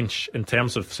to the bench in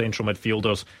terms of central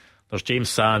midfielders, there's James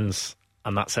Sands,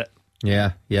 and that's it.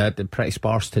 Yeah, they're pretty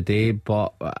sparse today,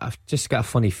 but I've just got a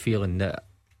funny feeling that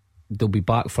they'll be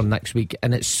back for next week,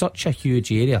 and it's such a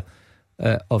huge area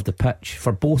of the pitch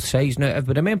for both sides. Now, if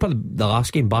we remember the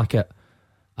last game back at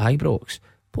Ibrox,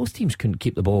 both teams couldn't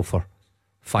keep the ball for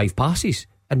 5 passes,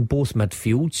 and both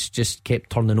midfields just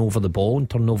kept turning over the ball and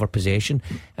turning over possession,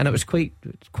 and it was quite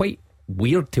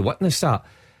weird to witness that.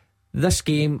 This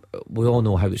game, we all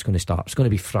know how it's going to start. It's going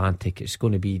to be frantic. It's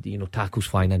going to be, tackles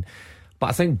flying in. But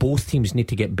I think both teams need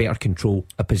to get better control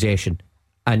of possession,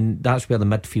 and that's where the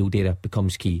midfield area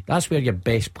becomes key. That's where your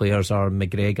best players are,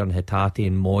 McGregor and Hatate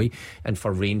and Moy. And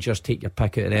for Rangers, take your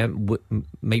pick out of them.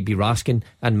 Might be Raskin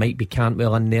and might be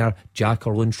Cantwell in there. Jack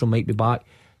or Lundstrom might be back.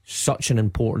 Such an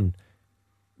important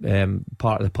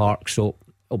part of the park. So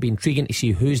it'll be intriguing to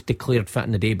see who's declared fit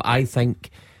in the day. But I think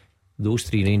those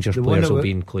 3 Rangers players will be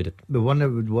included. The one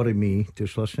that would worry me,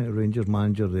 just listening to Rangers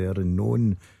manager there and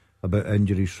knowing about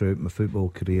injuries throughout my football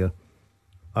career,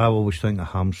 I always think the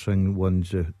hamstring one's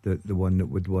the one that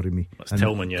would worry me. That's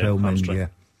Tillman, yeah.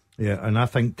 And I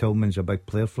think Tillman's a big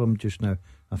player for him just now.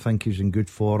 I think he's in good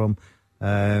form.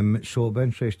 So it'll be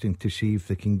interesting to see if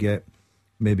they can get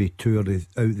maybe 2 out of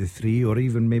the 3, or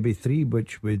even maybe 3,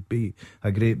 which would be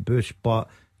a great boost. But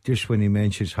just when he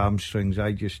mentions hamstrings,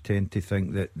 I just tend to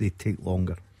think that they take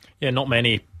longer. Yeah, not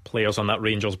many players on that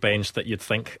Rangers bench that you'd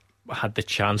think had the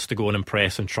chance to go and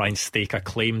impress and try and stake a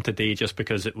claim today, just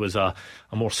because it was a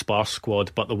more sparse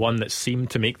squad. But the one that seemed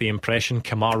to make the impression,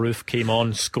 Kemar Roofe, came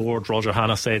on, scored. Roger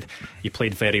Hanna said he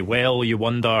played very well. You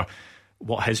wonder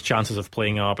what his chances of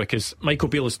playing are, because Michael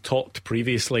Beale has talked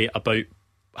previously about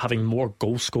having more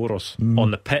goal scorers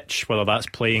on the pitch, whether that's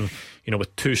playing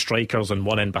with 2 strikers and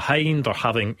 1 in behind, or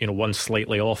having one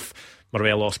slightly off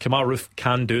Morelos. Kemar Roofe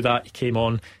can do that. He came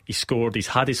on, he scored. He's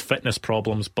had his fitness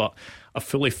problems, but a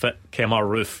fully fit Kemar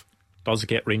Roofe does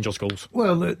get Rangers goals.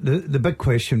 Well, the big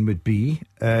question would be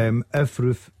if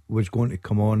Roofe was going to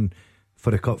come on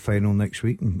for the cup final next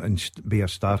week and be a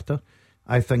starter.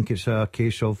 I think it's a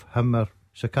case of him or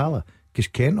Sakala, because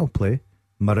Kent will play,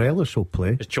 Morelos will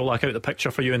play. Is Cholak out the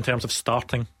picture for you in terms of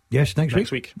starting? Yes,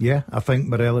 next week. Yeah, I think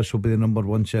Morelos will be the number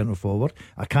 1 centre forward.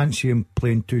 I can't see him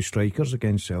playing 2 strikers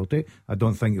against Celtic. I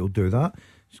don't think he'll do that.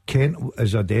 Kent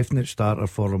is a definite starter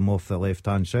for him off the left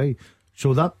hand side.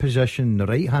 So that position, the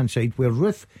right hand side, where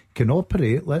Roofe can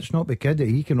operate, let's not be kidding,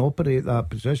 he can operate that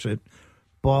position.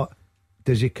 But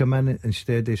does he come in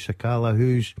instead of Sakala,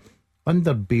 who's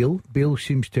under Beale? Beale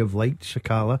seems to have liked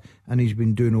Sakala and he's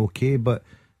been doing okay, but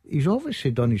he's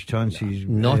obviously done his chances.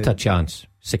 Not a chance.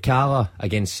 Sakala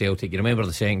against Celtic, you remember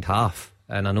the second half,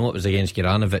 and I know it was against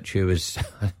Juranovic, who was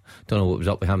I don't know what was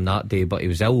up with him that day, but he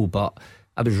was ill. But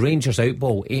it was Rangers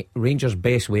outball, Rangers'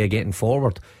 best way of getting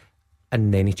forward,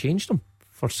 and then he changed them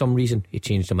for some reason. He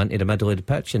changed them into the middle of the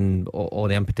pitch, and all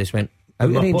the impetus went out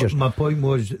of Rangers. My point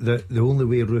was that the only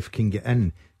way Roofe can get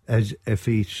in is if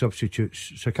he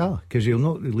substitutes Sakala, because he'll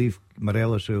not leave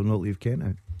Morelos, so he'll not leave Kent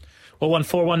out.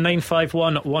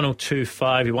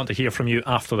 01419511025. We want to hear from you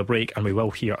after the break, and we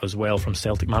will hear as well from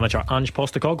Celtic manager Ange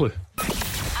Postecoglou.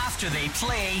 After they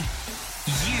play,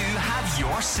 you have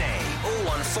your say.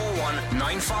 0141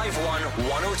 951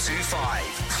 1025.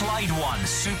 Clyde One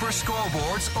Super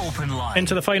Scoreboard's open line.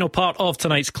 Into the final part of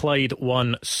tonight's Clyde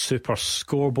One Super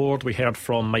Scoreboard. We heard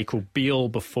from Michael Beale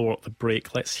before the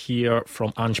break. Let's hear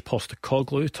from Ange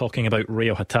Postecoglou talking about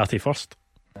Reo Hatate first.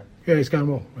 Yeah, he's going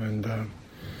well, and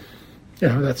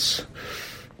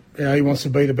he wants to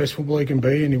be the best footballer he can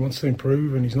be, and he wants to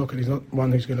improve, and he's not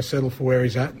one who's going to settle for where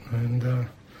he's at. And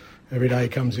every day he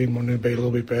comes in wanting to be a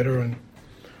little bit better, and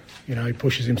he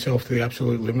pushes himself to the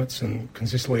absolute limits, and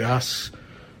consistently asks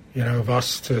of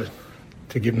us to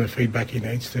give him the feedback he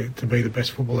needs to be the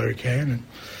best footballer he can.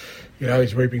 And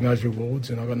he's reaping those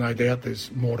rewards, and I've got no doubt there's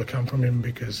more to come from him,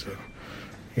 because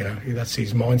that's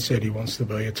his mindset. He wants to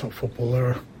be a top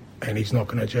footballer, and he's not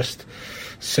going to just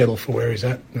settle for where he's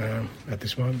at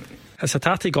this moment. Has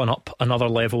Hatate gone up another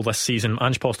level this season?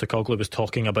 Ange Postecoglou was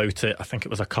talking about it, I think it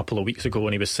was a couple of weeks ago,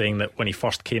 and he was saying that when he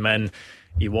first came in,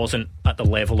 he wasn't at the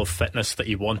level of fitness that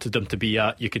he wanted him to be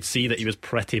at. You could see that he was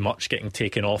pretty much getting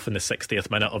taken off in the 60th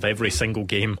minute of every single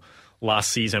game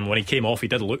last season. When he came off, he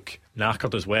did look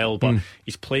knackered as well, but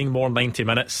he's playing more 90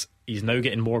 minutes. He's now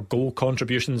getting more goal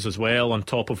contributions as well on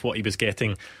top of what he was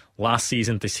getting last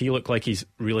season. Does he look like he's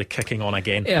really kicking on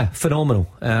again? Yeah, phenomenal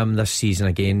this season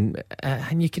again.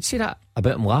 And you could say that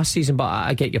about him last season, but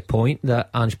I get your point that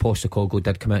Ange Postecoglou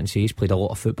did come out and say he's played a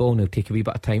lot of football and it'll take a wee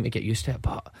bit of time to get used to it.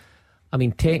 But I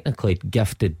mean, technically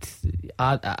gifted,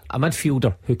 a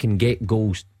midfielder who can get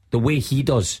goals the way he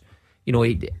does, you know,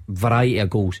 variety of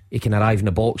goals. He can arrive in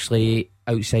the box late,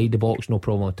 outside the box, no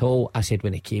problem at all. I said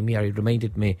when he came here, he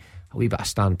reminded me a wee bit of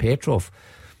Stan Petrov.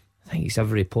 I think it's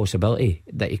every possibility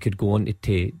that he could go on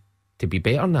to be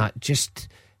better than that. Just,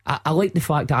 I like the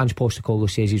fact that Ange Postecoglou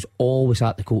says he's always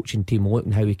at the coaching team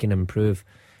looking how he can improve.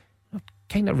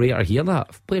 Kind of rare to hear that.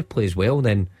 If a player plays well,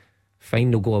 then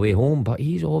fine, they'll go away home, but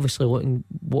he's obviously looking,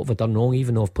 what have I done wrong?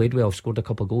 Even though I've played well, I've scored a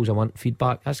couple of goals, I want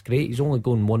feedback. That's great. He's only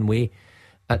going one way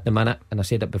at the minute, and I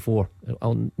said it before,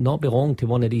 I'll not be long to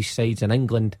one of these sides in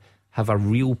England have a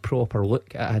real proper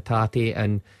look at Hatate,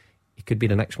 and he could be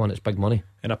the next one that's big money.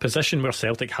 In a position where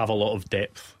Celtic have a lot of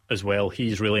depth as well,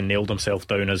 he's really nailed himself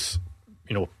down as,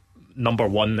 you know, number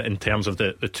one in terms of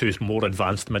the two more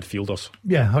advanced midfielders.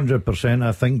 Yeah, 100%.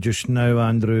 I think just now,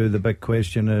 Andrew, the big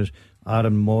question is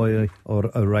Aaron Moy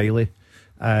or O'Reilly.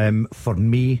 For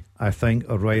me, I think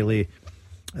O'Reilly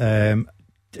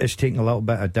is taking a little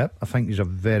bit of dip. I think he's a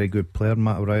very good player,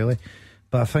 Matt O'Reilly,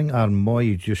 but I think Aaron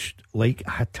Moy, just like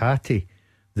Hatate,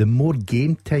 the more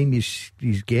game time he's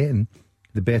getting,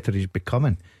 the better he's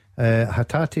becoming.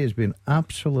 Hatate has been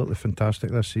absolutely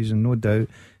fantastic this season, no doubt,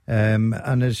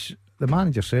 and as the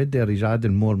manager said there, he's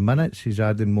adding more minutes, he's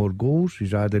adding more goals,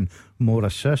 he's adding more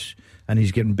assists, and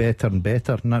he's getting better and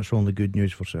better, and that's only good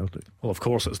news for Celtic. Well, of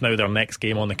course, it's now their next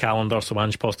game on the calendar, so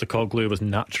Ange Postecoglou was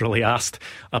naturally asked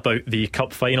about the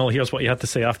cup final. Here's what he had to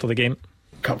say after the game.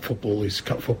 Cup football is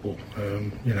cup football.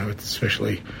 You know, it's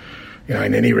especially, you know,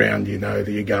 in any round, you know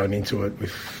that you're going into it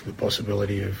with the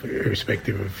possibility of,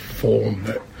 irrespective of form,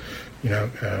 that, you know,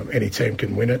 any team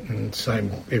can win it, and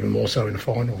same, even more so in the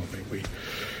final. I mean,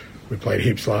 we played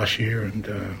Hibs last year, and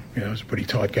you know, it was a pretty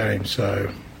tight game. So,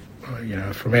 you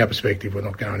know, from our perspective, we're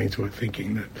not going into it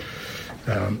thinking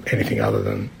that anything other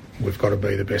than we've got to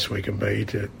be the best we can be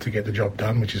to get the job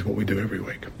done, which is what we do every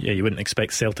week. Yeah, you wouldn't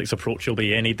expect Celtic's approach will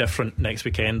be any different next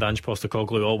weekend. Ange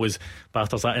Postecoglou always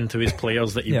batters that into his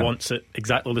players, that he wants it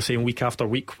exactly the same week after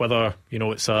week, whether, you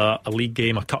know, it's a league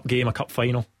game, a cup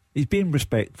final. He's being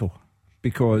respectful,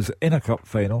 because in a cup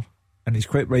final, and he's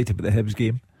quite right about the Hibs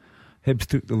game, Hibs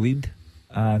took the lead,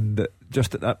 and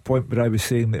just at that point where I was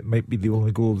saying that it might be the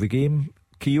only goal of the game,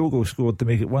 Kyogo scored to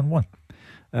make it 1-1,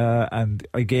 and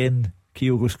again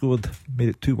Kyogo scored, made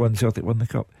it 2-1. Celtic won the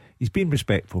cup. He's been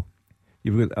respectful.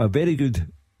 You've got a very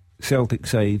good Celtic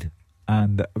side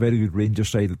and a very good Rangers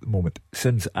side at the moment.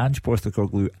 Since Ange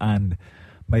Postecoglou and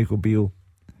Michael Beale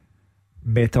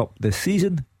met up this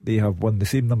season, they have won the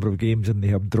same number of games and they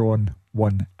have drawn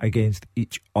one against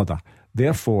each other.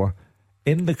 Therefore,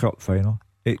 in the cup final,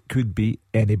 it could be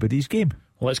anybody's game.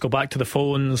 Well, let's go back to the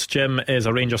phones. Jim is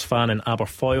a Rangers fan in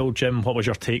Aberfoyle. Jim, what was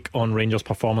your take on Rangers'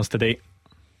 performance today?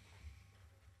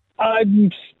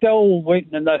 I'm still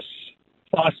waiting on this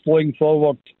fast-flowing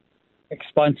forward,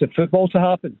 expansive football to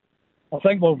happen. I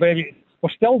think we're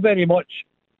still very much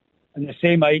in the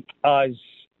same height as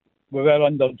we were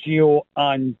under Gio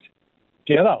and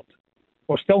Gerrard.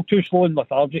 We're still too slow and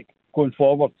lethargic going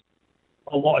forward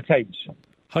a lot of times.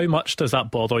 How much does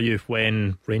that bother you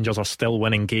when Rangers are still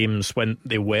winning games when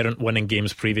they weren't winning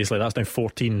games previously? That's now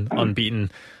 14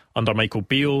 unbeaten under Michael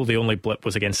Beale. The only blip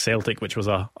was against Celtic, which was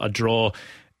a draw.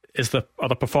 Are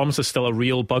the performances still a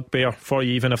real bugbear for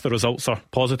you, even if the results are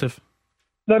positive?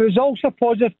 The results are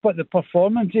positive, but the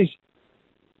performances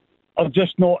are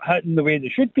just not hitting the way they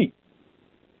should be.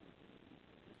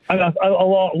 And a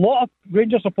lot of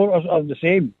Rangers supporters are the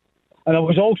same. And I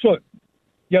was also,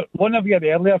 one of your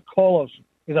earlier callers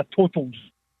is a total.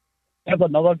 I had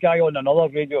another guy on another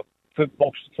radio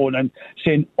football phone in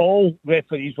saying all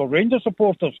referees were Rangers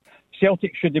supporters.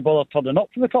 Celtic shouldn't bother turning up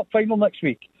for the cup final next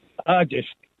week. I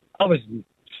was in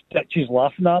stitches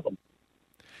laughing at them.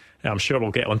 I'm sure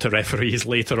we'll get onto referees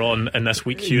later on in this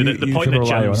week, Hugh.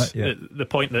 The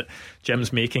point that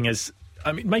Jim's making is,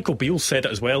 I mean, Michael Beale said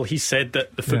it as well. He said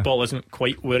that the football isn't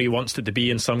quite where he wants it to be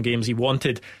in some games. He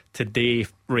wanted today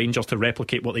Rangers to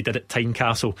replicate what they did at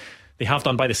Tynecastle. They have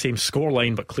done by the same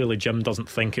scoreline, but clearly Jim doesn't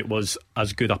think it was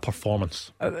as good a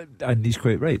performance. And he's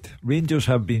quite right. Rangers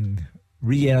have been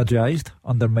re-energised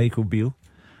under Michael Beale,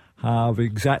 have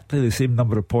exactly the same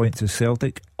number of points as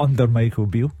Celtic under Michael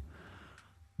Beale,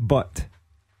 but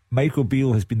Michael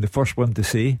Beale has been the first one to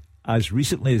say, as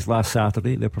recently as last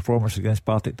Saturday, their performance against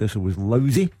Partick Thistle was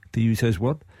lousy, to use his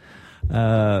word.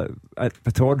 At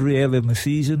Pittodrie earlier in the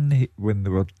season, when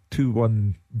they were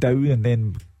 2-1 down and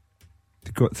then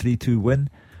got 3-2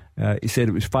 win, he said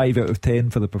it was 5 out of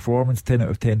 10 for the performance, 10 out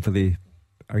of 10 for the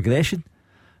aggression.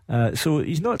 So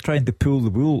he's not trying to pull the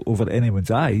wool over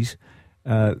anyone's eyes.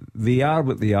 They are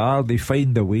what they are. They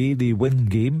find a way. They win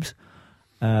games.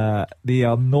 They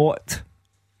are not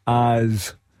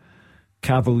as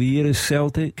cavalier as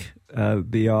Celtic.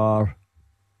 They are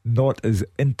not as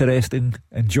interesting,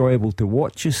 enjoyable to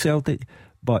watch as Celtic,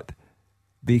 but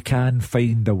they can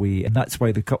find a way, and that's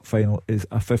why the cup final is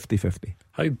a 50-50.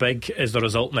 How big is the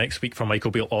result next week for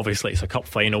Michael Beale? Obviously it's a cup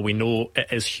final, we know it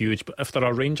is huge, but if there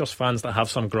are Rangers fans that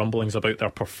have some grumblings about their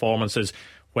performances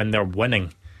when they're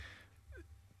winning,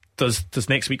 does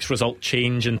next week's result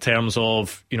change in terms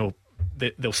of, you know,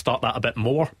 they'll start that a bit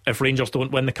more if Rangers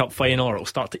don't win the cup final, or it'll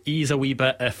start to ease a wee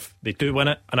bit if they do win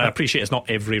it? And I appreciate it's not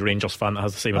every Rangers fan that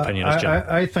has the same opinion as Jim.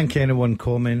 I think anyone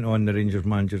comment on the Rangers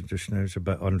manager just now is a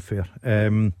bit unfair.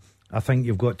 I think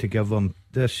you've got to give them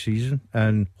this season,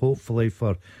 and hopefully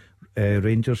for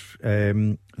Rangers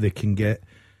they can get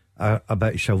a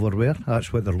bit of silverware.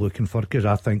 That's what they're looking for, because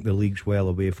I think the league's well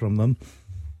away from them.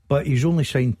 But he's only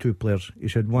signed 2 players.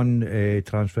 He's had one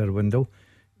transfer window.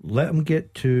 Let him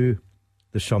get to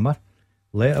the summer,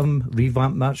 let him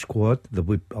revamp that squad. There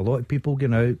will be a lot of people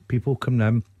going out, people coming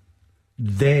in,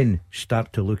 then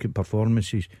start to look at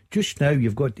performances. Just now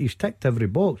he's ticked every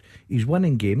box. He's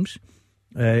winning games,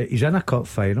 he's in a cup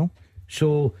final,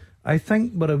 so I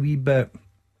think we're a wee bit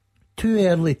too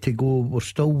early to go. We're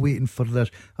still waiting for this.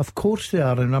 Of course they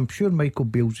are, and I'm sure Michael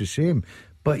Beale's the same,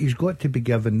 but he's got to be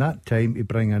given that time to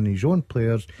bring in his own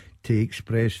players to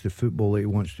express the football that he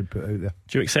wants to put out there.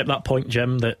 Do you accept that point,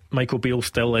 Jim, that Michael Beale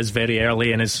still is very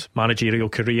early in his managerial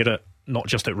career, not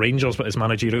just at Rangers but his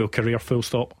managerial career, full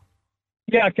stop?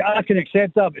 Yeah, I can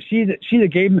accept that, but see the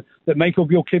game that Michael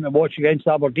Beale came to watch against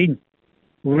Aberdeen.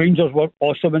 Rangers were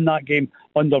awesome in that game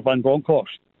under Van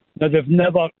Bronckhorst. Now they've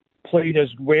never played as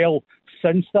well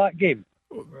since that game.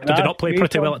 Did they not play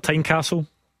pretty well at Tynecastle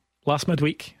last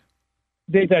midweek?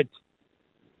 They did.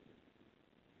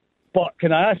 But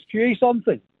can I ask you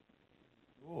something?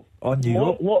 On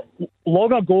you.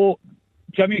 Long ago,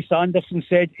 Jimmy Sanderson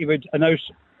said he would announce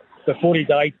before he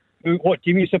died what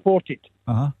team he supported.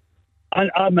 Uh-huh. And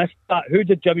I missed that. Who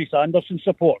did Jimmy Sanderson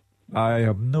support? I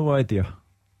have no idea.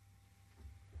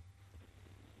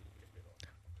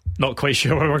 Not quite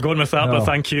sure where we're going with that, but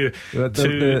thank you to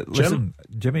Jim. Listen,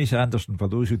 Jimmy Sanderson, for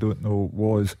those who don't know,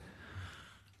 was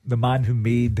the man who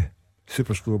made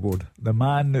Super Scoreboard. The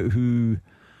man who,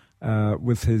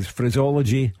 with his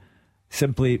phraseology,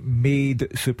 simply made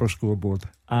Super Scoreboard.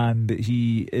 And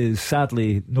he is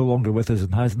sadly no longer with us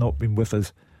and has not been with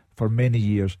us for many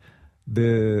years.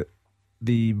 The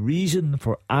reason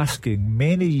for asking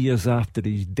many years after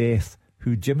his death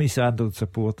who Jimmy Sanderson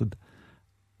supported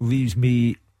leaves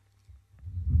me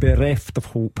bereft of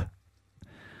hope.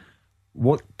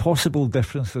 What possible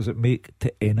difference does it make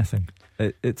to anything?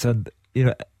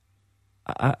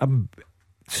 I'm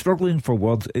struggling for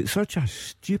words. It's such a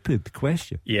stupid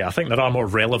question. Yeah, I think there are more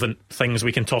relevant things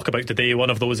we can talk about today. One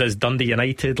of those is Dundee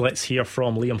United. Let's hear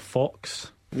from Liam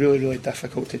Fox. Really, really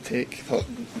difficult to take.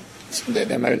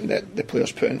 The amount that the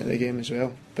players put into the game as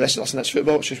well. But listen, it's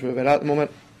football. It's just where we're at the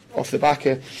moment. Off the back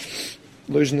of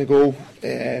losing the goal,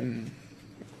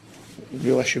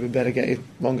 real issue with Berighetti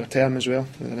longer term as well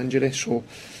with an injury. So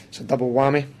it's a double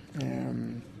whammy.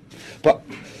 But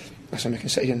listen, we can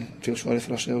sit here and feel sorry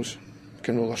for ourselves. We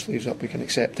can roll our sleeves up. We can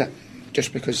accept it.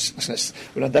 Just because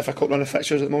we're in a difficult run of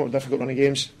fixtures at the moment, difficult run of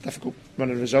games, difficult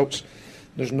run of results.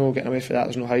 There's no getting away for that.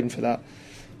 There's no hiding for that.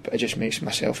 But it just makes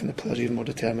myself and the players even more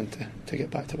determined to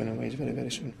get back to winning ways very, very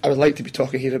soon. I would like to be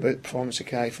talking here about the performance of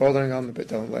Kai Fotheringham, about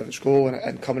Dylan Levitt's goal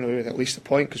and coming away with at least a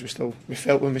point, because we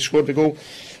felt when we scored the goal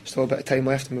still a bit of time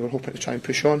left and we were hoping to try and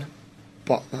push on,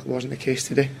 but that wasn't the case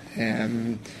today.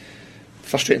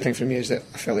 Frustrating thing for me is that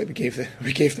I felt like we gave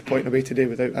the point away today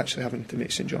without actually having to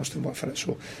make St Johnstone work for it,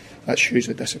 so that's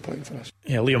hugely disappointing for us.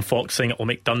 Yeah, Liam Fox saying it will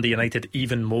make Dundee United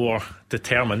even more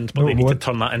determined, but they need to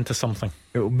turn that into something.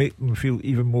 It will make them feel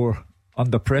even more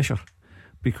under pressure,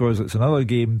 because it's another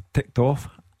game ticked off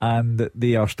and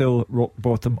they are still rock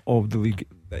bottom of the league.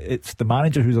 It's the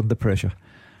manager who's under pressure,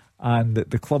 and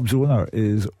the club's owner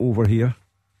is over here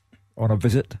on a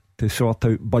visit to sort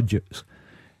out budgets.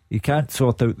 He can't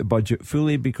sort out the budget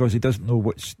fully because he doesn't know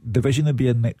which division he'll be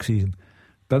in next season.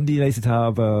 Dundee United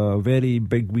have a very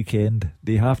big weekend.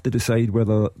 They have to decide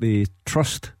whether they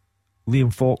trust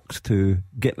Liam Fox to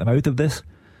get them out of this,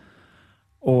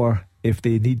 or if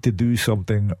they need to do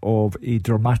something of a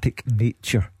dramatic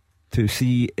nature to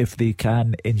see if they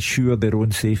can ensure their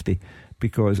own safety,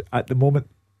 because at the moment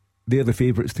they're the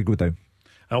favourites to go down.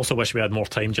 I also wish we had more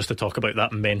time just to talk about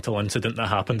that mental incident that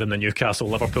happened in the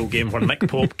Newcastle-Liverpool game where Nick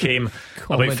Pope came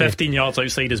about 15 yards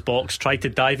outside his box, tried to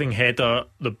diving header,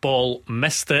 the ball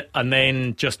missed it, and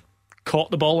then just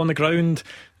caught the ball on the ground.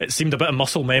 It seemed a bit of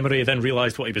muscle memory, then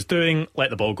realised what he was doing,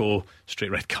 let the ball go,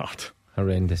 straight red card.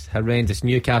 Horrendous.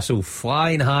 Newcastle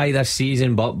flying high this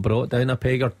season, but brought down a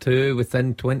peg or two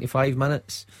within 25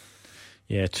 minutes.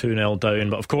 Yeah, 2-0 down.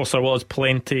 But of course there was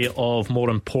plenty of more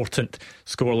important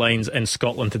scorelines in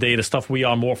Scotland today. The stuff we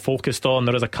are more focused on,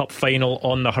 there is a cup final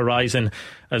on the horizon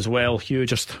as well. Hugh,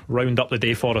 just round up the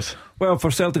day for us. Well,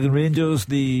 for Celtic and Rangers,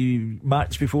 the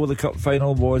match before the cup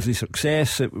final was a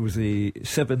success. It was a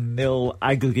 7-0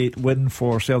 aggregate win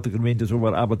for Celtic and Rangers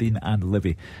over Aberdeen and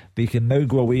Livy. They can now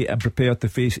go away and prepare to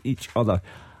face each other.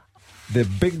 The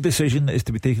big decision is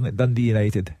to be taken at Dundee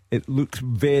United. It looks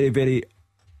very, very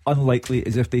unlikely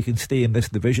as if they can stay in this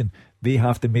division. They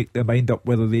have to make their mind up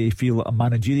whether they feel a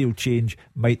managerial change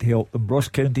might help them. Ross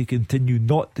County continue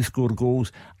not to score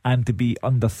goals and to be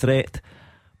under threat.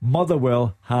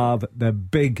 Motherwell have the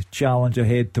big challenge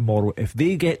ahead tomorrow. If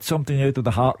they get something out of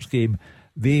the Hearts game,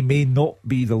 they may not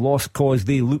be the lost cause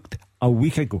they looked a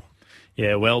week ago.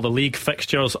 Yeah, well, the league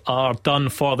fixtures are done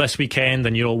for this weekend,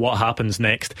 and you know what happens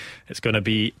next. It's going to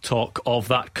be talk of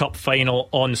that cup final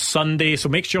on Sunday, so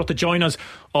make sure to join us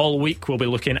all week. We'll be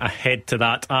looking ahead to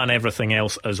that and everything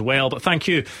else as well. But thank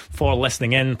you for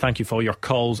listening in. Thank you for your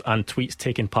calls and tweets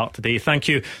taking part today. Thank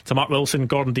you to Mark Wilson,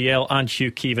 Gordon DL and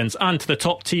Hugh Keevins, and to the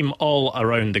top team all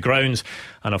around the grounds.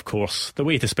 And of course, the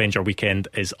way to spend your weekend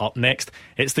is up next.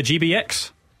 It's the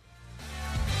GBX.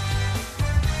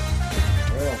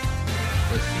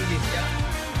 Yeah.